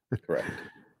 Correct.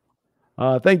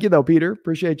 Thank you, though, Peter.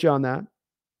 Appreciate you on that.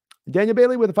 Daniel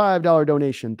Bailey with a $5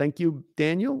 donation. Thank you,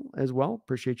 Daniel, as well.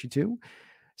 Appreciate you, too.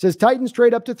 Says, Titans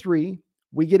trade up to 3.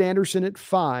 We get Anderson at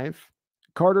 5.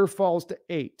 Carter falls to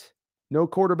 8. No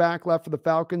quarterback left for the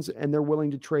Falcons, and they're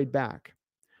willing to trade back.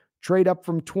 Trade up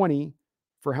from 20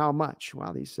 for how much?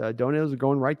 Wow, these donations are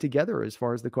going right together as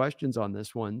far as the questions on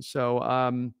this one.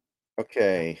 So,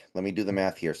 okay, let me do the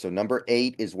math here. So number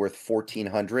 8 is worth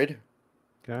 1,400.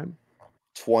 Okay.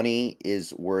 20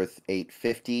 is worth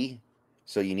 850.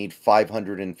 So you need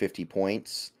 550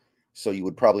 points. So you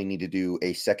would probably need to do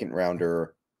a 2nd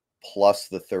rounder plus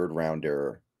the 3rd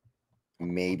rounder,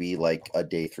 maybe like a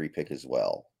day 3 pick as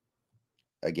well.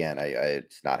 Again,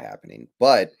 it's not happening,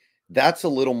 but that's a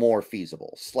little more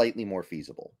feasible, slightly more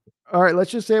feasible. All right,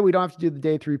 let's just say we don't have to do the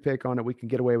day 3 pick on it. We can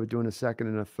get away with doing a 2nd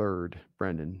and a 3rd,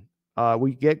 Brendan.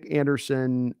 We get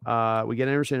Anderson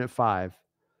at 5.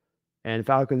 And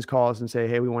Falcons call us and say,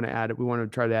 hey, we want to add it. We want to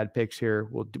try to add picks here.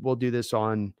 We'll do this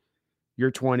on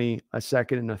your 20, a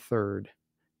 2nd and a 3rd.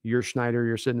 You're Schneider.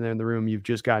 You're sitting there in the room. You've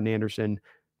just gotten Anderson.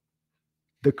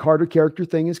 The Carter character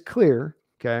thing is clear.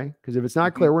 Okay. Because if it's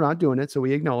not clear, we're not doing it. So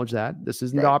we acknowledge that. This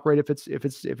isn't to operate if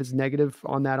it's negative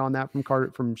on that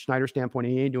from Schneider's standpoint,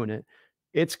 he ain't doing it.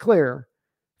 It's clear.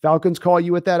 Falcons call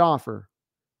you with that offer.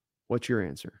 What's your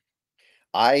answer?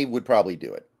 I would probably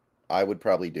do it.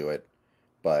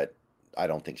 But I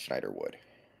don't think Schneider would.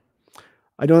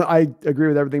 I agree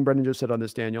with everything Brendan just said on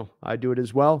this, Daniel. I do it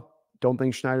as well. Don't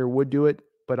think Schneider would do it,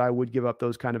 but I would give up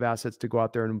those kind of assets to go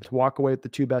out there and to walk away with the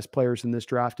 2 best players in this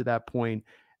draft at that point.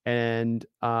 And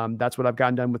that's what I've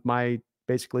gotten done with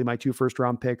basically my 2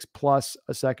 first-round picks plus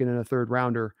a 2nd and a 3rd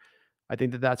rounder. I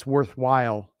think that's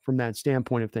worthwhile from that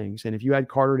standpoint of things. And if you had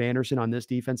Carter and Anderson on this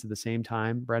defense at the same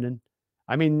time, Brendan,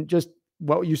 I mean, just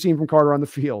what you've seen from Carter on the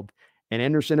field and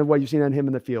Anderson of what you've seen on him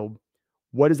in the field,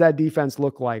 what does that defense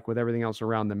look like with everything else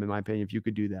around them, in my opinion, if you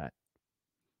could do that?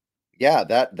 Yeah,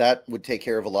 that would take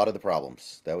care of a lot of the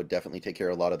problems. That would definitely take care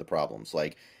of a lot of the problems.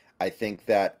 Like, I think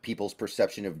that people's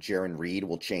perception of Jaron Reed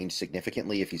will change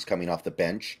significantly if he's coming off the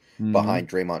bench behind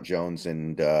Draymond Jones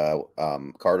and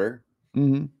Carter.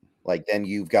 Mm-hmm. Like, then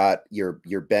you've got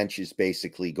your bench is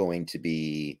basically going to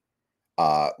be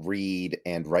Reed,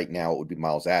 and right now it would be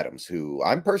Miles Adams, who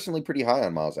I'm personally pretty high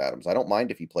on Miles Adams. I don't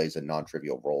mind if he plays a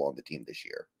non-trivial role on the team this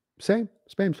year. Same,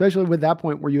 especially with that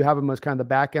point where you have him as kind of the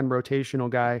back end rotational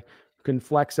guy who can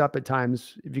flex up at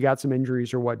times if you got some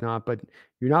injuries or whatnot, but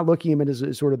you're not looking at him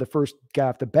as sort of the first guy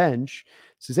off the bench.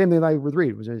 It's the same thing like with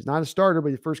Reed. He's not a starter,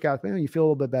 but the first guy, you feel a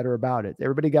little bit better about it.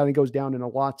 Everybody kind of goes down and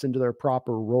allots into their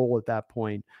proper role at that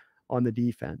point on the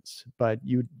defense, but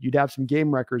you'd have some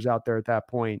game wreckers out there at that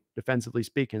point, defensively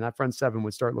speaking. That front seven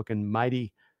would start looking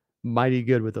mighty, mighty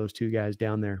good with those two guys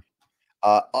down there.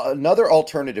 Another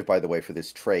alternative, by the way, for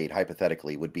this trade,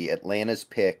 hypothetically, would be Atlanta's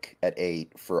pick at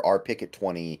 8 for our pick at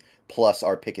 20 plus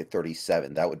our pick at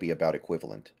 37. That would be about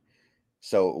equivalent.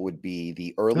 So it would be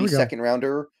the early second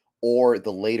rounder or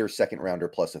the later second rounder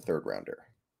plus a third rounder.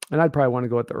 And I'd probably want to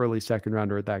go with the early second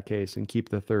rounder at that case and keep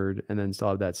the third and then still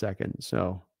have that second.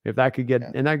 So if that could get,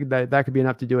 and that could be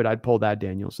enough to do it, I'd pull that,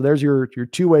 Daniel. So there's your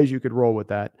two ways you could roll with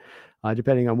that.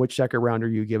 Depending on which second rounder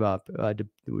you give up, it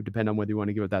would depend on whether you want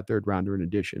to give it that third rounder in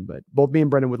addition. But both me and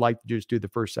Brendan would like to just do the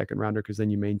first, second rounder because then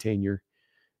you maintain your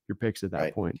picks at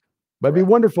that point. But it'd be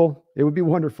wonderful. It would be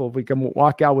wonderful if we can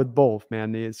walk out with both,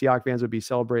 man. The Seahawks fans would be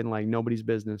celebrating like nobody's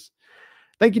business.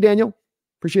 Thank you, Daniel.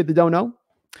 Appreciate the dono.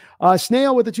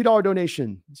 Snail with a $2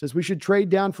 donation says we should trade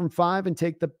down from 5 and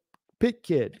take the pit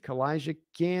kid, Kalijah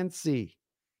Cansey.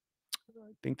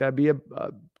 I think that'd be a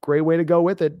great way to go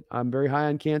with it. I'm very high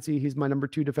on Cansey. He's my number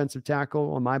 2 defensive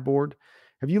tackle on my board.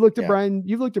 Have you looked at Brian?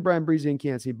 You've looked at Brian Breezy and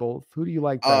Cansey both. Who do you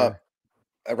like better?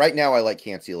 Right now, I like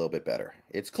Cansey a little bit better.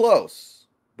 It's close,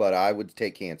 but I would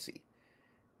take Cansey.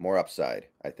 More upside,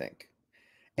 I think.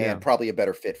 And probably a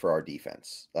better fit for our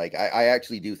defense. Like, I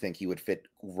actually do think he would fit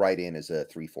right in as a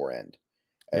 3-4 end.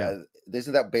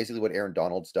 Isn't that basically what Aaron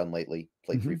Donald's done lately?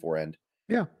 Played 3-4 end.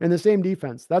 Yeah, and the same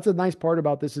defense. That's a nice part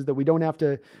about this is that we don't have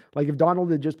to, like if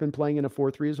Donald had just been playing in a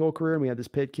 4-3 his whole career and we had this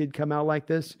Pitt kid come out like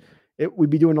this, we'd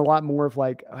be doing a lot more of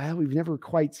like, well, we've never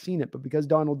quite seen it. But because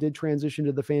Donald did transition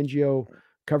to the Fangio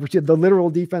coverage, the literal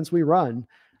defense we run.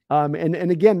 And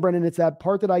again, Brendan, it's that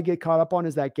part that I get caught up on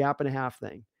is that gap and a half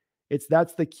thing.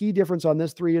 That's the key difference on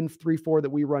this 3 and 3-4 that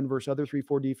we run versus other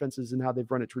 3-4 defenses and how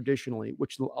they've run it traditionally,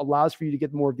 which allows for you to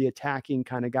get more of the attacking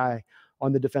kind of guy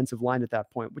on the defensive line at that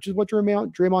point, which is what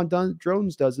Draymond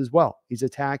Jones does as well. He's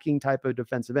attacking type of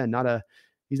defensive end,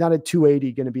 he's not a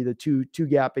 280 going to be the two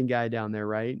gapping guy down there,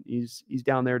 right? He's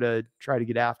down there to try to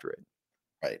get after it.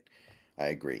 Right. I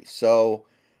agree. So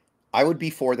I would be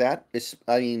for that.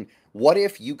 I mean, what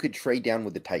if you could trade down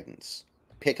with the Titans,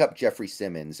 pick up Jeffrey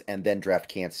Simmons, and then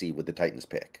draft Cansey with the Titans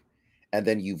pick? And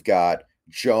then you've got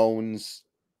Jones,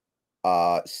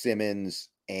 Simmons,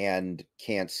 and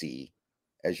Cansey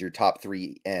as your top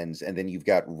 3 ends, and then you've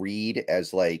got Reed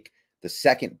as like the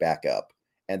second backup,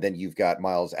 and then you've got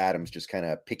Miles Adams just kind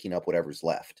of picking up whatever's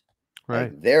left.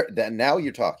 Right there, then now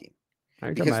you're talking,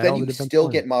 because then you still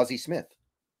get Mozzie Smith.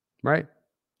 Right,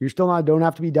 you're still don't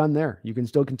have to be done there. You can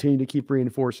still continue to keep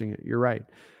reinforcing it. You're right.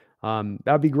 That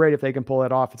would be great if they can pull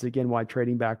that off. It's again why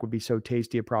trading back would be so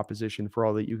tasty a proposition for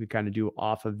all that you could kind of do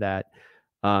off of that.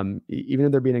 Even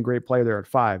if they're being a great player there at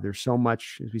 5, there's so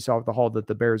much, as we saw with the haul that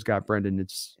the Bears got, Brendan.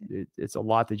 It's a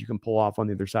lot that you can pull off on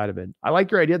the other side of it. I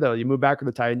like your idea though. You move back with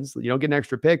the Titans, you don't get an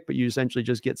extra pick, but you essentially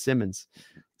just get Simmons.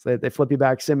 So they flip you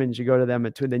back Simmons, you go to them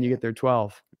at 2, then you get their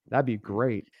 12. That'd be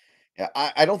great. Yeah,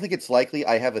 I don't think it's likely.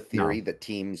 I have a theory that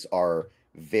teams are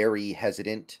very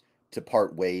hesitant to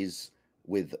part ways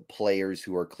with players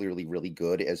who are clearly really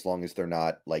good as long as they're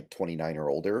not like 29 or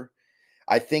older.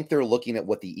 I think they're looking at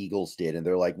what the Eagles did and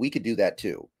they're like, we could do that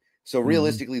too. So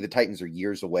realistically, the Titans are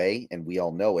years away and we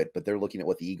all know it, but they're looking at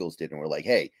what the Eagles did and we're like,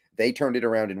 hey, they turned it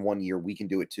around in 1 year. We can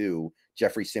do it too.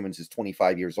 Jeffrey Simmons is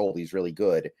 25 years old. He's really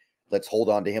good. Let's hold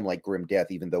on to him like grim death,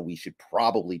 even though we should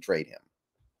probably trade him.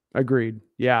 Agreed.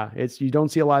 Yeah. You don't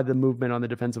see a lot of the movement on the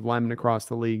defensive linemen across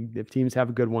the league. If teams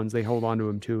have good ones, they hold on to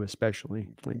them too, especially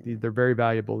like they're very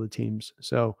valuable to teams.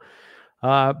 So,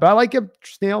 but I like it,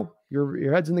 Snail.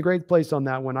 Your head's in the great place on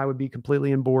that one. I would be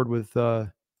completely on board with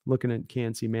looking at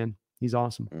Cansey, man. He's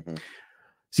awesome.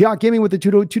 Seahawk Gaming with the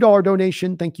 $2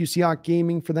 donation. Thank you, Seahawk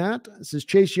Gaming, for that. This is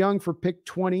Chase Young for pick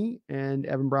 20, and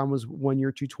Evan Brown was 1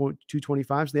 year,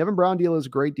 225. So the Evan Brown deal is a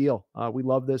great deal. We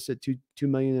love this at $2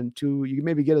 million and $2. You can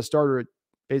maybe get a starter at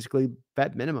basically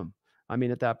vet minimum. I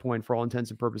mean, at that point, for all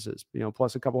intents and purposes,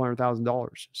 plus a couple $100,000.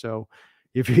 So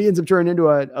if he ends up turning into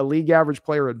a league average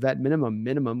player at vet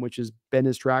minimum, which has been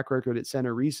his track record at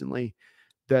center recently,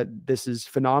 that this is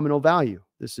phenomenal value.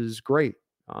 This is great.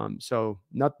 So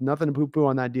nothing to poo-poo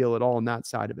on that deal at all on that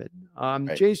side of it.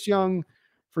 Right. Chase Young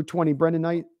for 20. Brendan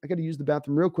Knight, I got to use the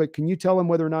bathroom real quick. Can you tell him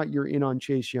whether or not you're in on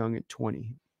Chase Young at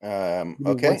 20?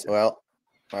 Okay. Well,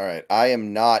 All right. I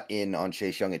am not in on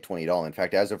Chase Young at $20. In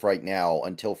fact, as of right now,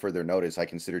 until further notice, I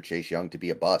consider Chase Young to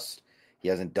be a bust. He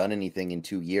hasn't done anything in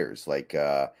 2 years.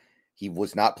 He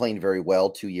was not playing very well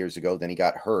 2 years ago. Then he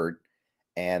got hurt.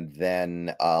 And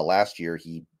then last year,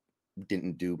 he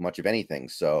didn't do much of anything.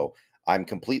 So I'm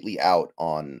completely out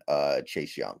on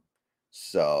Chase Young.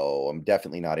 So I'm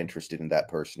definitely not interested in that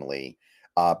personally.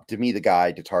 To me, the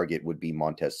guy to target would be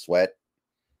Montez Sweat.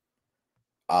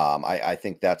 I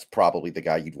think that's probably the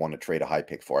guy you'd want to trade a high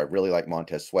pick for. I really like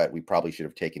Montez Sweat. We probably should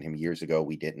have taken him years ago.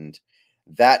 We didn't.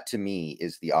 That to me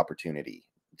is the opportunity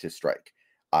to strike.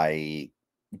 I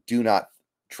do not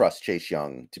trust Chase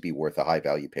Young to be worth a high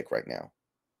value pick right now.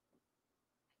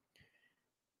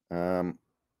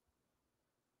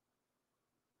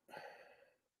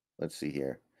 Let's see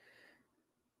here.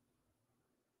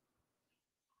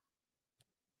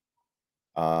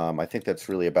 I think that's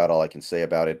really about all I can say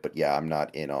about it. But yeah, I'm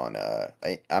not in on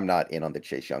I'm not in on the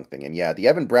Chase Young thing. And yeah, the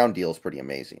Evan Brown deal is pretty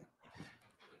amazing.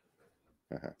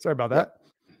 Sorry about that.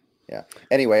 Yeah.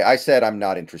 Anyway, I said I'm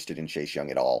not interested in Chase Young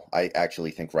at all. I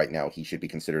actually think right now he should be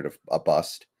considered a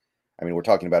bust. I mean, we're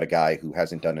talking about a guy who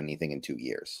hasn't done anything in 2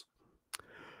 years.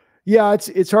 Yeah,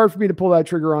 it's hard for me to pull that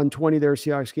trigger on 20 there,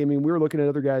 Seahawks gaming. We were looking at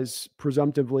other guys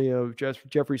presumptively of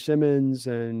Jeffrey Simmons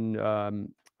and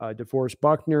DeForest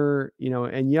Buckner,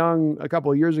 and Young a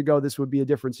couple of years ago. This would be a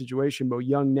different situation, but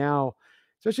Young now,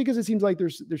 especially because it seems like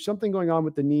there's something going on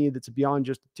with the knee that's beyond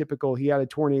just typical. He had a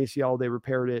torn ACL, they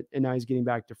repaired it, and now he's getting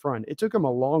back to front. It took him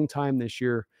a long time this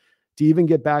year to even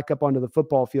get back up onto the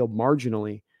football field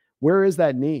marginally. Where is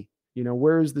that knee?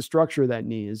 Where is the structure of that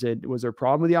knee? Was there a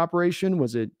problem with the operation?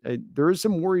 Was it, there is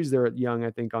some worries there at Young,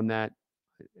 I think, on that.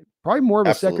 Probably more of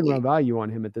a second round value on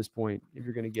him at this point, if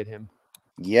you're going to get him.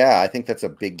 Yeah, I think that's a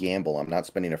big gamble. I'm not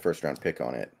spending a first round pick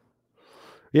on it.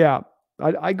 Yeah.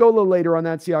 I go a little later on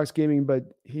that Seahawks gaming, but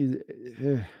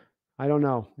I don't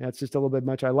know. That's just a little bit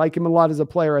much. I like him a lot as a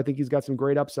player. I think he's got some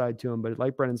great upside to him, but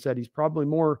like Brennan said, he's probably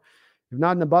more, if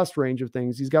not in the bust range of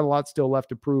things, he's got a lot still left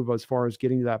to prove as far as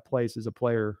getting to that place as a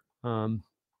player.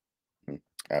 Absolutely.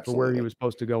 For where he was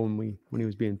supposed to go when he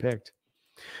was being picked.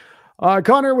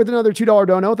 Connor with another $2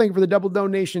 dono. Thank you for the double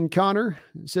donation, Connor.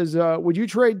 It says, would you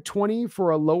trade 20 for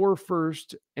a lower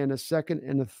first and a second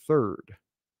and a third?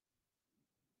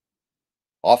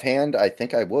 Offhand, I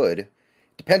think I would.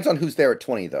 Depends on who's there at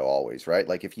 20, though, always, right?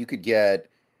 Like if you could get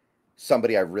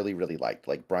somebody I really, really liked,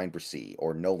 like Brian Bresee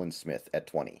or Nolan Smith at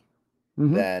 20,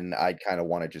 then I'd kind of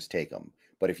want to just take them.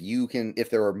 But if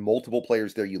there are multiple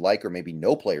players there you like, or maybe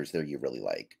no players there you really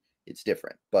like, it's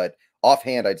different. But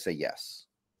offhand, I'd say yes.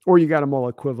 Or you got them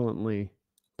all equivalently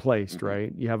placed,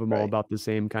 right? You have them all about the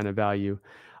same kind of value.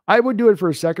 I would do it for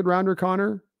a second rounder,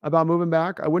 Connor, about moving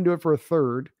back. I wouldn't do it for a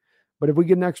third. But if we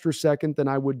get an extra second, then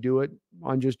I would do it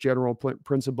on just general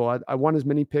principle. I want as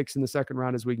many picks in the second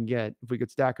round as we can get. If we could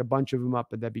stack a bunch of them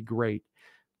up, that'd be great.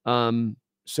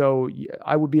 So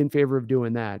I would be in favor of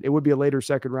doing that. It would be a later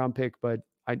second round pick, but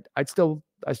I still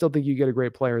think you get a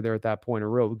great player there at that point, a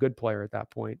real good player at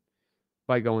that point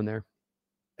by going there.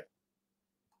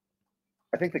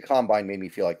 I think the combine made me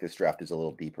feel like this draft is a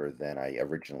little deeper than I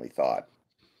originally thought.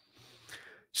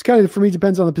 Just kind of, for me,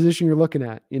 depends on the position you're looking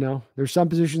at. There's some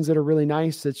positions that are really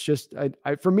nice. It's just,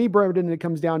 for me, Brendan, it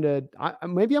comes down to,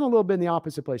 maybe I'm a little bit in the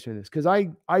opposite place in this. Cause I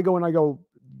go,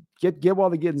 get while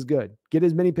the getting's good. Get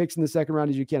as many picks in the second round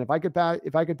as you can. If I could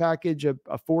package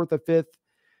a fourth, a fifth,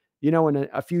 and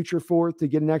a future fourth to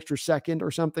get an extra second or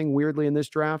something weirdly in this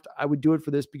draft, I would do it for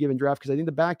this given draft. Cause I think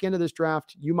the back end of this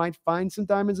draft, you might find some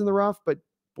diamonds in the rough, but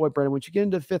boy, Brendan, once you get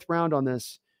into the fifth round on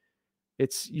this,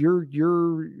 it's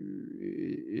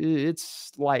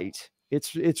light.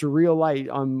 It's real light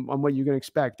on what you're going to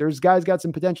expect. There's guys got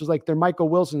some potentials, like they're Michael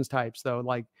Wilson's types though,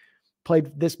 like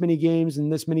played this many games in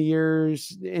this many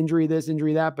years, injury this,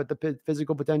 injury that, but the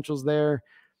physical potential's there.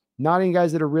 Not any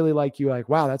guys that are really like you, like,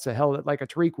 wow, that's like a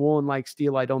Tariq Woolen like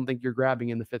steal. I don't think you're grabbing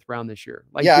in the fifth round this year.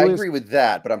 Like, yeah, Julius, I agree with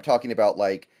that, but I'm talking about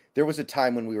like there was a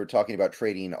time when we were talking about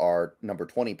trading our number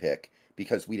 20 pick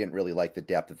because we didn't really like the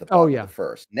depth at the bottom of the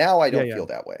first. Now I don't feel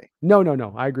that way. No.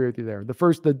 I agree with you there. The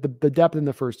first, the depth in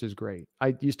the first is great.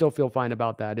 You still feel fine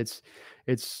about that. It's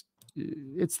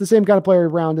the same kind of player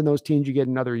around in those teams you get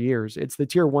in other years. It's the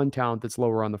tier 1 talent that's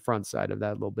lower on the front side of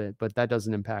that a little bit, but that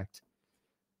doesn't impact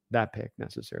that pick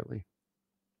necessarily.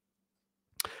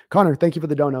 Connor, thank you for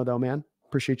the dono though, man.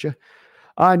 Appreciate you.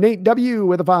 Nate W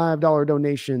with a $5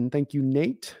 donation. Thank you,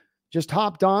 Nate. Just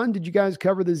hopped on. Did you guys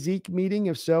cover the Zeke meeting?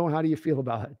 If so, how do you feel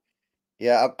about it?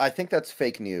 Yeah, I think that's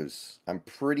fake news. I'm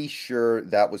pretty sure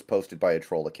that was posted by a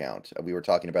troll account. We were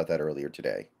talking about that earlier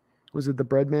today. Was it the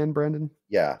bread man, Brendan?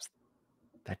 Yeah.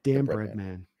 That damn bread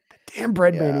man. That damn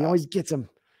bread man. He always gets him.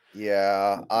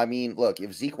 Yeah, I mean, look,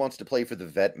 if Zeke wants to play for the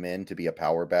vet men to be a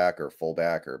power back or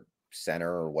fullback or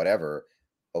center or whatever,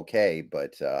 okay,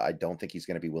 but I don't think he's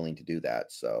going to be willing to do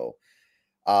that. So,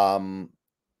 um,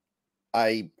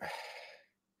 I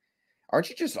aren't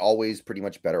you just always pretty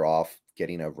much better off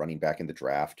getting a running back in the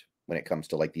draft when it comes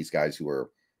to like these guys who are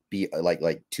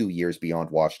like 2 years beyond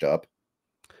washed up?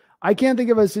 I can't think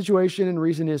of a situation in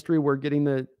recent history where getting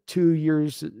the 2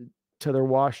 years to their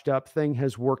washed up thing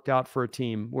has worked out for a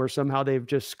team where somehow they've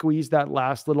just squeezed that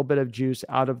last little bit of juice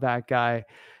out of that guy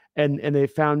and they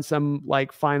found some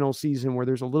like final season where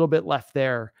there's a little bit left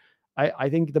there. I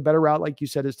think the better route, like you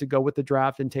said, is to go with the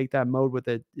draft and take that mode with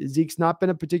it. Zeke's not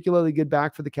been a particularly good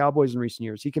back for the Cowboys in recent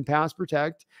years. He can pass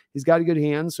protect. He's got a good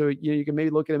hand. So you can maybe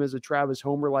look at him as a Travis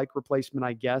Homer like replacement,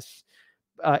 I guess,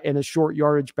 and a short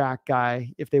yardage back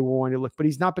guy if they were wanting to look, but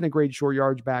he's not been a great short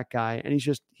yardage back guy. And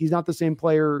he's not the same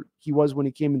player he was when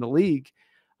he came in the league.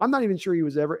 I'm not even sure he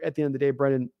was ever at the end of the day,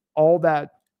 Brendan, all that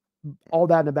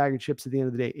in a bag of chips at the end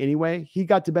of the day. Anyway, he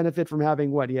got to benefit from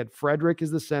having what he had Frederick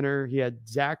as the center. He had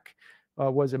Zach,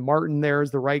 was it Martin there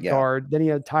as the right Yeah. guard. Then he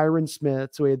had Tyron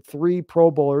Smith. So he had 3 Pro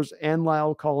Bowlers and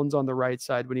Lyle Collins on the right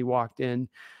side when he walked in.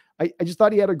 I just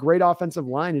thought he had a great offensive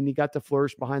line and he got to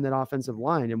flourish behind that offensive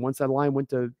line. And once that line went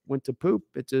to poop,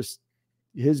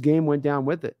 his game went down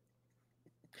with it.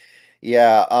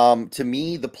 Yeah. To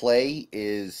me, the play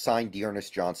is sign Dearness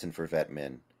Johnson for vet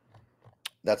men.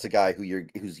 That's a guy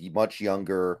who's much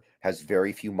younger, has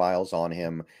very few miles on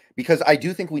him. Because I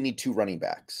do think we need 2 running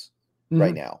backs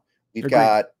right now. We've Agreed.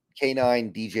 got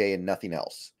K9, DJ, and nothing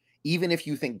else. Even if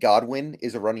you think Godwin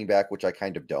is a running back, which I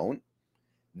kind of don't,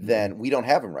 then we don't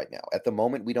have him right now. At the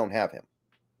moment, we don't have him,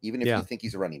 even if you think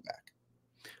he's a running back.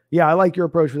 Yeah, I like your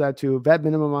approach for that too. Vet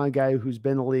minimum on a guy who's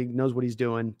been in the league, knows what he's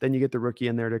doing. Then you get the rookie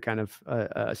in there to kind of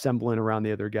assemble in around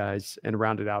the other guys and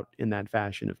round it out in that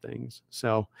fashion of things.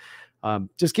 So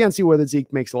just can't see whether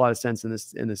Zeke makes a lot of sense in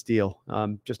this deal.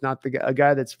 Just not a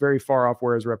guy that's very far off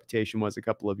where his reputation was a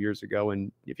couple of years ago.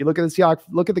 And if you look at the Seahawks,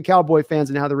 look at the Cowboy fans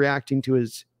and how they're reacting to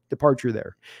his departure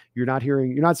there. You're not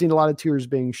seeing a lot of tears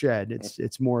being shed.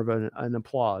 It's more of an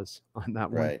applause on that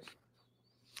one. Right.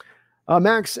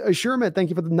 Max Sherman, thank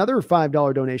you for another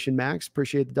 $5 donation, Max.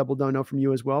 Appreciate the double dono from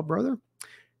you as well, brother.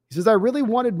 He says, I really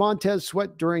wanted Montez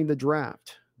Sweat during the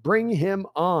draft. Bring him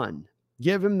on.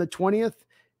 Give him the 20th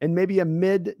and maybe a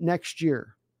mid next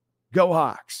year. Go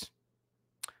Hawks.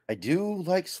 I do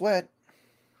like Sweat.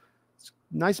 It's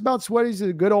nice about Sweat. He's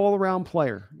a good all-around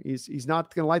player. He's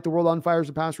not going to light the world on fire as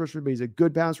a pass rusher, but he's a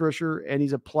good pass rusher, and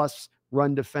he's a plus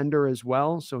run defender as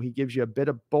well. So he gives you a bit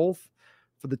of both.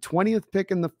 For the 20th pick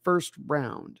in the first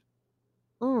round.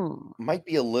 Might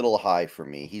be a little high for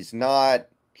me. He's not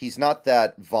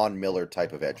that Von Miller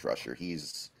type of edge rusher.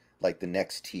 He's like the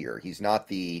next tier. He's not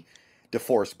the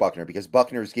DeForest Buckner, because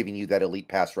Buckner is giving you that elite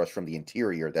pass rush from the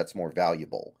interior that's more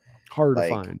valuable. Hard to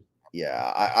find.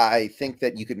 Yeah, I think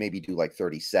that you could maybe do like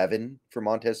 37 for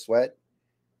Montez Sweat,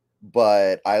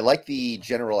 but I like the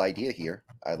general idea here.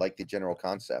 I like the general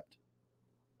concept.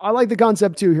 I like the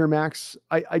concept too here, Max.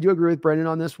 I do agree with Brendan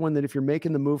on this one, that if you're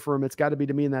making the move for him, it's got to be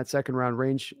to me in that second round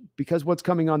range, because what's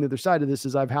coming on the other side of this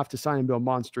is I've have to sign him to a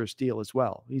monstrous deal as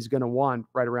well. He's going to want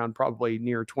right around probably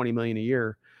near 20 million a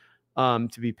year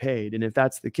to be paid. And if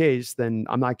that's the case, then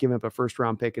I'm not giving up a first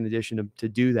round pick in addition to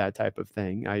do that type of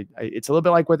thing. It's a little bit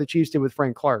like what the Chiefs did with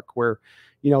Frank Clark, where,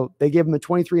 they gave him a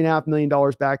 $23.5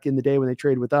 million back in the day when they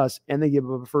traded with us, and they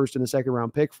give up a first and a second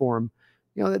round pick for him.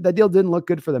 That deal didn't look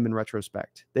good for them in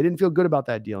retrospect. They didn't feel good about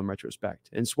that deal in retrospect.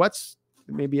 And Sweat's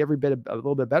maybe every bit a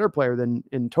little bit better player than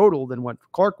in total than what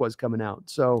Clark was coming out.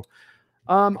 So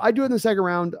I do it in the second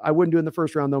round. I wouldn't do it in the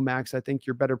first round though, Max. I think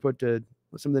you're better put to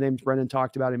some of the names Brendan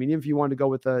talked about. I mean, if you wanted to go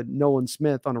with a Nolan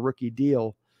Smith on a rookie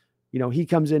deal, he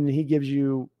comes in and he gives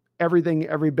you everything,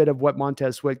 every bit of what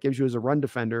Montez Sweat gives you as a run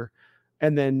defender.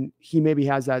 And then he maybe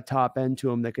has that top end to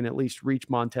him that can at least reach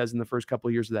Montez in the first couple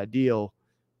of years of that deal.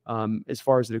 As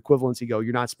far as the equivalency go,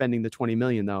 you're not spending the 20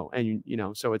 million though. And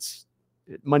so it's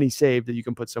money saved that you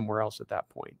can put somewhere else at that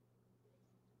point.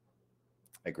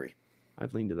 I agree.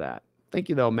 I'd lean to that. Thank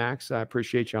you though, Max. I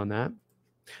appreciate you on that.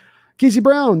 Casey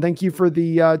Brown, thank you for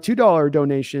the $2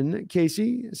 donation.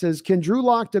 Casey says, can Drew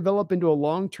Lock develop into a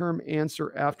long-term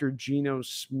answer after Geno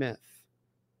Smith?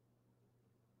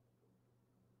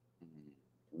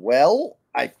 Well,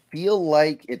 I feel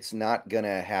like it's not going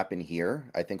to happen here.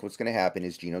 I think what's going to happen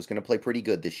is Geno's going to play pretty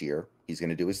good this year. He's going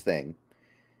to do his thing.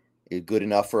 It's good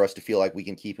enough for us to feel like we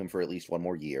can keep him for at least one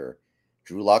more year.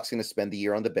 Drew Lock's going to spend the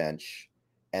year on the bench.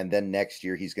 And then next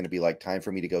year, he's going to be like, time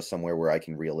for me to go somewhere where I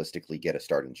can realistically get a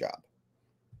starting job.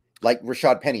 like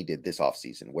Rashad Penny did this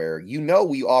offseason, where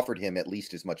we offered him at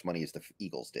least as much money as the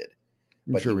Eagles did,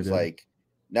 I'm but he sure we was did. like,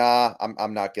 "Nah,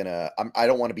 I'm not gonna. I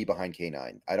don't want to be behind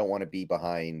K9. I don't want to be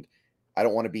behind. I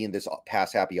don't want to be in this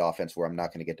pass happy offense where I'm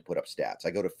not going to get to put up stats.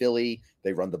 I go to Philly,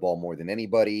 they run the ball more than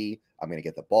anybody. I'm going to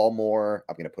get the ball more.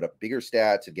 I'm going to put up bigger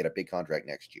stats and get a big contract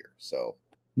next year." So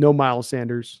No Miles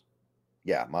Sanders.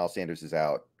 yeah, Miles Sanders is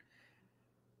out.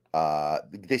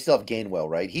 They still have Gainwell,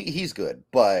 right? He's good,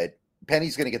 but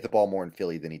Penny's going to get the ball more in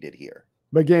Philly than he did here.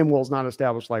 But Gamewell's not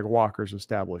established like Walker's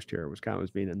established here. Was kind of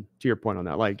was being to your point on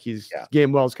that. Like Yeah.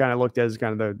 Gamewell's kind of looked at as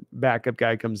kind of the backup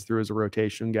guy, comes through as a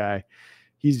rotation guy.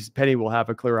 Penny will have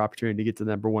a clear opportunity to get to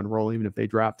the number one role, even if they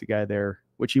draft a guy there,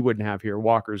 which he wouldn't have here.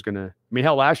 Walker's gonna. I mean,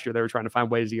 hell, last year they were trying to find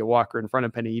ways to get Walker in front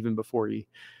of Penny even before he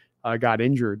got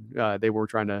injured. They were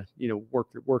trying to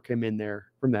work him in there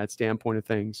from that standpoint of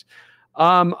things.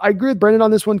 I agree with Brendan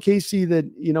on this one, Casey, that,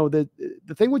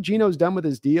 the thing what Gino's done with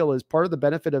his deal is part of the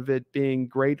benefit of it being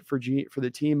great for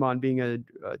the team on being a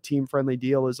team friendly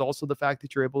deal is also the fact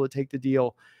that you're able to take the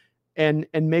deal and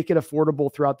make it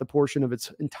affordable throughout the portion of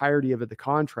its entirety of the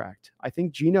contract. I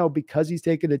think Gino, because he's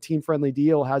taken a team friendly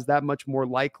deal, has that much more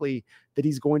likely that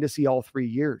he's going to see all 3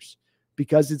 years,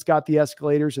 because it's got the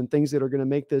escalators and things that are going to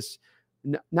make this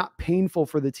not painful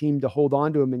for the team to hold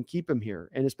on to him and keep him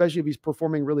here. And especially if he's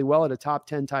performing really well at a top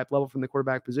 10 type level from the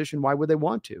quarterback position, why would they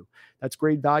want to? That's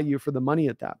great value for the money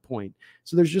at that point.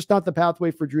 So there's just not the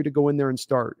pathway for Drew to go in there and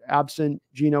start, absent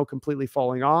Gino completely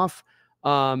falling off,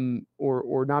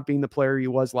 or not being the player he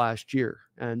was last year.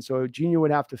 And so Gino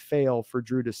would have to fail for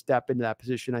Drew to step into that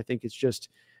position. I think it's just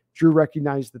Drew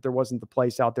recognized that there wasn't the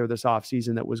place out there this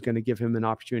offseason that was going to give him an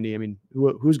opportunity. I mean,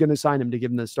 who's going to sign him to give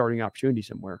him the starting opportunity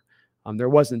somewhere? There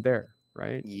wasn't there,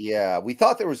 right? Yeah, we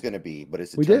thought there was going to be, but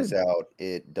as it turns out,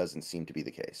 it doesn't seem to be the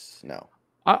case. No.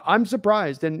 I'm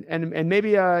surprised. And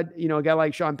maybe, a guy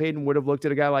like Sean Payton would have looked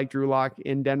at a guy like Drew Lock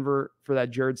in Denver for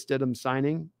that Jared Stidham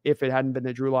signing if it hadn't been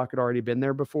that Drew Lock had already been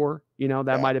there before.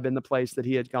 That might have been the place that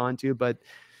he had gone to, but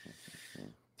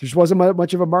there just wasn't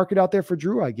much of a market out there for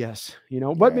Drew, I guess,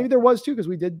 but maybe there was too, because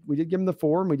we did give him the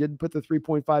 4 and we did put the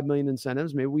 3.5 million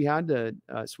incentives. Maybe we had to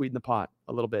sweeten the pot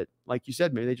a little bit. Like you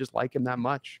said, maybe they just like him that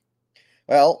much.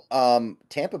 Well,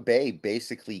 Tampa Bay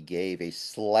basically gave a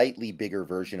slightly bigger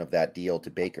version of that deal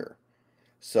to Baker.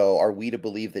 So are we to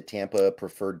believe that Tampa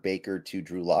preferred Baker to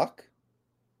Drew Lock?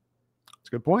 That's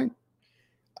a good point.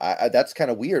 That's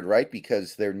kind of weird, right?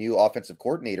 Because their new offensive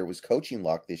coordinator was coaching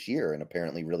Lock this year and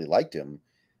apparently really liked him.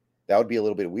 That would be a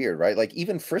little bit weird, right? Like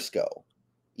even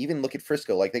look at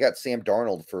Frisco, like they got Sam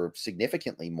Darnold for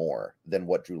significantly more than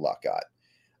what Drew Lock got.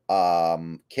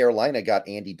 Carolina got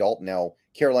Andy Dalton. Now,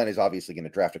 Carolina is obviously going to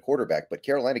draft a quarterback, but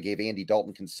Carolina gave Andy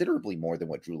Dalton considerably more than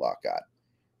what Drew Lock got.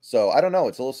 So I don't know.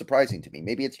 It's a little surprising to me.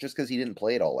 Maybe it's just because he didn't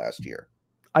play it all last year.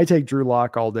 I take Drew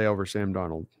Lock all day over Sam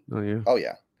Darnold. Don't you? Oh,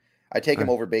 yeah. I take him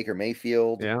over Baker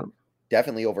Mayfield. Yeah.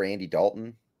 Definitely over Andy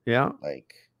Dalton. Yeah.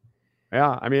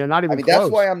 Yeah, I mean, not even close.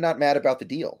 That's why I'm not mad about the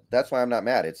deal. That's why I'm not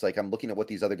mad. It's like I'm looking at what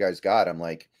these other guys got. I'm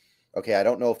like, okay, I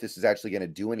don't know if this is actually going to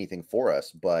do anything for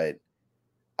us, but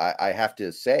I have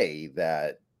to say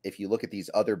that if you look at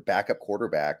these other backup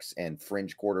quarterbacks and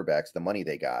fringe quarterbacks, the money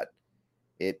they got,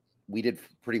 we did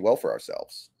pretty well for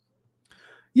ourselves.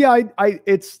 Yeah,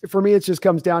 it's for me, it just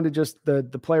comes down to just the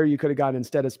player you could have got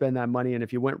instead of spending that money. And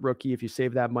if you went rookie, if you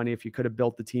saved that money, if you could have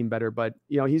built the team better, but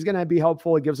he's going to be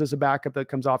helpful. It gives us a backup that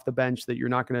comes off the bench that you're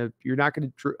not going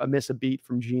to miss a beat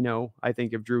from Gino. I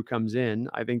think if Drew comes in,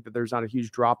 I think that there's not a huge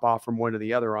drop off from one to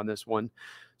the other on this one.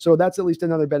 So that's at least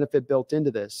another benefit built into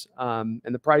this. And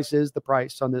the price is the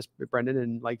price on this, Brendan.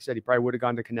 And like you said, he probably would have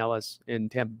gone to Canellis in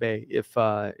Tampa Bay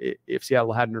if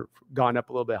Seattle hadn't gone up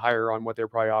a little bit higher on what they're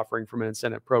probably offering from an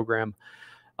incentive program.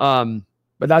 But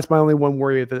that's my only one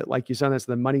worry that, like you said, that's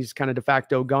the money's kind of de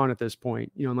facto gone at this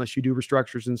point. Unless you do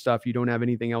restructures and stuff, you don't have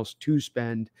anything else to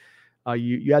spend.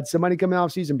 You had some money coming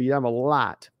off season, but you have a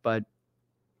lot. But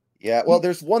yeah, well,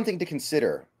 there's one thing to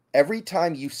consider. Every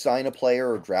time you sign a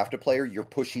player or draft a player, you're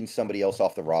pushing somebody else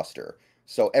off the roster.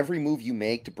 So every move you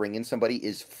make to bring in somebody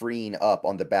is freeing up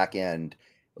on the back end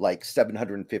like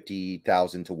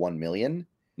 750,000 to 1 million.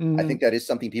 Mm-hmm. I think that is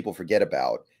something people forget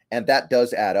about. And that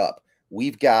does add up.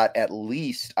 We've got at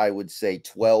least, I would say,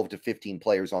 12 to 15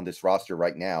 players on this roster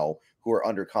right now who are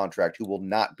under contract, who will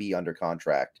not be under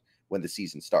contract when the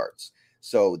season starts.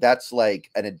 So that's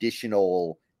like an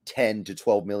additional 10 to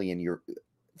 12 million you're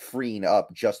freeing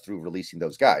up just through releasing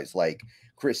those guys like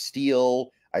Chris Steele,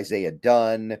 Isaiah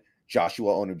Dunn,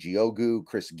 Joshua Onujiogu,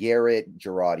 Chris Garrett,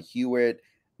 Gerard Hewitt.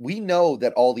 We know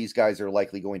that all these guys are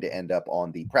likely going to end up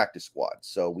on the practice squad.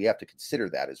 So we have to consider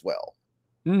that as well.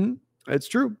 Mm-hmm. It's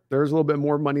true. There's a little bit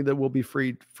more money that will be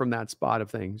freed from that spot of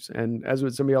things. And as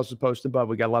what somebody else was posting above,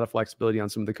 we got a lot of flexibility on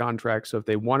some of the contracts. So if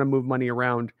they want to move money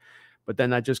around, but then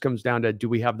that just comes down to, do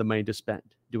we have the money to spend?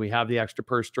 Do we have the extra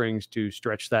purse strings to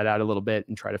stretch that out a little bit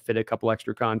and try to fit a couple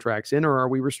extra contracts in? Or are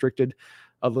we restricted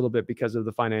a little bit because of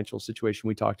the financial situation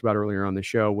we talked about earlier on the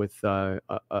show with an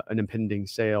impending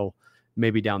sale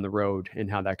maybe down the road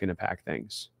and how that can impact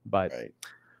things? But Right.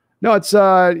 no, it's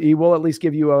he will at least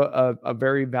give you a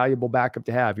very valuable backup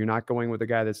to have. You're not going with a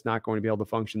guy that's not going to be able to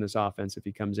function this offense if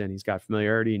he comes in. He's got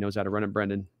familiarity. He knows how to run it,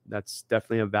 Brendan. That's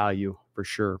definitely a value for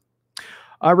sure.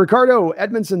 Ricardo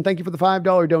Edmondson, thank you for the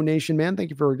 $5 donation, man. Thank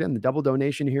you for, again, the double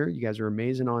donation here. You guys are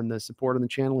amazing on the support on the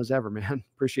channel as ever, man.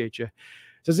 Appreciate you.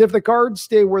 Says, if the Cards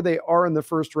stay where they are in the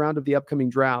first round of the upcoming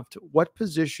draft, what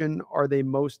position are they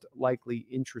most likely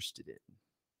interested in?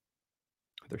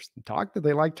 There's some talk that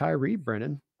they like Tyree,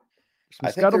 Brendan. Some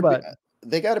I think scuttlebutt.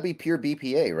 they got to be pure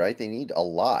BPA, right? They need a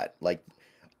lot. Like,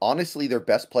 honestly, their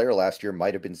best player last year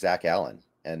might have been Zach Allen,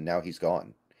 and now he's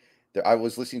gone. I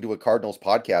was listening to a Cardinals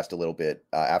podcast a little bit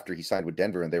after he signed with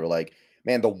Denver, and they were like,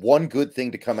 "Man, the one good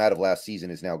thing to come out of last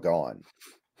season is now gone."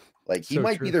 Like, he So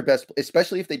might be true. their best,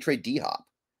 especially if they trade D Hop.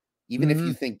 Even if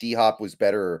you Mhm. think D Hop was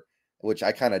better, which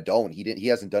I kind of don't. He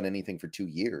hasn't done anything for 2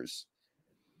 years.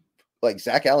 Like,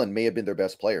 Zach Allen may have been their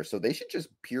best player, so they should just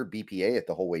pure BPA it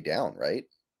the whole way down, right?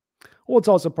 Well, it's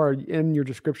also part in your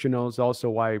description is also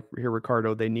why here,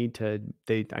 Ricardo, I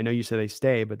know you say they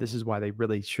stay, but this is why they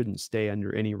really shouldn't stay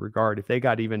under any regard. If they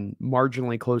got even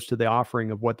marginally close to the offering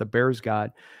of what the Bears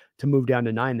got to move down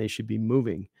to 9, they should be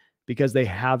moving because they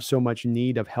have so much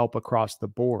need of help across the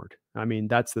board. I mean,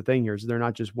 that's the thing here is they're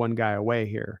not just one guy away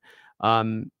here.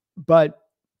 But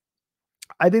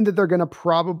I think that they're going to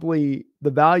probably, the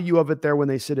value of it there when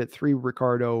they sit at 3,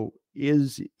 Ricardo,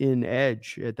 is in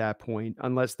edge at that point,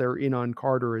 unless they're in on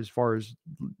Carter as far as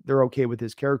they're okay with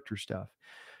his character stuff.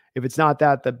 If it's not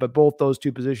but both those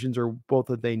two positions are both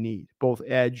that they need, both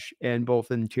edge and both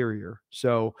interior.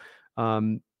 So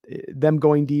them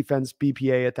going defense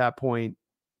BPA at that point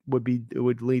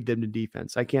would lead them to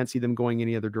defense. I can't see them going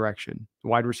any other direction.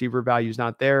 Wide receiver value is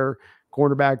not there.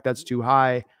 Cornerback, that's too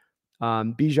high.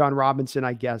 Bijan Robinson,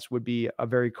 I guess, would be a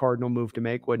very Cardinal move to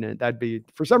make, wouldn't it? That'd be,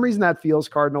 for some reason, that feels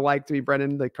Cardinal-like to me,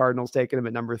 Brendan. The Cardinals taking him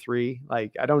at number 3.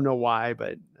 Like, I don't know why,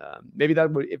 but maybe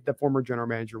that would, if the former general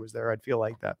manager was there, I'd feel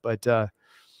like that. But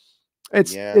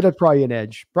Yeah. it'd probably an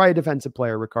edge, probably a defensive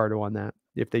player, Ricardo, on that,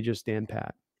 if they just stand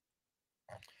pat.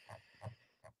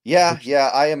 Yeah, yeah.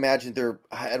 I imagine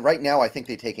right now. I think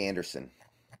they take Anderson.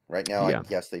 Right now, I Yeah.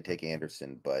 guess they take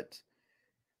Anderson, but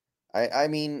I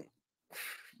mean,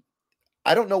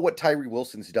 I don't know what Tyree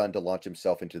Wilson's done to launch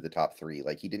himself into the top 3.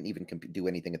 Like, he didn't even do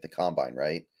anything at the combine,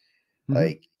 right? Mm-hmm.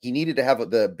 Like, he needed to have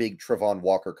the big Trevon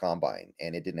Walker combine,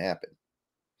 and it didn't happen.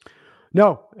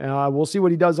 No, we'll see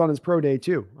what he does on his pro day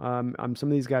too. Some of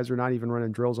these guys are not even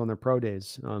running drills on their pro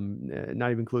days,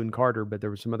 not even including Carter. But there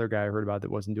was some other guy I heard about that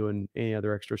wasn't doing any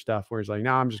other extra stuff. Where he's like,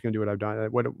 "No, I'm just going to do what I've done.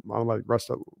 I'll like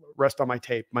rest on my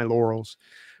tape, my laurels."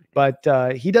 But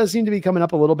he does seem to be coming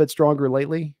up a little bit stronger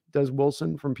lately. Does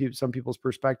Wilson from some people's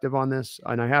perspective on this?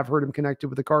 And I have heard him connected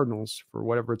with the Cardinals for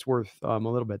whatever it's worth, a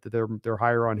little bit, that they're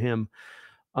higher on him.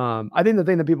 I think the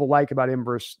thing that people like about him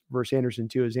versus Anderson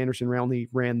too is Anderson only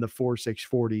ran the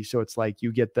 4.640. So it's like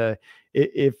you get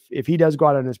if he does go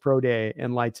out on his pro day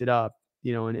and lights it up,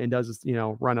 and does,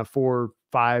 run a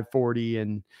 4.540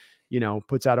 and,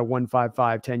 puts out a 1.55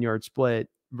 10-yard split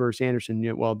versus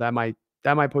Anderson, well, that might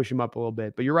push him up a little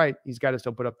bit. But you're right. He's got to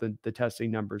still put up the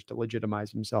testing numbers to legitimize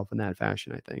himself in that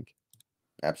fashion, I think.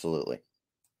 Absolutely.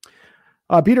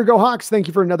 Peter Go Hawks, thank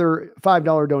you for another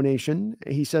 $5 donation.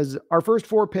 He says, our first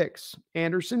 4 picks,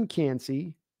 Anderson,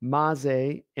 Cansey,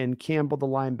 Maze, and Campbell, the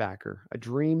linebacker. A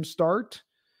dream start.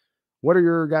 What are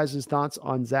your guys' thoughts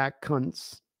on Zach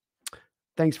Kuntz?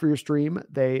 Thanks for your stream.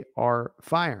 They are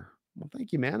fire. Well,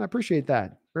 thank you, man. I appreciate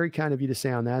that. Very kind of you to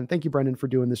say on that. And thank you, Brendan, for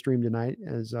doing the stream tonight.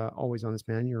 As always on this,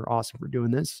 man. You're awesome for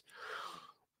doing this.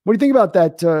 What do you think about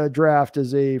that draft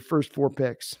as a first 4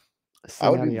 picks?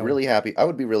 I would be really happy. I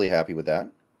would be really happy with that.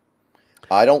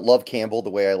 I don't love Campbell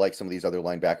the way I like some of these other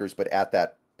linebackers, but at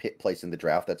that place in the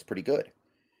draft, that's pretty good.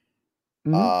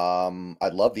 Mm-hmm.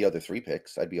 I'd love the other 3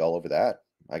 picks. I'd be all over that.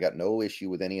 I got no issue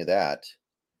with any of that.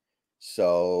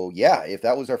 So yeah, if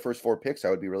that was our first 4 picks, I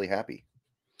would be really happy.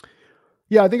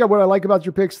 Yeah, I think what I like about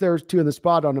your picks there too in the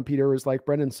spot on it, Peter, is like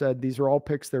Brendan said, these are all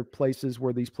picks. They're places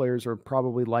where these players are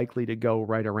probably likely to go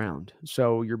right around.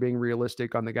 So you're being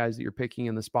realistic on the guys that you're picking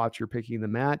and the spots you're picking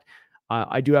them at.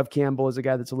 I do have Campbell as a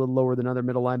guy that's a little lower than other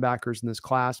middle linebackers in this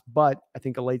class, but I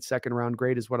think a late second round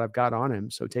grade is what I've got on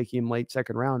him. So taking him late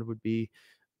second round would be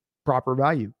proper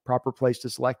value, proper place to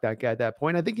select that guy at that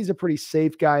point. I think he's a pretty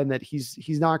safe guy in that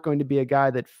he's not going to be a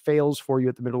guy that fails for you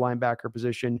at the middle linebacker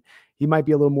position. He might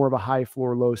be a little more of a high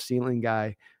floor, low ceiling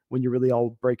guy when you really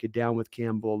all break it down with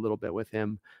Campbell a little bit with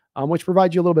him, which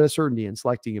provides you a little bit of certainty in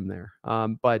selecting him there.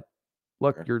 But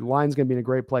look, Sure. your line's going to be in a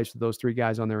great place with those three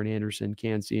guys on there, and Anderson,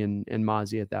 Cansey, and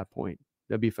Mozzie at that point.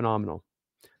 That'd be phenomenal.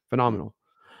 Mhm. Phenomenal.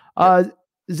 Yep.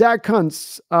 Zach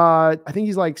Kuntz, I think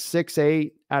he's like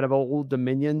 6'8" out of Old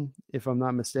Dominion, if I'm not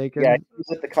Yeah, mistaken. he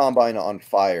was at the combine on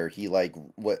fire. He like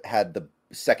had the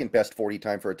second best 40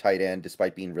 time for a tight end,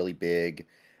 despite being really big.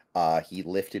 He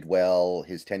lifted well.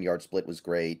 His 10-yard split was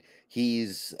great.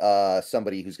 He's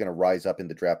somebody who's going to rise up in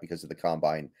the draft because of the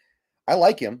combine. I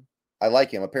like him. I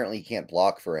like him. Apparently, he can't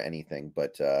block for anything,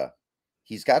 but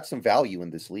he's got some value in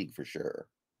this league for sure.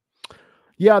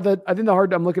 Yeah, I think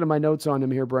I'm looking at my notes on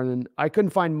him here, Brennan. I couldn't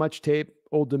find much tape.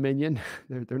 Old Dominion,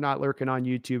 they're not lurking on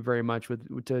YouTube very much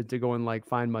to go and like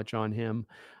find much on him.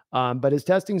 But his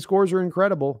testing scores are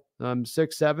incredible.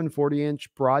 6'7",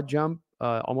 40-inch broad jump,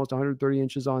 almost 130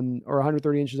 inches on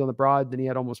 130 inches on the broad. Then he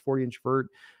had almost 40-inch vert,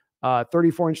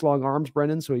 34-inch long arms,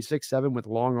 Brennan. So he's 6'7" with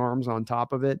long arms on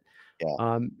top of it.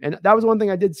 Yeah. And that was one thing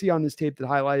I did see on this tape that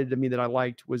highlighted to me that I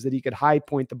liked was that he could high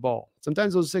point the ball.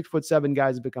 Sometimes those 6'7"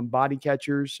 guys become body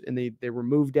catchers and they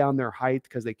remove down their height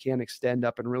because they can't extend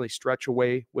up and really stretch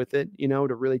away with it,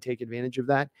 to really take advantage of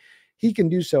that. He can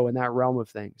do so in that realm of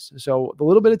things. So the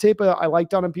little bit of tape I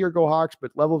liked on him, Pierre Go Hawks,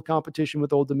 but level of competition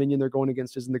with Old Dominion they're going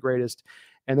against isn't the greatest.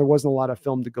 And there wasn't a lot of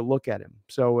film to go look at him.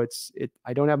 So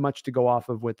I don't have much to go off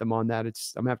of with them on that. I'm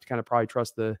gonna have to kind of probably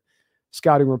trust the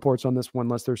scouting reports on this one,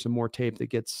 unless there's some more tape that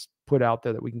gets put out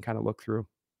there that we can kind of look through.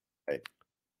 Right.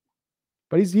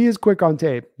 But he is quick on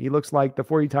tape. He looks like the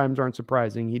 40 times aren't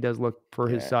surprising. He does look for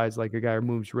his Yeah. size like a guy who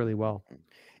moves really well.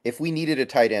 If we needed a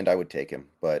tight end, I would take him,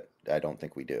 but I don't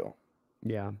think we do.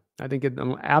 Yeah. I think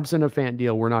absent a Fant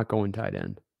deal, we're not going tight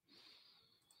end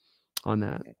on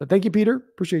that. But thank you, Peter.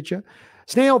 Appreciate you.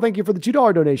 Snail, thank you for the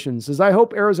 $2 donation. Says, I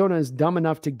hope Arizona is dumb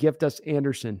enough to gift us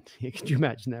Anderson. Could you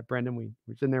imagine that, Brendan? We're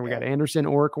sitting there. We got Anderson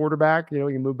or a quarterback. We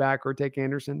can move back or take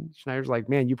Anderson. Schneider's like,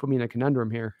 man, you put me in a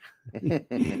conundrum here at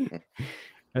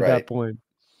that point.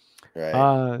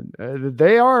 Right.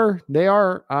 They are.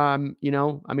 I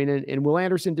mean, and Will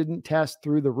Anderson didn't test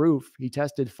through the roof. He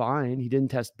tested fine. He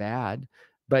didn't test bad,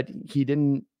 but he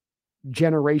didn't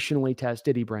generationally test,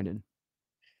 did he, Brendan?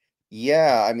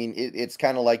 Yeah, I mean, it's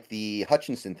kind of like the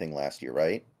Hutchinson thing last year,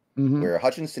 right? Mm-hmm. Where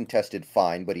Hutchinson tested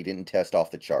fine, but he didn't test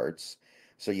off the charts.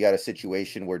 So you got a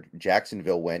situation where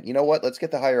Jacksonville went, you know what? Let's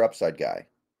get the higher upside guy.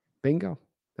 Bingo.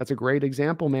 That's a great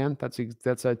example, man. That's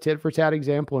a tit for tat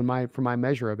example for my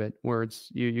measure of it, where it's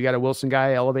you got a Wilson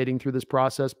guy elevating through this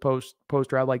process post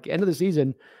round, like end of the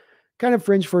season, kind of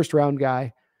fringe first round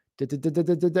guy,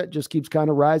 just keeps kind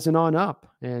of rising on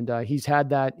up, and he's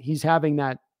having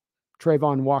that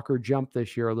Trayvon Walker jump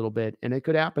this year a little bit, and it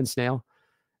could happen, Snail.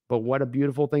 But what a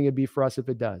beautiful thing it'd be for us if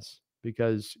it does,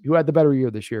 because who had the better year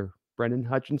this year, Brendan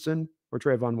Hutchinson or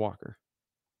Trayvon Walker?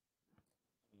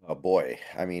 Oh boy.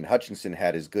 I mean, Hutchinson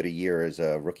had as good a year as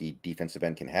a rookie defensive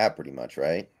end can have, pretty much,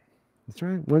 right? That's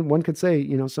right. One could say,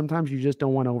 sometimes you just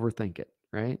don't want to overthink it,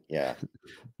 right? Yeah.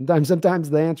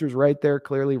 Sometimes the answer is right there,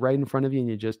 clearly right in front of you, and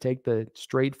you just take the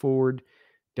straightforward,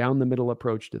 down the middle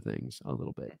approach to things a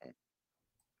little bit.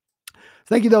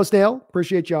 Thank you, though, Snail.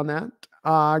 Appreciate you on that.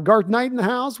 Garth Knight in the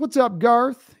house. What's up,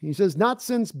 Garth? He says, not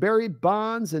since Barry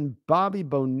Bonds and Bobby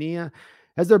Bonilla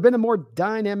has there been a more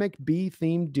dynamic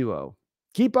B-themed duo.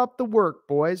 Keep up the work,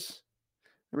 boys.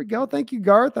 There we go. Thank you,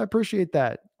 Garth. I appreciate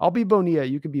that. I'll be Bonilla.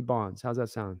 You can be Bonds. How's that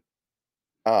sound?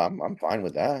 I'm fine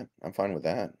with that.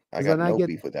 I got no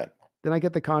beef with that. Then I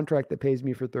get the contract that pays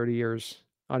me for 30 years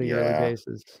on a yearly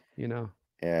basis,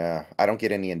 Yeah. I don't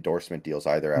get any endorsement deals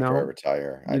either after I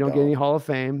retire. You don't get any Hall of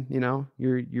Fame, you're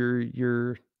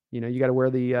you got to wear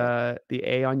the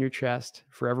A on your chest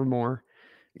forevermore,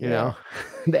 the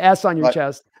S on your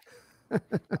chest.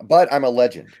 But I'm a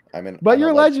legend. You're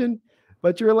a legend.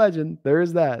 But you're a legend. There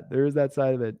is that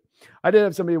side of it. I did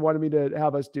have somebody who wanted me to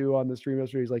have us do on the stream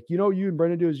yesterday. He's like, you and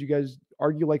Brendan do is you guys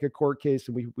argue like a court case,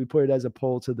 and we put it as a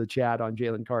poll to the chat on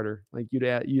Jalen Carter. Like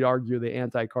you'd argue the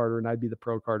anti-Carter, and I'd be the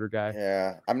pro-Carter guy.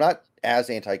 Yeah, I'm not as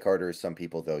anti-Carter as some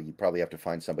people, though. You probably have to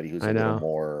find somebody who's a little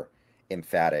more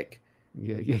emphatic.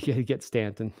 Yeah, get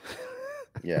Stanton.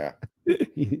 Yeah,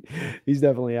 he's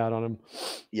definitely out on him.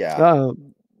 Yeah.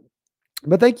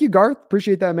 But thank you, Garth.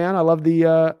 Appreciate that, man. I love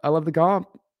the comp.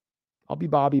 I'll be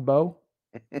Bobby Bo.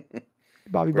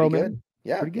 Bobby Bo, man.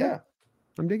 Yeah, pretty good. Yeah.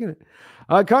 I'm digging it.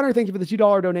 Connor, thank you for the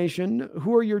 $2 donation.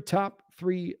 Who are your top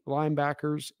 3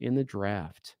 linebackers in the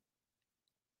draft?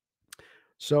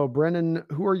 So, Brendan,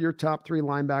 who are your top three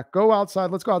linebackers? Go outside.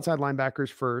 Let's go outside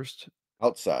linebackers first.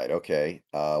 Outside, okay.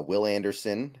 Will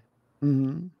Anderson.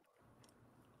 Hmm.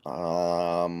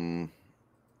 Um,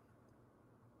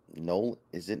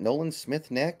 is it Nolan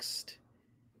Smith next?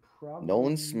 Nolan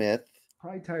Probably, Smith.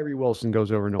 probably Tyree Wilson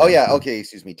goes over Oh Nolan yeah, Smith. okay,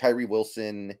 excuse me. Tyree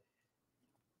Wilson.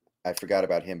 I forgot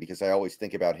about him because I always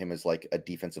think about him as like a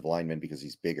defensive lineman because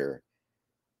he's bigger.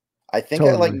 I think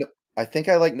I like Totally. I think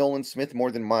I like Nolan Smith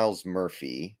more than Miles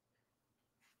Murphy.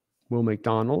 Will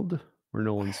McDonald or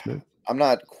Nolan Smith? I'm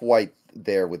not quite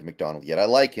there with McDonald yet. I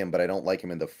like him, but I don't like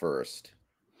him in the first.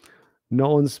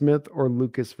 Nolan Smith or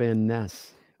Lucas Van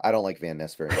Ness? I don't like Van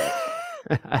Ness very much.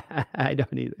 I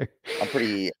don't either. I'm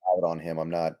pretty out on him. I'm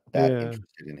not that Yeah,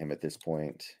 interested in him at this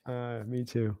point. me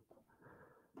too.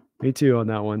 Me too on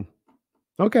that one.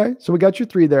 Okay, so we got your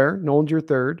three there. Nolan's your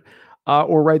third.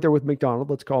 Or right there with McDonald.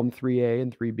 Let's call him 3A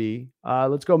and 3B.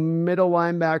 Let's go middle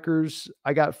linebackers.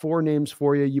 I got four names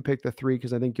for you. You pick the three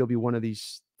because I think you'll be one of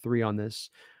these three on this.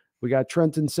 We got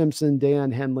Trenton Simpson,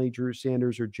 Dan Henley, Drew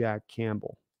Sanders, or Jack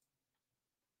Campbell.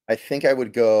 I think I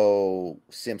would go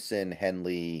Simpson,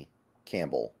 Henley,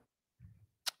 Campbell.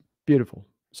 Beautiful.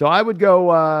 So I would go.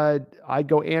 I'd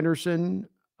go Anderson,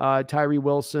 Tyree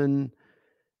Wilson,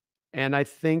 and I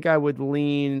think I would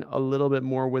lean a little bit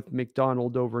more with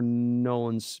McDonald over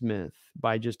Nolan Smith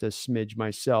by just a smidge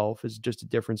myself. Is just a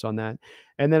difference on that.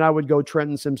 And then I would go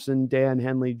Trenton Simpson, Dan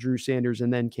Henley, Drew Sanders,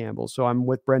 and then Campbell. So I'm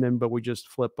with Brendan, but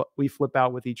we flip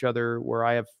out with each other where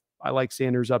I like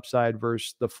Sanders upside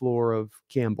versus the floor of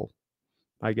Campbell,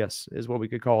 I guess is what we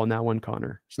could call on that one,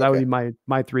 Connor. So that would Okay. be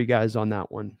my three guys on that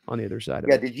one on the other side of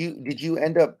Yeah, it. did you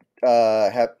end up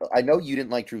have I know you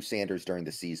didn't like Drew Sanders during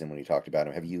the season when you talked about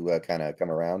him. Have you kind of come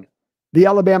around? The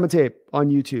Alabama tape on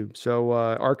YouTube. So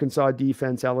Arkansas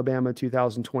defense, Alabama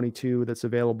 2022, that's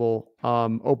available.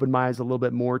 Opened my eyes a little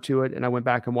bit more to it, and I went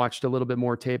back and watched a little bit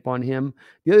more tape on him.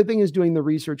 The other thing is doing the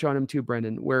research on him too,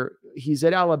 Brendan. Where he's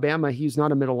at Alabama, he's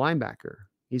not a middle linebacker.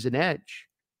 He's an edge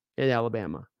at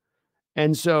Alabama.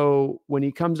 And so when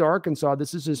he comes to Arkansas,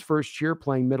 this is his first year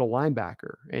playing middle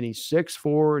linebacker. And he's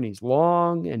 6'4", and he's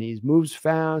long, and he moves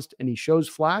fast, and he shows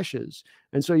flashes.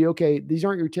 And so okay, these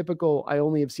aren't your typical, I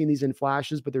only have seen these in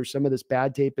flashes, but there's some of this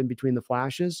bad tape in between the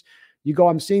flashes. You go,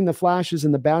 I'm seeing the flashes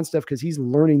and the bad stuff because he's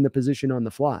learning the position on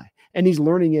the fly. And he's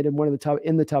learning it in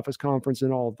the toughest conference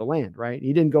in all of the land, right?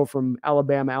 He didn't go from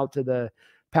Alabama out to the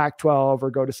Pac-12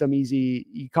 or go to some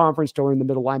easy conference to learn the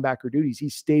middle linebacker duties. He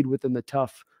stayed within the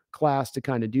tough class to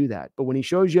kind of do that. But when he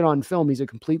shows you it on film, he's a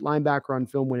complete linebacker on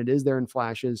film. When it is there in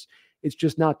flashes, it's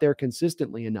just not there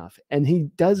consistently enough. And he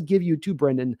does give you too,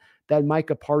 Brendan, that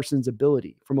Micah Parsons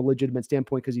ability from a legitimate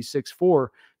standpoint because he's 6'4".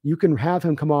 You can have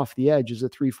him come off the edge as a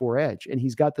 3-4 edge, and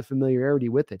he's got the familiarity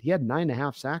with it. He had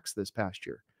 9.5 sacks this past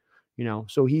year.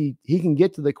 So he can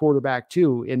get to the quarterback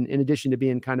too, in addition to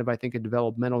being kind of, I think, a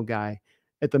developmental guy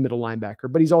at the middle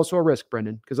linebacker. But he's also a risk,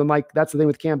 Brendan, because that's the thing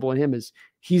with Campbell and him is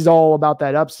he's all about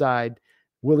that upside.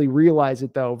 Will he realize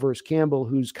it though? Versus Campbell,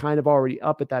 who's kind of already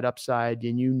up at that upside,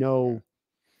 and you know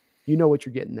what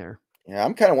you're getting there. Yeah,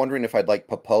 I'm kind of wondering if I'd like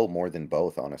Popo more than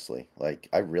both, honestly. Like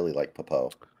I really like Popo.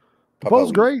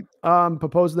 Popo's Popo. great.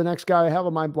 Popo's the next guy I have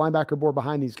on my linebacker board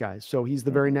behind these guys. So he's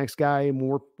the very next guy. And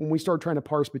when we start trying to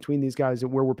parse between these guys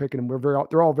and where we're picking them,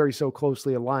 they're all very so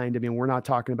closely aligned. I mean, we're not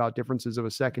talking about differences of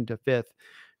a second to fifth.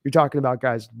 You're talking about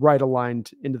guys right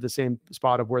aligned into the same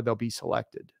spot of where they'll be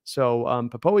selected. So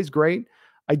Popo's great.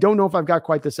 I don't know if I've got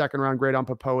quite the second round grade on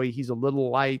Popo. He's a little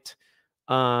light.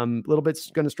 A little bit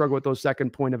going to struggle with those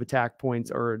second point of attack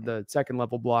points or the second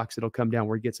level blocks. It'll come down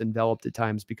where he gets enveloped at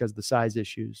times because of the size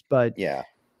issues. But yeah,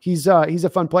 he's a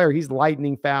fun player. He's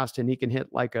lightning fast and he can hit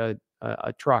like a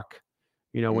truck,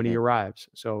 when he arrives.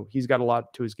 So he's got a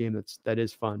lot to his game that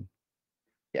is fun.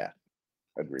 Yeah,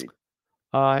 agreed.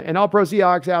 And All Pro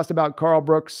Seahawks asked about Carl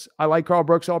Brooks. I like Carl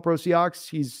Brooks, All Pro Seahawks.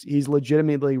 He's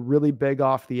legitimately really big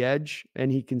off the edge,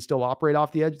 and he can still operate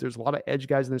off the edge. There's a lot of edge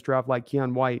guys in this draft like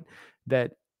Keon White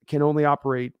that can only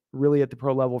operate really at the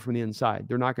pro level from the inside.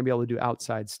 They're not going to be able to do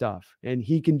outside stuff. And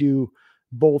he can do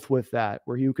both with that,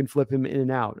 where you can flip him in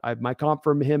and out. My comp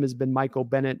from him has been Michael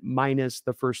Bennett minus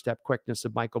the first step quickness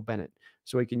of Michael Bennett.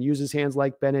 So he can use his hands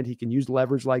like Bennett. He can use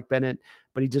leverage like Bennett,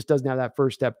 but he just doesn't have that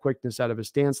first step quickness out of his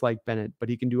stance like Bennett, but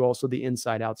he can do also the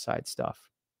inside outside stuff.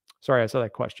 Sorry, I saw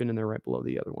that question in there right below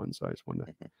the other one. So I just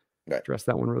wanted to address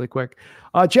that one really quick.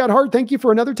 Chad Hart, thank you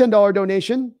for another $10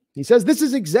 donation. He says, this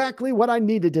is exactly what I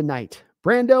needed tonight.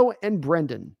 Brando and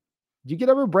Brendan. Did you get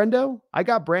over Brendo? I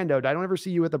got Brandoed. I don't ever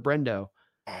see you with a Brendo.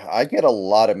 I get a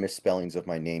lot of misspellings of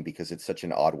my name because it's such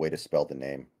an odd way to spell the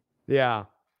name. Yeah.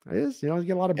 It is, you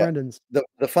get a lot of Yeah. Brendans.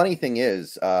 The funny thing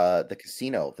is, the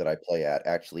casino that I play at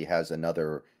actually has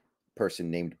another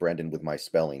person named Brendan with my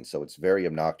spelling, so it's very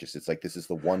obnoxious. It's like this is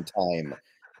the one time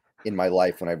in my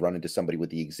life when I run into somebody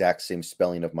with the exact same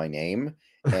spelling of my name,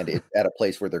 and it's at a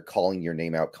place where they're calling your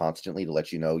name out constantly to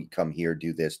let you know, "You come here,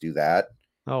 do this, do that."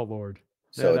 Oh Lord.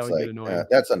 Yeah, So that it's would get like, annoying.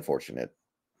 that's unfortunate.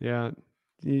 Yeah.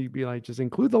 You'd be like, just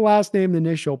include the last name, the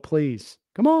initial, please.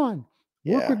 Come on. Work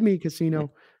Yeah. with me,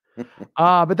 casino.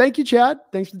 But thank you, Chad.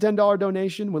 Thanks for the $10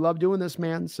 donation. We love doing this,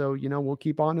 man. So, we'll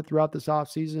keep on it throughout this off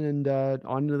season and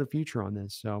on into the future on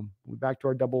this. So we're back to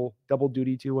our double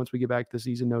duty too once we get back to the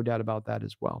season, no doubt about that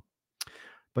as well.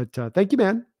 But thank you,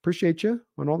 man. Appreciate you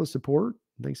on all the support.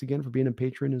 Thanks again for being a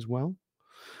patron as well.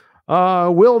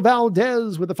 Will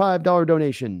Valdez with a $5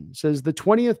 donation says the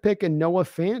 20th pick and Noah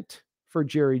Fant for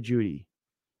Jerry Jeudy.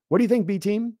 What do you think, B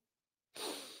team?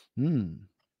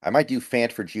 I might do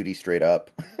Fant for Judy straight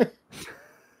up.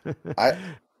 I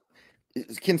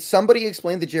Can somebody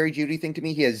explain the Jerry Jeudy thing to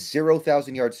me? He has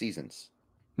 0,000-yard seasons,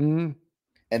 Mm-hmm.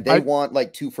 and they want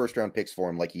like 2 first-round picks for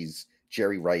him, like he's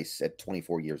Jerry Rice at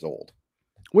 24 years old.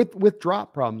 With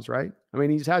drop problems, right? I mean,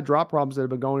 he's had drop problems that have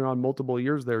been going on multiple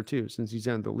years there too since he's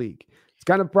entered the league. It's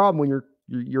kind of a problem when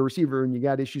you're a receiver and you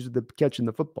got issues with the catching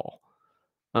the football.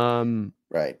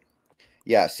 Right.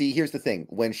 Yeah. See, here's the thing: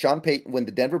 when when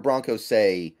the Denver Broncos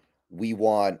say we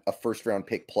want a first-round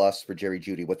pick plus for Jerry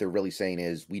Jeudy, what they're really saying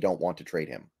is we don't want to trade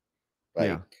him.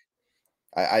 Yeah.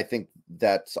 Like, I think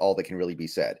that's all that can really be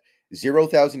said.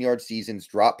 0,000-yard seasons,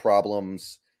 drop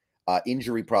problems,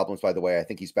 injury problems. By the way, I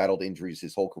think he's battled injuries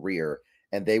his whole career,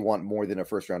 and they want more than a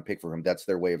first-round pick for him. That's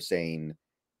their way of saying,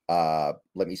 "Let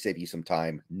me save you some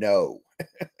time." No,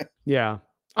 Yeah.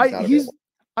 he's not available.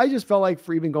 I just felt like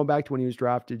for even going back to when he was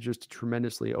drafted, just a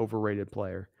tremendously overrated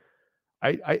player.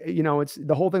 It's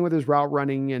the whole thing with his route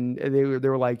running, and they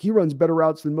were like, he runs better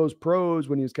routes than most pros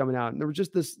when he was coming out. And there was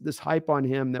just this hype on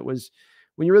him that was,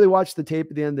 when you really watch the tape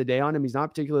at the end of the day on him, he's not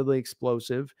particularly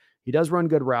explosive. He does run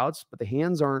good routes, but the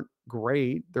hands aren't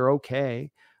great. They're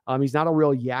okay. He's not a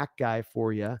real yak guy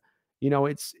for you.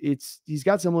 He's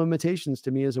got some limitations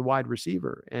to me as a wide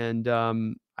receiver. And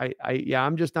I'm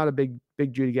just not a big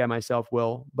Jeudy guy myself,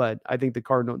 Will, but I think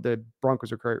the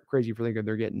Broncos are crazy for thinking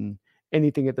they're getting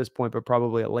anything at this point, but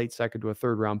probably a late second to a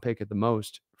third round pick at the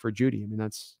most for Jeudy. I mean,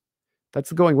 that's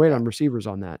the going rate on receivers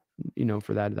on that,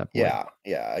 for that at that point.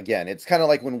 Yeah. Again, it's kind of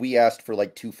like when we asked for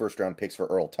like 2 first-round picks for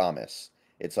Earl Thomas.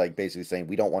 It's like basically saying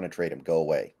we don't want to trade him. Go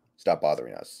away. Stop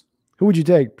bothering us. Who would you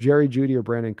take, Jerry Jeudy or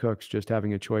Brandon Cooks? Just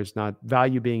having a choice, not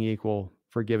value being equal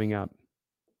for giving up.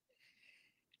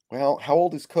 Well, how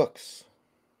old is Cooks?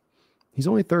 He's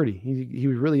only 30. He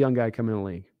was a really young guy coming in the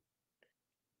league.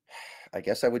 I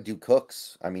guess I would do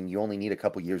Cooks. I mean, you only need a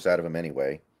couple years out of him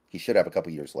anyway. He should have a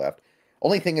couple years left.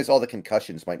 Only thing is all the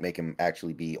concussions might make him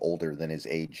actually be older than his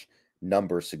age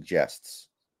number suggests.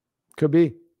 Could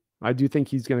be. I do think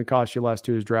he's going to cost you less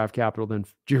to his draft capital than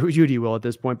Jeudy will at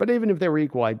this point. But even if they were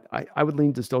equal, I would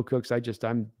lean to still Cooks.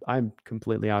 I'm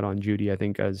completely out on Jeudy. I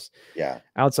think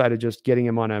outside of just getting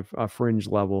him on a fringe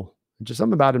level, just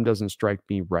something about him doesn't strike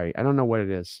me right. I don't know what it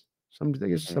is.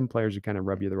 Some players who kind of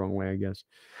rub you the wrong way, I guess.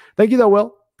 Thank you though,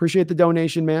 Will. Appreciate the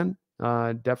donation, man.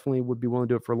 Definitely would be willing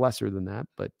to do it for lesser than that,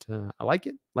 but I like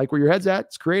it. Like where your head's at.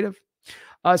 It's creative.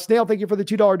 Snail, thank you for the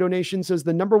 $2 donation. Says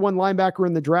the number 1 linebacker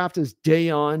in the draft is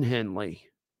Deion Henley.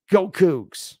 Go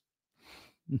Cougs.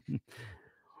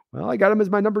 Well, I got him as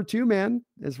my number 2, man,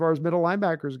 as far as middle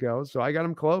linebackers go. So I got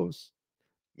him close.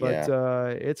 But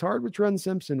it's hard with Trent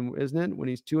Simpson, isn't it? When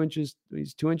he's 2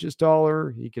 inches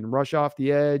taller, he can rush off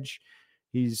the edge.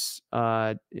 He's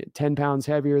 10 pounds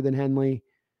heavier than Henley.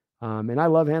 And I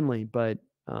love Henley, but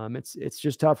it's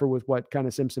just tougher with what kind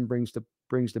of Simpson brings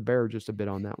to bear just a bit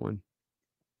on that one.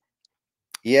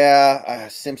 Yeah,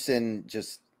 Simpson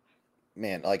just,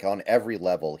 man, like on every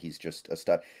level, he's just a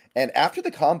stud. And after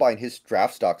the combine, his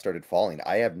draft stock started falling.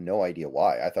 I have no idea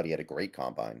why. I thought he had a great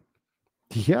combine.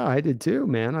 Yeah, I did too,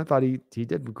 man. I thought he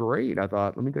did great. I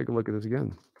thought, let me take a look at this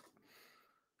again.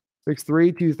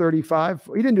 6'3", 235.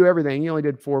 He didn't do everything. He only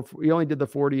did the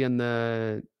 40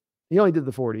 and he only did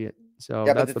the 40. So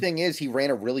yeah, but the thing is, he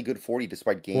ran a really good 40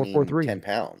 despite gaining 10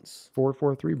 pounds.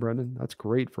 4.43, Brendan. That's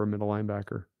great for a middle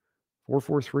linebacker.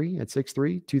 4.43 at 6'3",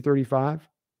 235.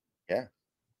 Yeah.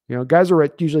 Guys are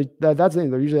at usually that's the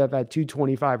thing. They're usually at that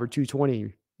 225 or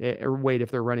 220 weight if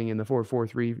they're running in the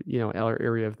 4.43,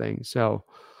 area of things. So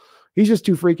he's just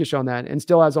too freakish on that, and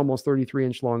still has almost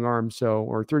 33-inch long arms. So,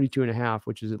 or 32 and a half,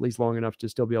 which is at least long enough to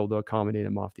still be able to accommodate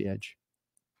him off the edge.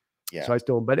 Yeah.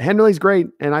 So but Henley's great.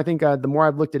 And I think the more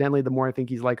I've looked at Henley, the more I think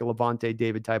he's like a Levante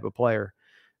David type of player.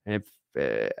 And if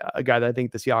a guy that I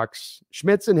think the Seahawks,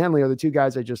 Schmitz and Henley are the two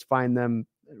guys I just find them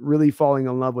really falling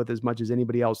in love with as much as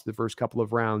anybody else the first couple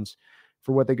of rounds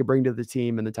for what they could bring to the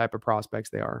team and the type of prospects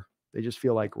they are. They just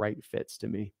feel like right fits to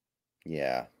me.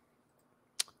 Yeah.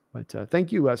 But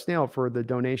thank you, Snail, for the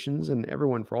donations and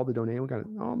everyone for all the donating. We got,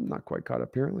 I'm not quite caught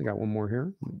up here. We got one more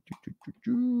here.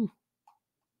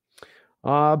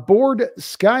 Board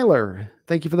Skyler.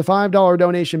 Thank you for the $5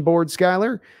 donation, Board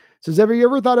Skyler. Says, have you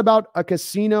ever thought about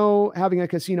having a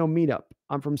casino meetup?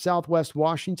 I'm from Southwest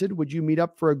Washington. Would you meet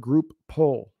up for a group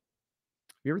pull?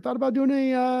 Have you ever thought about doing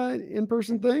a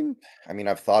in-person thing? I mean,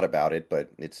 I've thought about it,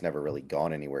 but it's never really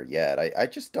gone anywhere yet. I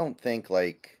just don't think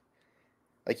like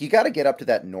you got to get up to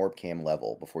that NorbCam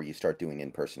level before you start doing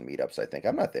in-person meetups. I think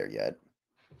I'm not there yet.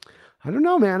 I don't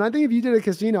know, man. I think if you did a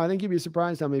casino, I think you'd be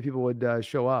surprised how many people would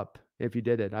show up if you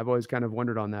did it. I've always kind of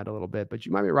wondered on that a little bit, but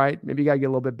you might be right. Maybe you got to get a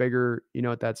little bit bigger,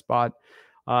 at that spot.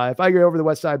 If I go over the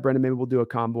West Side, Brendan, maybe we'll do a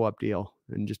combo up deal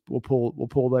and just we'll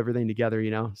pull everything together,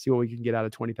 see what we can get out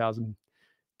of 20,000,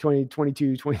 20,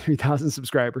 22, 23,000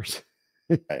 subscribers.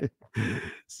 Right.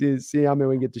 see how many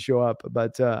we can get to show up.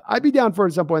 But I'd be down for it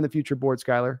at some point in the future, Board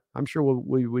Skyler. I'm sure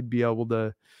we would be able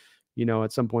to,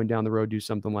 at some point down the road, do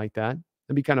something like that.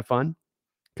 It'd be kind of fun.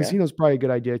 Casino's probably a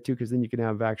good idea too, because then you can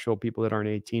have actual people that aren't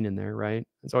 18 in there, right?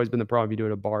 It's always been the problem. If you do it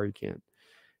at a bar, you can't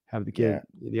have the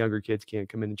younger kids can't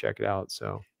come in and check it out.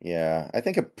 So yeah, I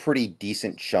think a pretty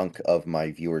decent chunk of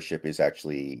my viewership is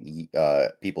actually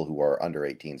people who are under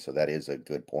 18. So that is a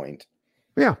good point.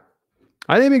 Yeah,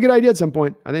 I think it'd be a good idea at some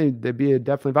point. I think there'd be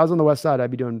definitely, if I was on the West Side,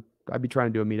 I'd be trying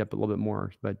to do a meetup a little bit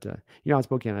more. But in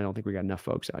Spokane, I don't think we got enough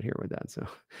folks out here with that. So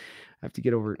I have to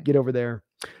get over there.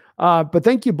 But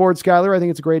thank you, Board Skyler. I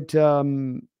think it's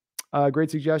a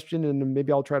great suggestion, and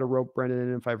maybe I'll try to rope Brendan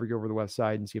in if I ever go over the West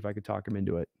Side and see if I could talk him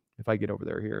into it. If I get over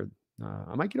there here,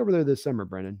 I might get over there this summer,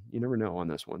 Brendan. You never know on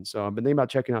this one. So I've been thinking about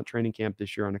checking out training camp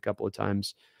this year on a couple of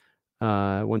times.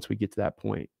 Once we get to that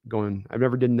point, I've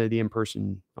never done the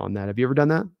in-person on that. Have you ever done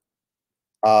that?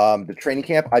 The training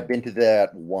camp, I've been to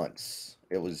that once.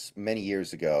 It was many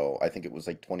years ago. I think it was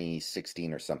like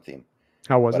 2016 or something.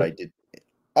 How was it?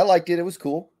 I liked it. It was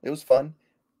cool. It was fun.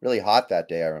 Really hot that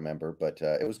day, I remember, but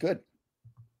it was good.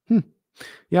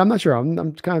 Yeah, I'm not sure.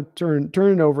 I'm kind of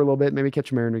turning over a little bit. Maybe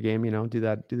catch a Mariner game. Do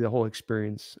the whole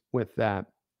experience with that.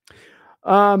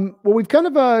 Well, we've kind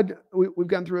of we've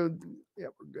gone through. Yeah,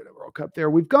 we're good at World Cup there.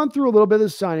 We've gone through a little bit of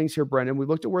signings here, Brendan. We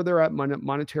looked at where they're at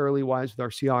monetarily wise with our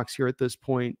Seahawks here at this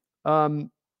point. Give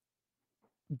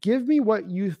me what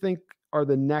you think are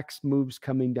the next moves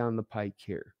coming down the pike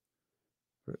here.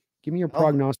 Give me your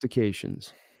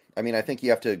prognostications. I mean, I think you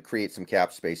have to create some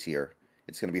cap space here.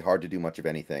 It's going to be hard to do much of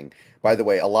anything. By the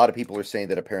way, a lot of people are saying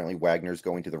that apparently Wagner's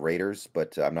going to the Raiders,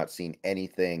 but I'm not seeing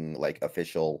anything like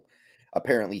official.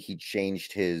 Apparently, he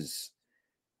changed his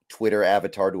Twitter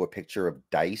avatar to a picture of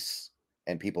dice,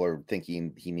 and people are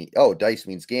thinking dice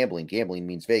means gambling. Gambling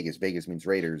means Vegas. Vegas means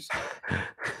Raiders.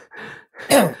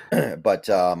 But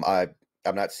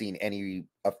I'm not seeing any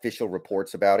official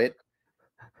reports about it.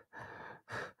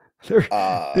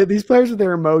 These players with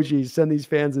their emojis send these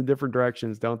fans in different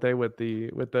directions, don't they? With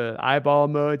the eyeball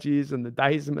emojis and the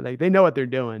dice, they know what they're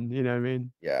doing. You know what I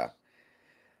mean? Yeah.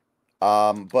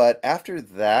 But after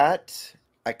that,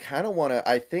 I kind of want to.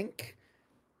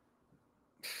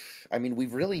 I mean, we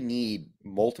really need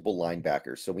multiple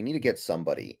linebackers, so we need to get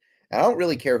somebody. And I don't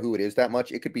really care who it is that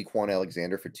much. It could be Quan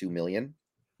Alexander for $2 million.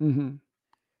 Mm-hmm.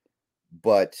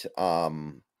 But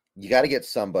you got to get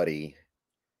somebody.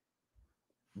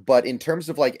 But in terms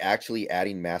of like actually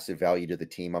adding massive value to the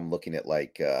team, I'm looking at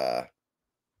like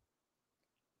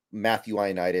Matthew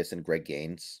Ioannidis and Greg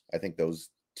Gaines. I think those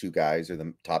two guys are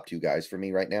the top two guys for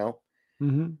me right now.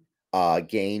 Mm-hmm.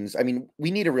 Gaines, I mean, we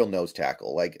need a real nose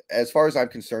tackle. Like, as far as I'm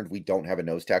concerned, we don't have a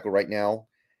nose tackle right now.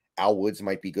 Al Woods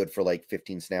might be good for like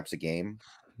 15 snaps a game.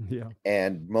 Yeah.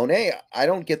 And Monet, I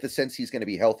don't get the sense he's going to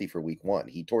be healthy for week 1.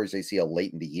 He tore his ACL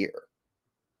late in the year.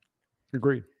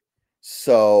 Agreed.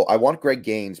 So I want Greg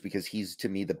Gaines because he's, to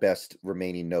me, the best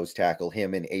remaining nose tackle.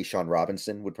 Him and Ashawn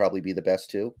Robinson would probably be the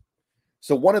best too.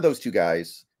 So one of those two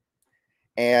guys.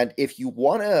 And if you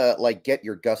want to like get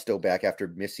your gusto back after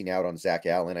missing out on Zach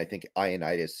Allen, I think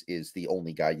Ioannidis is the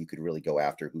only guy you could really go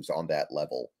after who's on that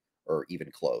level or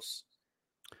even close.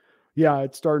 Yeah,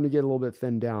 it's starting to get a little bit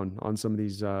thinned down on some of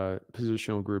these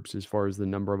positional groups as far as the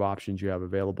number of options you have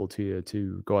available to you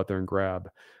to go out there and grab.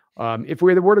 If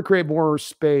we were to create more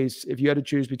space, if you had to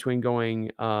choose between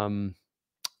going,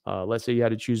 let's say you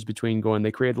had to choose between going,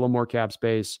 they create a little more cap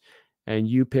space, and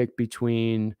you pick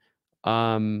between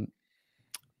Ioannidis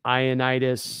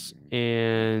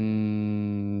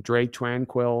and Drake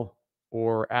Tranquill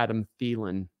or Adam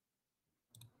Thielen.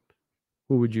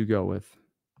 Who would you go with?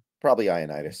 Probably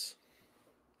Ioannidis.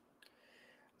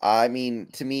 I mean,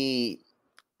 to me,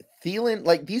 Thielen,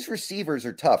 like these receivers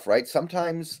are tough, right?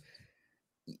 Sometimes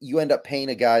you end up paying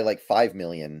a guy like 5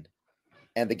 million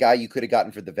and the guy you could have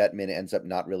gotten for the vet min ends up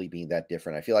not really being that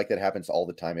different. I feel like that happens all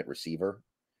the time at receiver.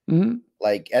 Mm-hmm.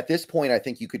 Like at this point, I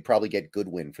think you could probably get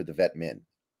Goodwin for the vet min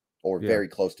or very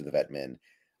close to the vet min.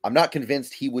 I'm not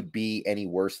convinced he would be any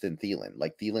worse than Thielen.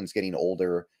 Like Thielen's getting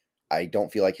older. I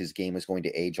don't feel like his game is going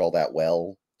to age all that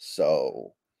well.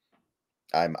 So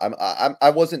I've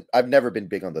never been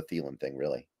big on the Thielen thing,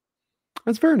 really.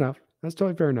 That's fair enough. That's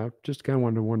totally fair enough. Just kind of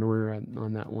wanted to wonder where you're at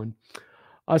on that one.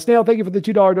 Snail, thank you for the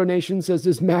 $2 donation. Says,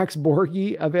 is Max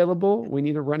Borghi available? We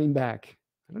need a running back.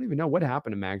 I don't even know what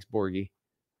happened to Max Borghi.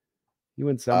 He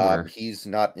went somewhere. He's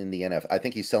not in the NFL. I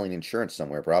think he's selling insurance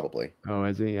somewhere, probably. Oh,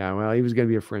 is he? Yeah. Well, he was going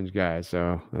to be a fringe guy,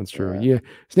 so that's true. Yeah. Yeah.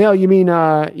 Snail, you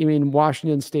mean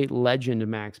Washington State legend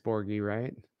Max Borghi,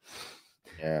 right?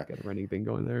 Yeah. Got a running thing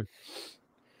going there.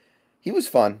 He was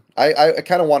fun. I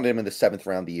kind of wanted him in the 7th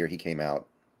round the year he came out.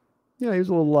 Yeah, he's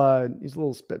a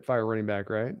little Spitfire running back,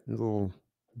 right? He's a little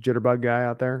jitterbug guy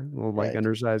out there, a little like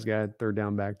undersized guy, third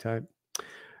down back type.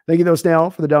 Thank you, though,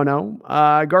 Snail, for the dono.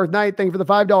 Garth Knight, thank you for the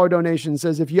 $5 donation.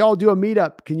 Says, if y'all do a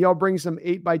meetup, can y'all bring some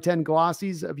 8x10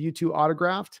 glossies of you two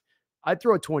autographed? I'd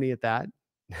throw a 20 at that.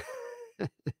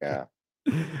 Yeah.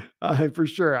 For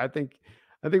sure. I think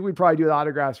we'd probably do the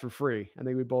autographs for free. I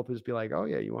think we'd both just be like, oh,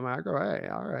 yeah, you want my autograph? Hey,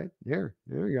 all right. There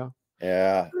we go.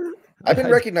 Yeah. I've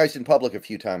been recognized in public a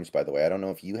few times, by the way. I don't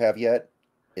know if you have yet.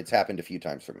 It's happened a few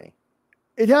times for me.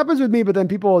 It happens with me, but then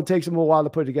it takes them a while to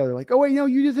put it together. Like, oh, wait,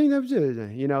 you just think that's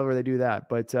where they do that.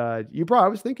 But I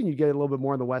was thinking you'd get a little bit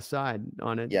more on the west side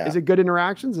on it. Yeah. Is it good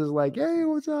interactions? Is it like, hey,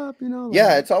 what's up?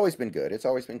 Yeah, it's always been good. It's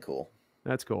always been cool.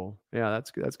 That's cool. Yeah,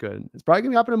 that's good. It's probably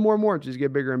gonna be happening more and more. Just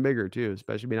get bigger and bigger too,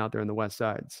 especially being out there on the west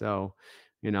side. So,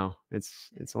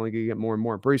 it's only gonna get more and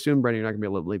more. Pretty soon, Brendan, you're not gonna be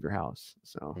able to leave your house.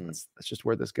 So that's just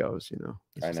where this goes.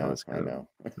 I know.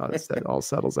 How it all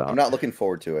settles out. I'm not looking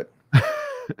forward to it.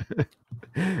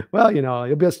 Well,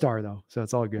 you'll be a star though, so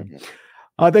it's all good.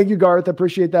 Mm-hmm. Thank you, Garth. I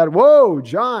appreciate that. Whoa,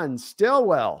 John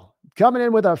Stillwell coming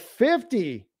in with a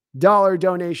 $50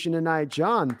 donation tonight.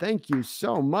 John, thank you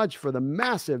so much for the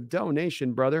massive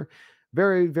donation, brother.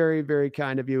 Very, very, very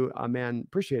kind of you, man.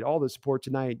 Appreciate all the support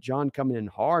tonight. John coming in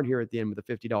hard here at the end with a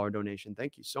 $50 donation.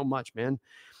 Thank you so much, man.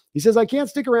 He says, I can't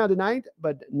stick around tonight,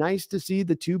 but nice to see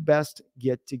the two best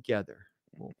get together.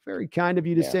 Well, very kind of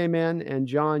you to say, man. And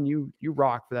John, you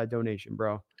rock for that donation,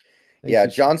 bro.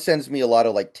 Thank John sends me a lot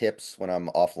of like tips when I'm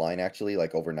offline, actually.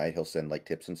 Like overnight, he'll send like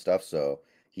tips and stuff. So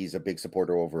he's a big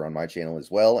supporter over on my channel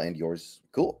as well. And yours.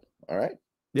 Cool. All right.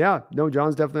 Yeah, no,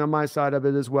 John's definitely on my side of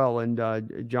it as well. And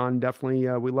John, definitely,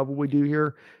 we love what we do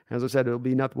here. As I said, it'll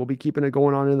be nothing. We'll be keeping it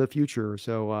going on in the future.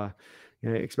 So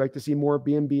expect to see more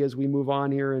BNB as we move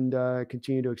on here and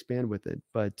continue to expand with it.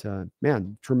 But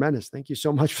man, tremendous. Thank you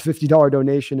so much for the $50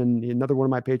 donation. And another one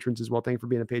of my patrons as well. Thank you for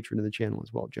being a patron of the channel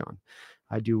as well, John.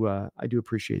 I do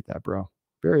appreciate that, bro.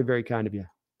 Very, very kind of you.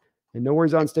 And no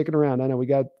worries on sticking around. I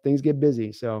know things get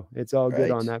busy, so it's all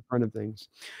good on that front of things.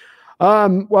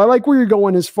 Well, I like where you're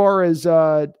going as far as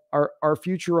our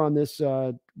future on this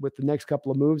with the next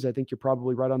couple of moves. I think you're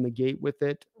probably right on the gate with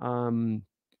it.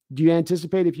 Do you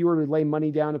anticipate if you were to lay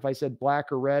money down, if I said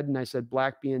black or red, and I said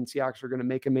black being Seahawks are going to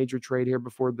make a major trade here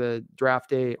before the draft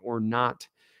day or not,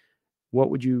 what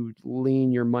would you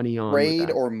lean your money on? Trade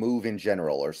or move in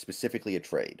general, or specifically a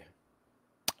trade?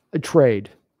 A trade.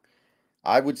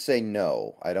 I would say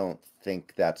no. I don't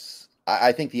think that's...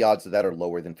 I think the odds of that are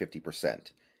lower than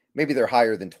 50%. Maybe they're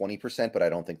higher than 20%, but I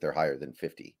don't think they're higher than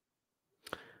 50.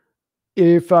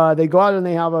 If they go out and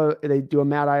they do a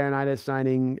Matt Ioannidis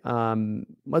signing,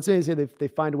 let's say they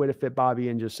find a way to fit Bobby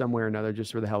in just somewhere or another,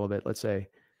 just for the hell of it. Let's say,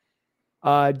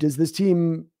 does this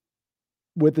team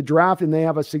with the draft, and they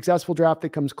have a successful draft that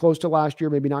comes close to last year,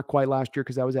 maybe not quite last year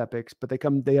because that was epics, but they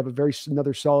have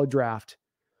another solid draft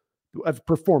of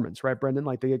performance, right, Brendan?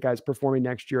 Like they get guys performing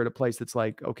next year at a place that's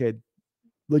like, okay,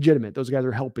 legitimate. Those guys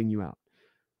are helping you out.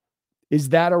 Is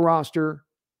that a roster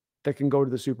that can go to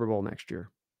the Super Bowl next year?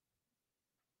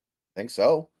 I think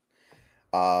so.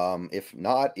 If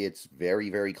not, it's very,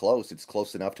 very close. It's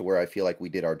close enough to where I feel like we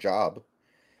did our job.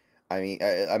 I mean,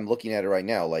 I'm looking at it right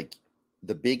now. Like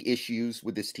the big issues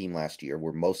with this team last year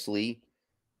were mostly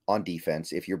on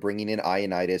defense. If you're bringing in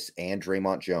Ioannidis and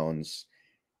Draymond Jones,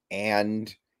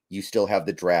 and you still have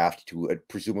the draft to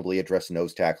presumably address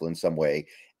nose tackle in some way,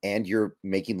 and you're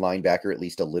making linebacker at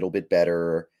least a little bit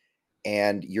better,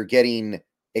 and you're getting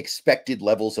expected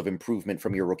levels of improvement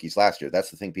from your rookies last year.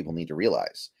 That's the thing people need to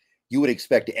realize. You would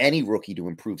expect any rookie to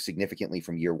improve significantly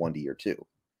from year 1 to year 2.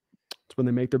 It's when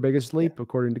they make their biggest Yeah. leap,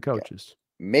 according to Yeah. coaches.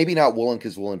 Maybe not Woolen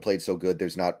because Woolen played so good.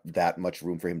 There's not that much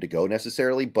room for him to go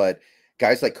necessarily. But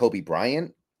guys like Kobe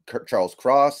Bryant, Charles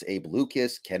Cross, Abe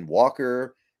Lucas, Ken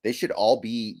Walker, they should all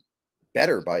be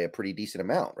better by a pretty decent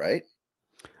amount, right?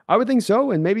 I would think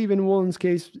so, and maybe even in Woolen's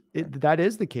case, that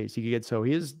is the case. He could get so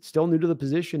he is still new to the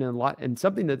position, and a lot, and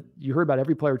something that you heard about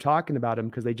every player talking about him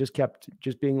because they just kept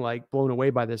just being like blown away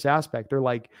by this aspect. They're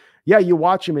like, yeah, you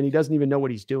watch him and he doesn't even know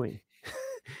what he's doing.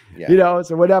 Yeah.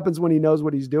 So what happens when he knows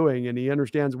what he's doing and he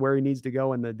understands where he needs to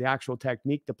go and the actual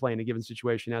technique to play in a given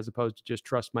situation, as opposed to just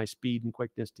trust my speed and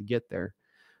quickness to get there.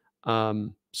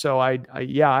 So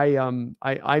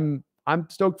I'm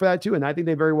stoked for that too. And I think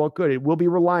they very well could. It will be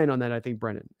relying on that, I think,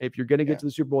 Brennan. If you're going to get Yeah. to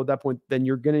the Super Bowl at that point, then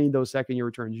you're going to need those second year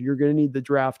returns. You're going to need the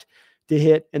draft to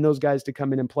hit and those guys to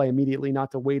come in and play immediately,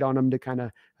 not to wait on them to kind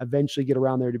of eventually get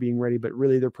around there to being ready, but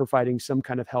really they're providing some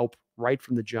kind of help right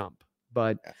from the jump.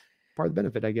 But Yeah. part of the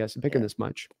benefit, I guess, of picking this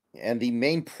much. And the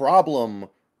main problem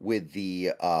with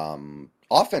the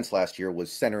offense last year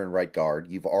was center and right guard.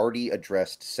 You've already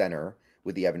addressed center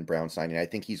with the Evan Brown signing. I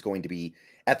think he's going to be,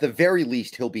 at the very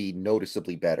least, he'll be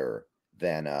noticeably better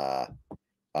than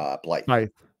Blythe.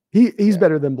 He's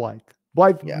better than Blythe.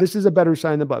 Blythe, Yeah. This is a better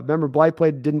sign than Blythe. Remember,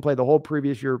 Blythe didn't play the whole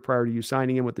previous year prior to you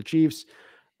signing him with the Chiefs.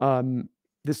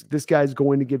 This guy's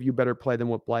going to give you better play than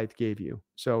what Blythe gave you.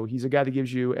 So he's a guy that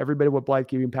gives you every bit of what Blythe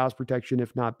gave you in pass protection,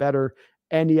 if not better.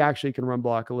 And he actually can run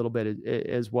block a little bit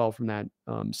as well from that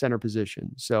center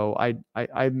position. So I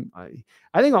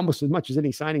think almost as much as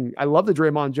any signing, I love the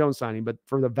Draymond Jones signing, but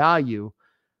for the value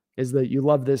is that you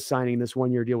love this signing, this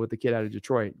 1-year deal with the kid out of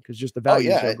Detroit, because just the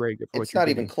value is so great. For it's not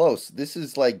even close. This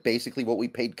is like basically what we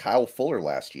paid Kyle Fuller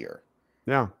last year.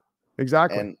 Yeah,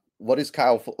 exactly. And what is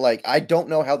Kyle like? I don't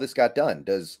know how this got done.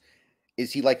 Is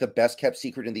he like the best kept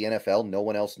secret in the NFL? No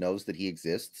one else knows that he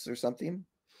exists or something?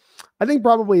 I think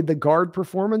probably the guard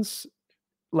performance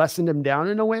lessened him down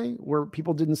in a way where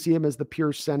people didn't see him as the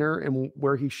pure center and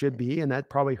where he should be. And that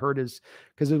probably hurt his,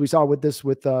 because as we saw with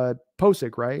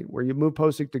Posick, right? Where you move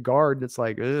Posick to guard and it's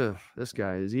like, ugh, this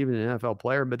guy is even an NFL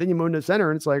player. But then you move him to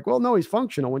center and it's like, well, no, he's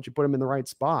functional once you put him in the right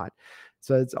spot.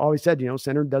 So it's always said,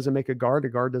 center doesn't make a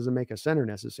guard doesn't make a center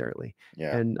necessarily.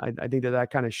 Yeah. And I think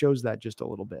that kind of shows that just a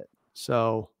little bit.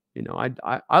 So,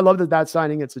 I love that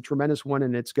signing. It's a tremendous one,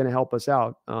 and it's going to help us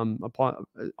out. On top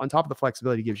of the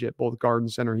flexibility, gives you both guard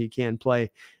and center. He can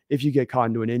play if you get caught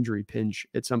into an injury pinch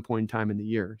at some point in time in the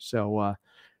year. So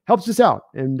helps us out,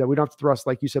 and we don't have to thrust,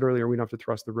 like you said earlier, we don't have to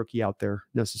thrust the rookie out there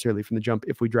necessarily from the jump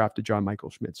if we drafted John Michael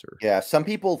Schmitzer. Yeah, some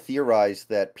people theorize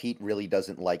that Pete really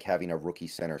doesn't like having a rookie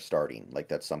center starting. Like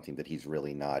that's something that he's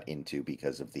really not into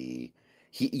because of the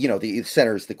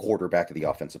center is the quarterback of the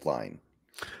offensive line.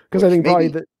 Because I think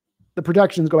probably the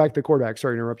protections go back to the quarterback.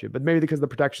 Sorry to interrupt you, but maybe because the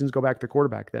protections go back to the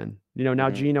quarterback then. Now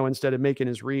Gino, instead of making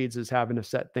his reads, is having to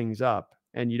set things up.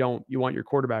 And you want your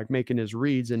quarterback making his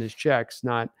reads and his checks,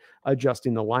 not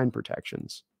adjusting the line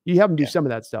protections. You have them do some of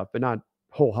that stuff, but not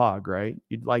whole hog, right?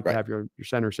 You'd like to have your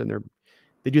center sitting there.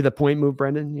 They do the point move,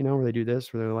 Brendan, where they do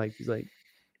this, where they're like, he's like,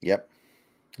 yep.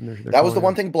 They're that was the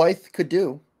one thing Blythe could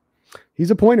do.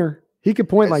 He's a pointer. He could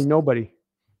point like nobody.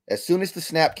 As soon as the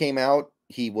snap came out,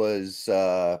 he was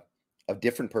a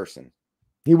different person.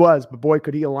 He was, but boy,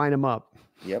 could he line him up.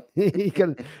 Yep. he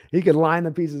could line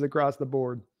the pieces across the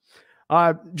board.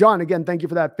 John, again, thank you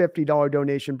for that $50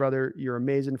 donation, brother. You're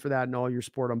amazing for that and all your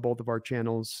support on both of our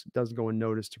channels. It doesn't go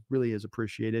unnoticed. It really is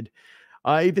appreciated.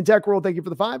 Ethan Tech World, thank you for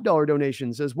the $5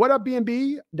 donation. Says, what up,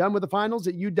 BNB? Done with the finals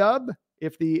at UW?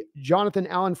 If the Jonathan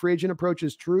Allen free agent approach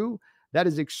is true, that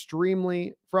is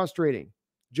extremely frustrating.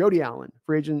 Jody Allen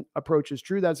free agent approach is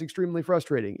true. That's extremely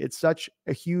frustrating. It's such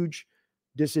a huge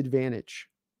disadvantage.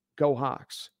 Go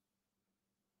Hawks.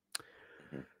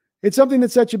 It's something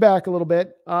that sets you back a little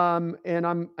bit. And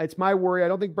it's my worry. I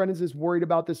don't think Brendan's as worried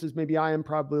about this as maybe I am,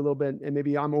 probably a little bit. And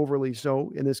maybe I'm overly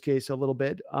so in this case, a little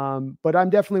bit. But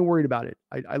I'm definitely worried about it.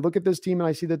 I look at this team and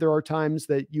I see that there are times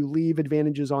that you leave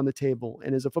advantages on the table.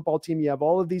 And as a football team, you have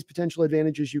all of these potential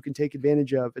advantages you can take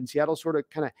advantage of. And Seattle sort of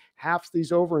kind of halves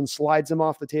these over and slides them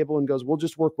off the table and goes, we'll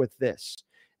just work with this.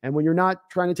 And when you're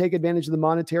not trying to take advantage of the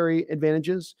monetary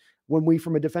advantages, when we,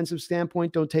 from a defensive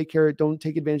standpoint, don't take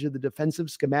advantage of the defensive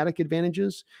schematic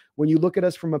advantages, when you look at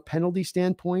us from a penalty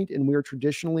standpoint, and we are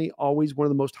traditionally always one of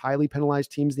the most highly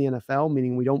penalized teams in the NFL,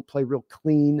 meaning we don't play real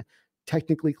clean,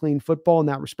 technically clean football in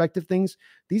that respect of things,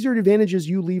 these are advantages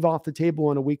you leave off the table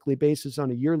on a weekly basis,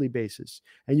 on a yearly basis,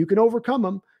 and you can overcome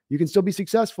them. You can still be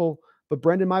successful. But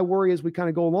Brendan, my worry as we kind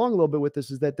of go along a little bit with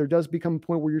this is that there does become a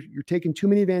point where you're taking too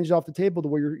many advantages off the table to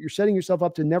where you're setting yourself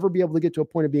up to never be able to get to a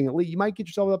point of being elite. You might get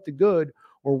yourself up to good,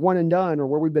 or one and done or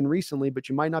where we've been recently, but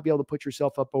you might not be able to put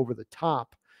yourself up over the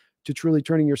top to truly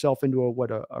turning yourself into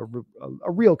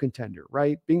a real contender,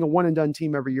 right? Being a one and done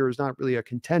team every year is not really a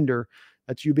contender.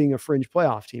 That's you being a fringe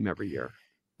playoff team every year.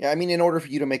 Yeah, I mean, in order for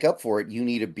you to make up for it, you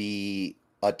need to be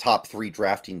a top 3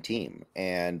 drafting team,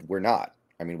 and we're not.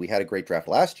 I mean, we had a great draft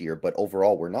last year, but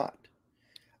overall, we're not.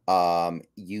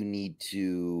 You need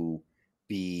to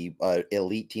be an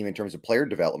elite team in terms of player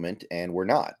development, and we're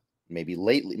not. Maybe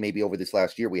lately, maybe over this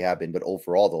last year we have been, but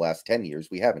overall, the last 10 years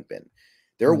we haven't been.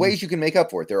 There are ways you can make up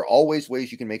for it. There are always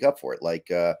ways you can make up for it.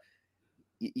 Like,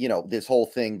 this whole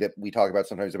thing that we talk about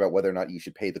sometimes about whether or not you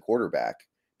should pay the quarterback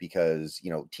because,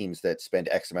 teams that spend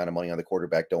X amount of money on the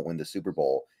quarterback don't win the Super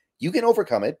Bowl. You can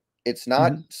overcome it. It's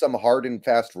not some hard and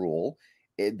fast rule.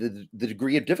 The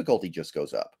degree of difficulty just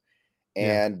goes up.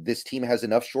 And this team has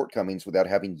enough shortcomings without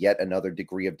having yet another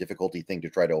degree of difficulty thing to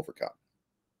try to overcome.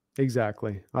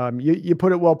 Exactly. You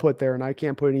put it well put there, and I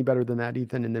can't put it any better than that,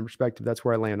 Ethan. And in perspective, that's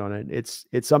where I land on it.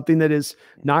 It's something that is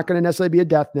not going to necessarily be a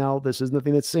death knell. This is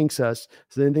nothing that sinks us.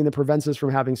 It's anything that prevents us from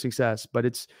having success. But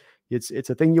it's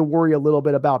a thing you worry a little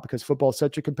bit about because football is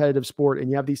such a competitive sport, and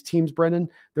you have these teams, Brendan.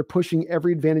 They're pushing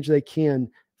every advantage they can,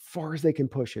 far as they can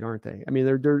push it, aren't they? I mean,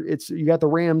 you got the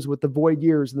Rams with the void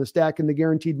years and the stack and the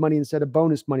guaranteed money instead of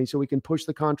bonus money, so we can push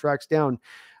the contracts down.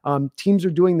 Teams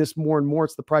are doing this more and more.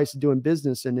 It's the price of doing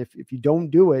business. And if you don't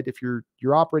do it, if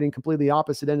you're operating completely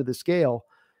opposite end of the scale,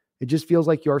 it just feels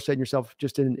like you are setting yourself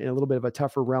just in a little bit of a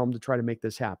tougher realm to try to make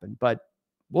this happen. But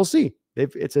we'll see.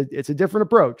 It's a different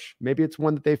approach. Maybe it's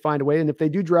one that they find a way. And if they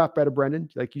do draft better, Brendan,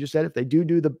 like you just said, if they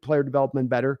do the player development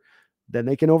better, then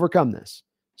they can overcome this.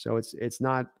 So it's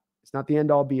not the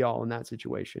end all be all in that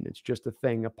situation. It's just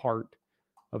a part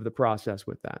of the process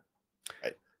with that.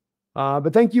 Right.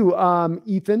 But thank you,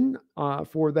 Ethan,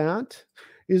 for that.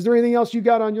 Is there anything else you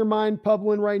got on your mind,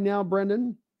 Publin, right now,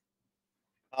 Brendan?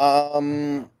 What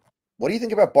do you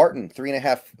think about Barton?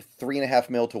 3.5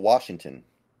 mil to Washington.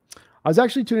 I was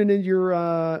actually tuning into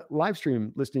your live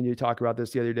stream, listening to you talk about this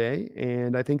the other day,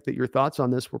 and I think that your thoughts on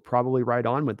this were probably right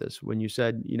on with this when you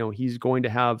said, he's going to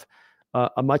have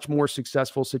a much more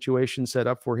successful situation set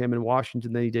up for him in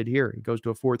Washington than he did here. He goes to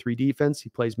a 4-3 defense. He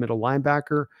plays middle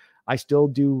linebacker. I still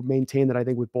do maintain that I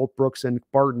think with both Brooks and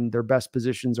Barton, their best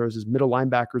positions are as middle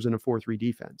linebackers in a 4-3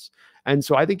 defense. And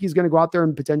so I think he's going to go out there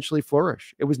and potentially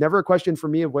flourish. It was never a question for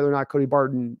me of whether or not Cody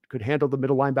Barton could handle the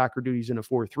middle linebacker duties in a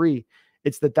 4-3.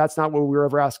 It's that's not what we were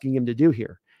ever asking him to do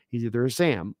here. He's either a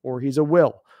Sam or he's a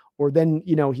Will, or then,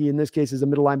 he, in this case, is a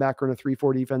middle linebacker in a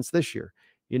 3-4 defense this year.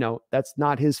 That's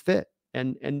not his fit.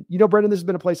 And Brendan, this has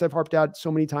been a place I've harped out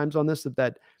so many times on this,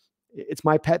 that it's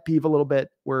my pet peeve a little bit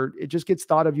where it just gets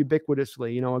thought of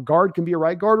ubiquitously. A guard can be a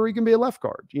right guard or he can be a left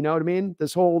guard. You know what I mean?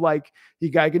 This whole, the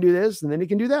guy can do this and then he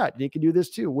can do that. And he can do this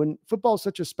too. When football is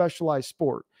such a specialized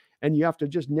sport and you have to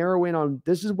just narrow in on,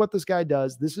 this is what this guy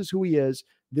does. This is who he is.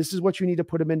 This is what you need to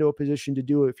put him into a position to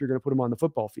do if you're going to put him on the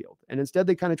football field. And instead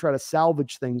they kind of try to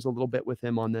salvage things a little bit with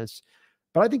him on this.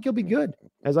 But I think he'll be good.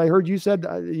 As I heard you said,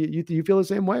 you feel the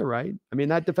same way, right? I mean,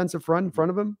 that defensive front in front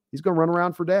of him, he's going to run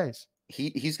around for days.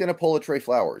 He's going to pull a Trey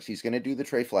Flowers. He's going to do the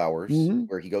Trey Flowers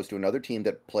where he goes to another team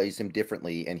that plays him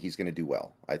differently, and he's going to do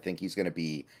well. I think he's going to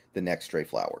be the next Trey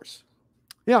Flowers.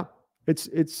 Yeah.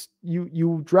 It's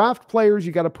you draft players,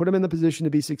 you got to put them in the position to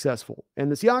be successful. And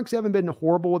the Seahawks haven't been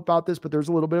horrible about this, but there's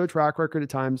a little bit of a track record at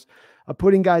times of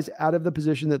putting guys out of the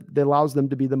position that allows them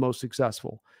to be the most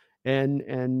successful.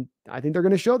 And I think they're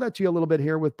going to show that to you a little bit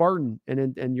here with Barton.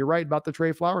 And you're right about the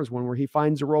Trey Flowers one where he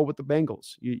finds a role with the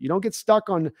Bengals. You don't get stuck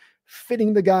on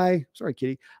fitting the guy. Sorry,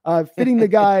 Kitty. Fitting the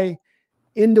guy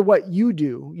into what you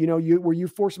do, where you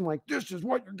force him like, this is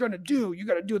what you're going to do. You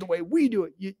got to do it the way we do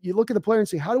it. You look at the player and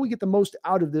say, how do we get the most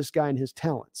out of this guy and his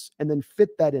talents? And then fit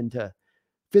him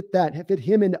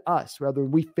into us rather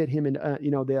than we fit him in,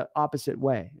 the opposite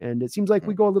way. And it seems like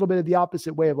we go a little bit of the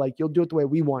opposite way of you'll do it the way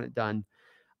we want it done.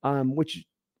 Which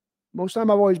most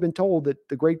time I've always been told that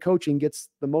the great coaching gets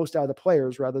the most out of the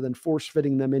players rather than force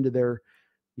fitting them into their,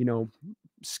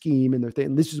 scheme and their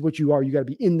thing. This is what you are. You got to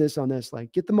be in this on this,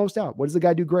 get the most out. What does the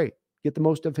guy do great? Get the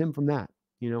most of him from that,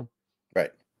 Right.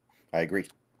 I agree.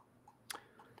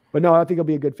 But no, I think it'll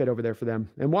be a good fit over there for them.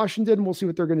 And Washington, we'll see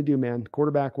what they're going to do, man.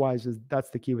 Quarterback wise,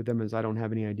 that's the key with them is I don't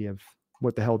have any idea of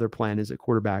what the hell their plan is at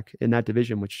quarterback in that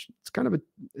division, which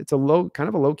it's a low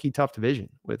key tough division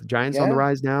with Giants on the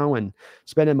rise now and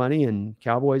spending money and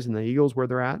Cowboys and the Eagles where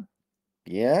they're at.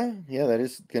 Yeah, that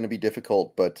is going to be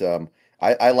difficult, but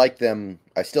I like them.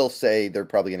 I still say they're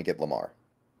probably going to get Lamar.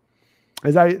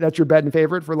 That's your bet and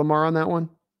favorite for Lamar on that one?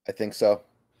 I think so.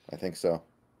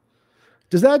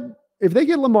 Does that, if they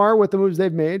get Lamar with the moves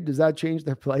they've made, does that change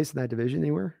their place in that division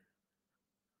anywhere?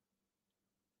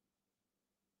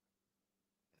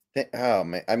 Oh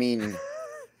man, I mean,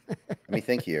 let me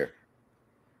think here.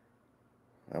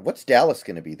 What's Dallas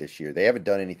going to be this year? They haven't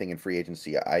done anything in free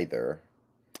agency either.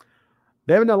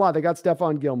 They haven't done a lot. They got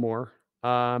Stephon Gilmore,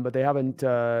 but they haven't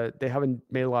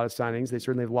made a lot of signings. They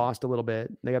certainly have lost a little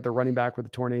bit. They got their running back with a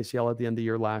torn ACL at the end of the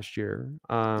year last year.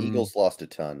 Eagles lost a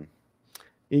ton.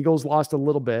 Eagles lost a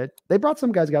little bit. They brought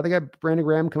some guys out. They got Brandon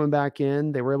Graham coming back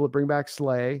in. They were able to bring back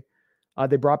Slay.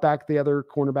 They brought back the other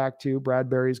cornerback too.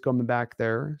 Bradbury's coming back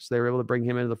there, so they were able to bring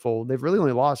him into the fold. They've really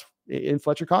only lost in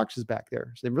Fletcher Cox is back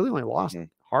there, so they've really only lost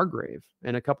Hargrave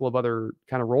and a couple of other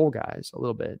kind of role guys a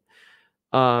little bit.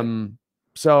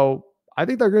 So I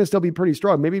think they're going to still be pretty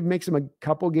strong. Maybe makes them a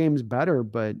couple games better,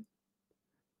 but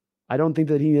I don't think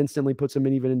that he instantly puts them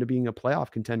in even into being a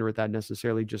playoff contender with that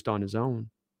necessarily just on his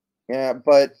own. Yeah,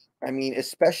 but I mean,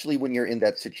 especially when you're in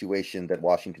that situation that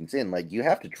Washington's in, like you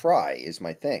have to try is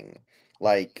my thing.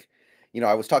 Like,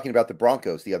 I was talking about the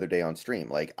Broncos the other day on stream.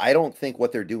 Like, I don't think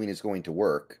what they're doing is going to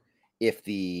work if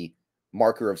the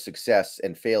marker of success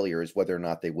and failure is whether or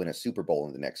not they win a Super Bowl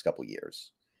in the next couple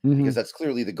years. Because that's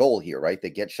clearly the goal here, right?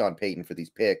 They get Sean Payton for these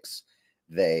picks.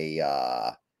 They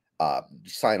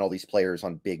sign all these players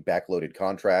on big backloaded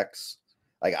contracts.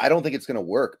 Like, I don't think it's going to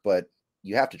work, but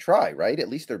you have to try, right? At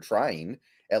least they're trying.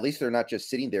 At least they're not just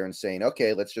sitting there and saying,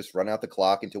 okay, let's just run out the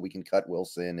clock until we can cut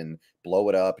Wilson and blow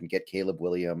it up and get Caleb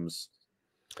Williams.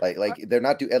 Like they're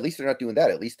not at least they're not doing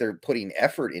that. At least they're putting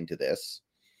effort into this.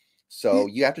 So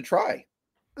you have to try.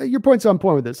 Your point's on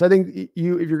point with this. I think if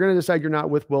you're going to decide you're not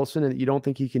with Wilson and you don't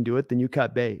think he can do it, then you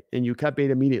cut bait, and you cut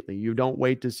bait immediately. You don't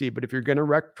wait to see. But if you're going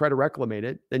to try to reclimate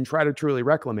it, then try to truly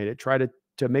reclimate it. Try to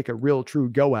make a real true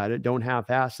go at it. Don't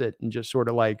half-ass it and just sort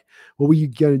of like, well, we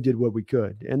kind of did what we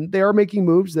could. And they are making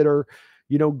moves that are,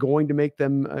 going to make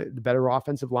them the better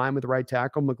offensive line with the right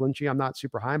tackle. McGlinchey, I'm not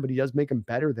super high, but he does make them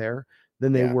better there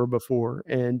than they were before.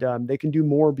 And they can do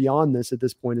more beyond this at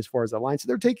this point as far as the line. So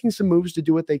they're taking some moves to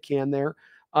do what they can there.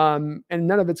 And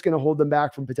none of it's going to hold them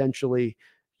back from potentially,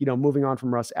 moving on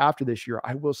from Russ after this year.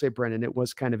 I will say, Brendan, it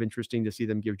was kind of interesting to see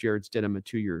them give Jared Stidham a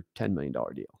 2-year, $10 million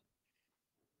deal.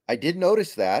 I did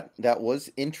notice that. That was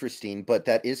interesting, but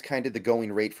that is kind of the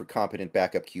going rate for competent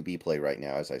backup QB play right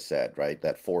now, as I said, right?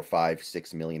 That $4, $5,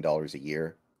 $6 million a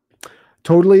year.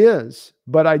 Totally is.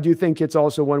 But I do think it's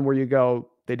also one where you go,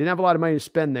 they didn't have a lot of money to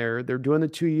spend there. They're doing the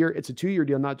 2-year. It's a 2-year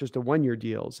deal, not just a 1-year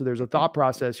deal. So there's a thought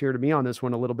process here to me on this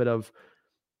one, a little bit of,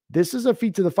 this is a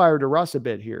feat to the fire to Russ a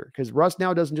bit here, because Russ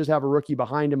now doesn't just have a rookie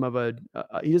behind him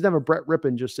he doesn't have a Brett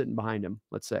Rippon just sitting behind him,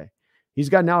 let's say. He's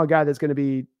got now a guy that's going to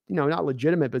be, not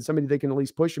legitimate, but somebody that can at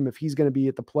least push him if he's going to be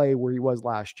at the play where he was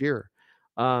last year.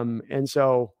 And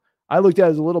so I looked at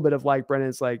it as a little bit of like, Brennan,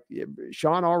 it's like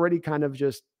Sean already kind of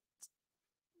just,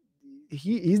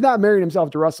 he's not marrying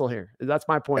himself to Russell here. That's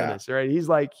my point of this, right? He's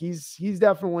like, he's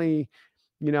definitely,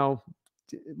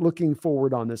 looking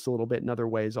forward on this a little bit in other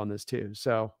ways on this too.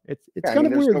 So it's kind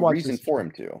of weird. There's no reason for him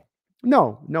to.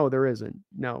 No, there isn't.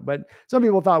 No, but some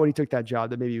people thought when he took that job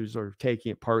that maybe he was sort of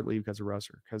taking it partly because of Russ,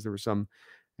 because there was some,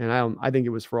 and I think it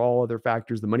was for all other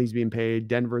factors. The money's being paid,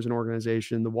 Denver's an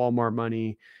organization, the Walmart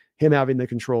money, him having the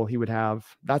control he would have.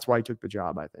 That's why he took the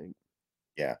job, I think.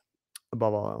 Yeah.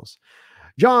 Above all else.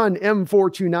 John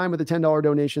M429 with a $10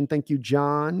 donation. Thank you,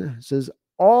 John. Says,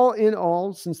 all in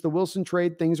all, since the Wilson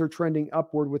trade, things are trending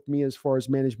upward with me as far as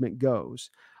management goes.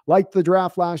 Like the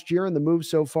draft last year and the moves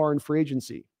so far in free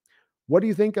agency. What do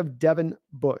you think of Devin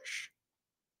Bush?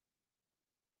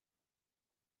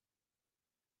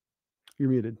 You're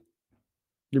muted.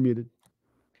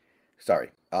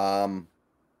 Sorry.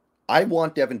 I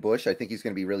want Devin Bush. I think he's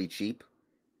going to be really cheap.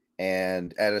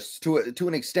 And to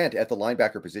an extent, at the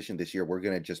linebacker position this year, we're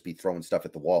going to just be throwing stuff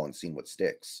at the wall and seeing what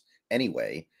sticks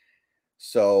anyway.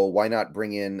 So why not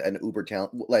bring in an uber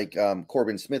talent like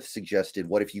Corbin Smith suggested?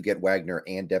 What if you get Wagner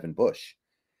and Devin Bush?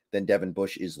 Then Devin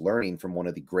Bush is learning from one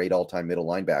of the great all-time middle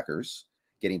linebackers,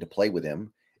 getting to play with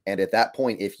him. And at that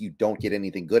point, if you don't get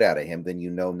anything good out of him, then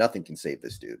nothing can save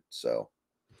this dude. So,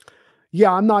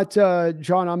 yeah, I'm not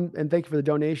John. And thank you for the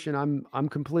donation. I'm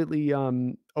completely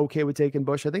okay with taking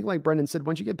Bush. I think, like Brendan said,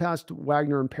 once you get past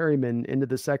Wagner and Perryman into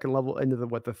the second level, into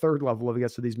the third level of, I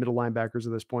guess, of these middle linebackers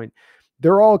at this point,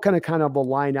 they're all kind of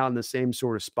aligned out in the same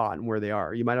sort of spot and where they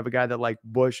are. You might have a guy that like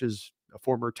Bush is a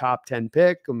former top 10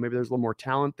 pick, or maybe there's a little more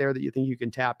talent there that you think you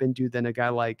can tap into than a guy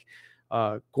like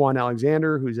Quan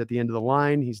Alexander, who's at the end of the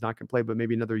line. He's not going to play, but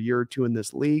maybe another year or two in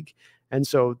this league. And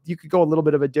so you could go a little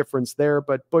bit of a difference there,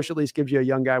 but Bush at least gives you a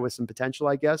young guy with some potential,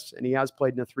 I guess. And he has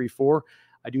played in a 3-4.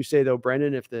 I do say though,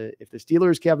 Brendan, if the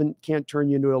Steelers can't turn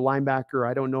you into a linebacker,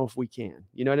 I don't know if we can.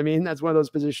 You know what I mean? That's one of those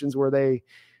positions where they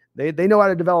know how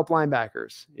to develop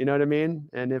linebackers. You know what I mean?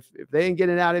 And if they ain't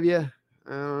getting it out of you,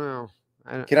 don't know.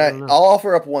 Can I don't know. I'll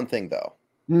offer up one thing though.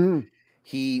 Mhm.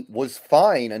 He was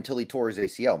fine until he tore his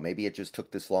ACL. Maybe it just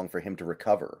took this long for him to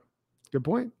recover. Good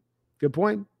point. Good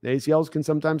point. The ACLs can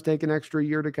sometimes take an extra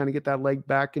year to kind of get that leg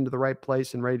back into the right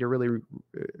place and ready to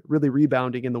really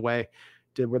rebounding in the way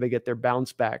to where they get their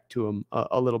bounce back to them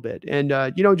a little bit. And,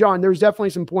 John, there's definitely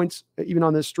some points even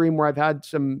on this stream where I've had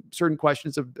some certain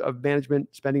questions of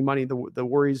management spending money, the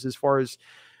worries as far as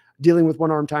dealing with one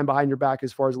arm time behind your back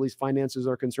as far as at least finances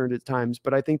are concerned at times.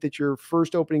 But I think that your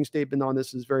first opening statement on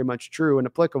this is very much true and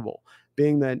applicable,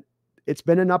 being that it's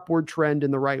been an upward trend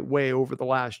in the right way over the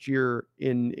last year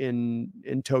in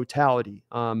totality.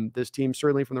 This team,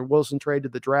 certainly from the Wilson trade to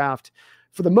the draft,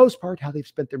 for the most part, how they've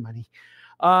spent their money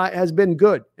has been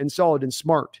good and solid and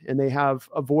smart. And they have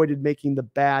avoided making the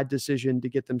bad decision to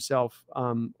get themselves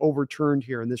overturned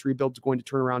here. And this rebuild is going to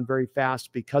turn around very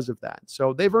fast because of that.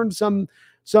 So they've earned some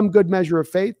good measure of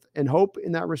faith and hope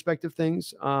in that respect of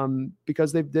things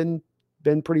because they've been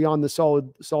pretty on the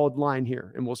solid line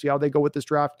here. And we'll see how they go with this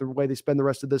draft, the way they spend the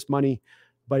rest of this money.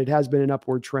 But it has been an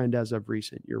upward trend as of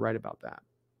recent. You're right about that.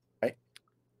 Right.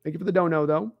 Thank you for the dono,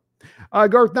 though.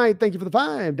 Garth Knight, thank you for the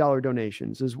 $5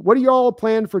 donations. What do y'all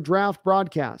plan for draft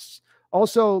broadcasts?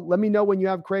 Also, let me know when you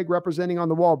have Craig representing on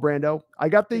the wall, Brando. I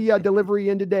got the delivery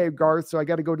in today, Garth, so I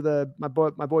got to go to my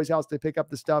boy's house to pick up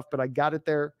the stuff, but I got it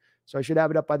there. So I should have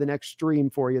it up by the next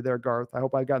stream for you there, Garth. I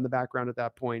hope I got in the background at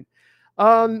that point.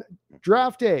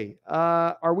 Draft day.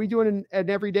 Are we doing an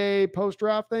everyday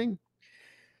post-draft thing?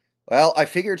 Well, I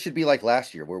figure it should be like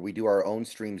last year where we do our own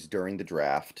streams during the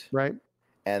draft. Right.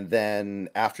 And then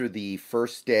after the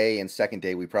first day and second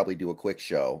day, we probably do a quick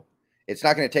show. It's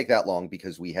not going to take that long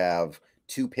because we have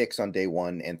 2 picks on day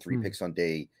 1 and 3 picks on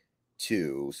day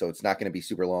 2. So it's not going to be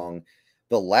super long.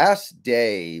 The last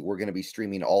day, we're going to be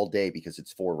streaming all day because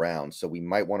it's 4 rounds. So we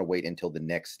might want to wait until the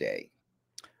next day.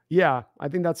 Yeah, I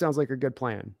think that sounds like a good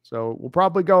plan. So we'll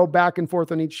probably go back and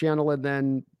forth on each channel and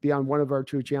then be on one of our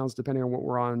 2 channels, depending on what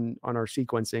we're on our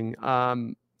sequencing.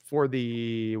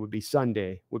 It would be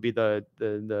Sunday, would be the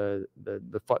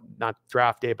not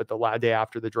draft day, but the day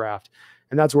after the draft.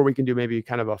 And that's where we can do maybe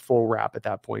kind of a full wrap at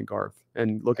that point, Garth,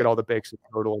 and look at all the picks in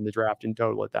total and the draft in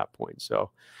total at that point.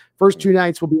 So first 2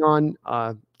 nights will be on,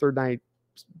 third night,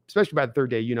 especially by the third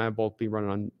day, you and I will both be running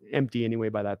on empty anyway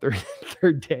by that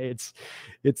third day.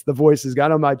 It's the voices. I don't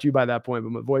know about you by that point, but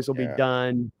my voice will be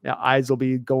done. Eyes will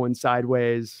be going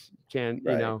sideways. Can't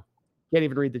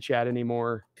even read the chat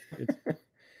anymore.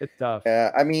 It's tough.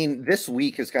 I mean, this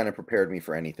week has kind of prepared me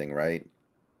for anything, right?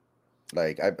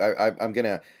 Like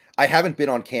I haven't been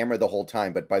on camera the whole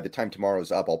time, but by the time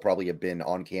tomorrow's up, I'll probably have been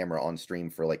on camera on stream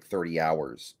for like 30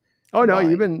 hours. Oh no,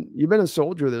 you've been a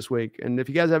soldier this week. And if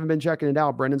you guys haven't been checking it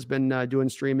out, Brendan's been doing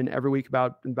streaming every week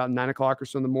about 9 o'clock or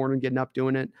so in the morning, getting up,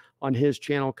 doing it on his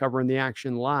channel, covering the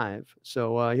action live.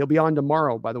 So he'll be on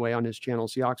tomorrow, by the way, on his channel,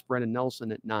 Seahawks Brendan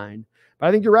Nelson at 9. But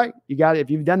I think you're right. You got it. If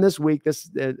you've done this week, this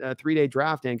 3-day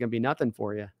draft ain't gonna be nothing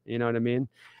for you. You know what I mean?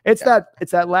 It's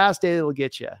that last day that'll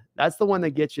get you. That's the one that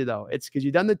gets you though. It's because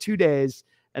you've done the 2 days,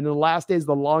 and then the last day is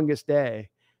the longest day.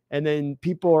 And then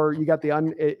you get to the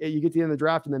end of the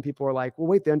draft, and then people are like, well,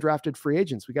 wait, the undrafted free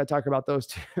agents, we got to talk about those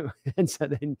too. And so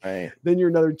then you're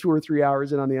another 2 or 3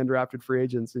 hours in on the undrafted free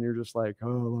agents, and you're just like, oh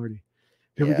Lordy,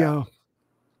 here we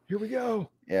go.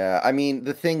 Yeah. I mean,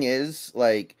 the thing is,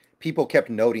 like, people kept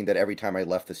noting that every time I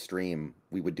left the stream,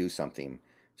 we would do something.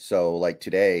 So like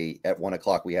today at 1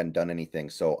 o'clock, we hadn't done anything.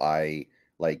 So I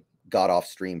got off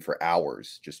stream for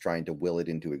hours, just trying to will it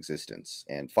into existence.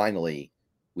 And finally,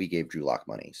 we gave Drew Lock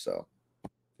money. So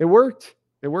it worked.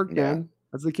 Man.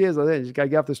 That's the key. I think you just got to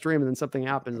get off the stream, and then something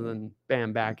happens, and then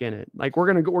bam, back in it. Like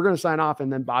we're gonna sign off,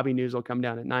 and then Bobby News will come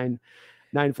down at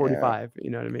 9:45.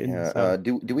 You know what I mean? Yeah. So,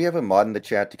 do we have a mod in the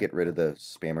chat to get rid of the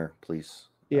spammer, please?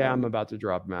 Yeah, I'm about to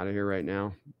drop him out of here right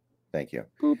now. Thank you.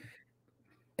 Boop.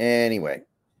 Anyway,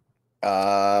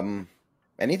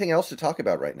 anything else to talk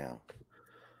about right now?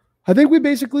 I think we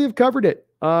basically have covered it.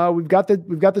 We've got the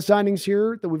signings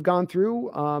here that we've gone through,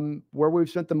 where we've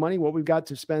spent the money, what we've got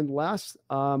to spend less.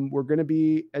 We're going to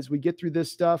be, as we get through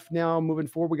this stuff now, moving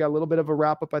forward, we got a little bit of a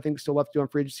wrap up. I think still left to do on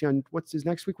free agency on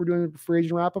next week. We're doing a free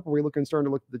agent wrap up. Or are we starting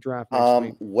to look at the draft next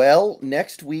week? Well,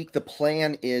 next week, the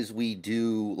plan is we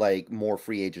do like more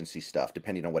free agency stuff,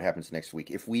 depending on what happens next week.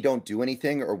 If we don't do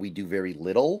anything or we do very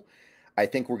little, I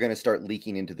think we're going to start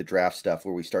leaking into the draft stuff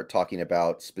where we start talking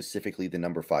about specifically the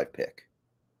number 5 pick.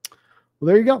 Well,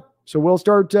 there you go. So we'll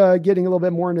start getting a little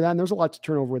bit more into that. And there's a lot to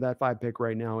turn over with that 5 pick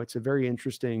right now. It's a very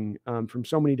interesting from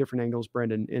so many different angles,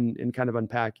 Brendan, in kind of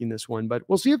unpacking this one. But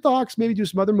we'll see if the Hawks maybe do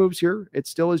some other moves here. It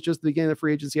still is just the beginning of the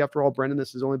free agency. After all, Brendan,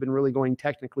 this has only been really going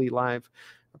technically live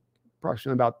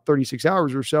approximately about 36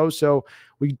 hours or so. So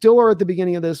we still are at the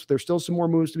beginning of this. There's still some more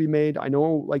moves to be made. I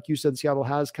know, like you said, Seattle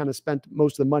has kind of spent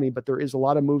most of the money, but there is a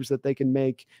lot of moves that they can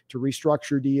make to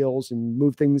restructure deals and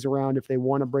move things around if they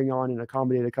want to bring on and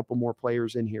accommodate a couple more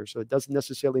players in here. So it doesn't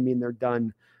necessarily mean they're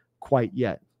done quite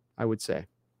yet, I would say.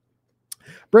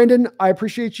 Brendan, I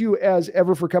appreciate you as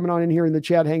ever for coming on in here in the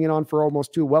chat, hanging on for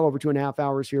almost well over 2.5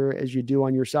 hours here as you do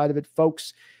on your side of it.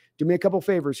 Folks, do me a couple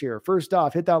favors here. First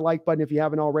off, hit that like button if you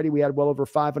haven't already. We had well over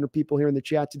 500 people here in the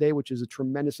chat today, which is a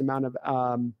tremendous amount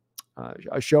of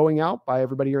showing out by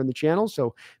everybody here in the channel.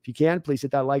 So if you can, please hit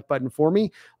that like button for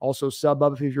me. Also sub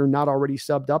up if you're not already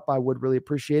subbed up. I would really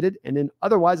appreciate it. And then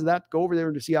otherwise that, go over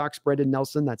there to Seahawks Brendan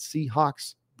Nelson. That's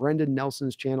Seahawks Brendan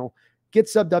Nelson's channel. Get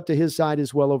subbed up to his side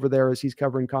as well over there as he's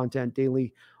covering content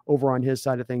daily over on his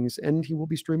side of things. And he will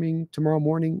be streaming tomorrow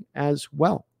morning as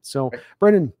well. So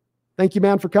Brendan, thank you,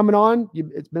 man, for coming on.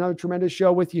 It's been a tremendous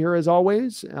show with you here as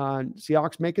always.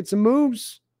 Seahawks making some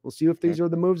moves. We'll see if these are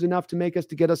the moves enough to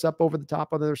get us up over the top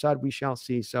on the other side. We shall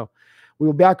see. So we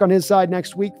will be back on his side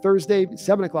next week, Thursday,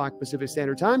 7 o'clock Pacific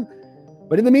Standard Time.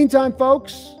 But in the meantime,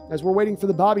 folks, as we're waiting for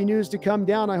the Bobby news to come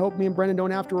down, I hope me and Brendan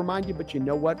don't have to remind you, but you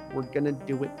know what? We're going to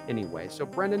do it anyway. So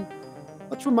Brendan,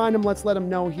 let's remind him, let's let him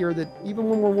know here that even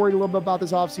when we're worried a little bit about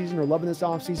this offseason or loving this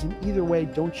offseason, either way,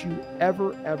 don't you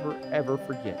ever, ever, ever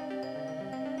forget.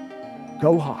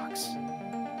 Go Hawks.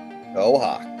 Go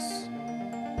Hawks.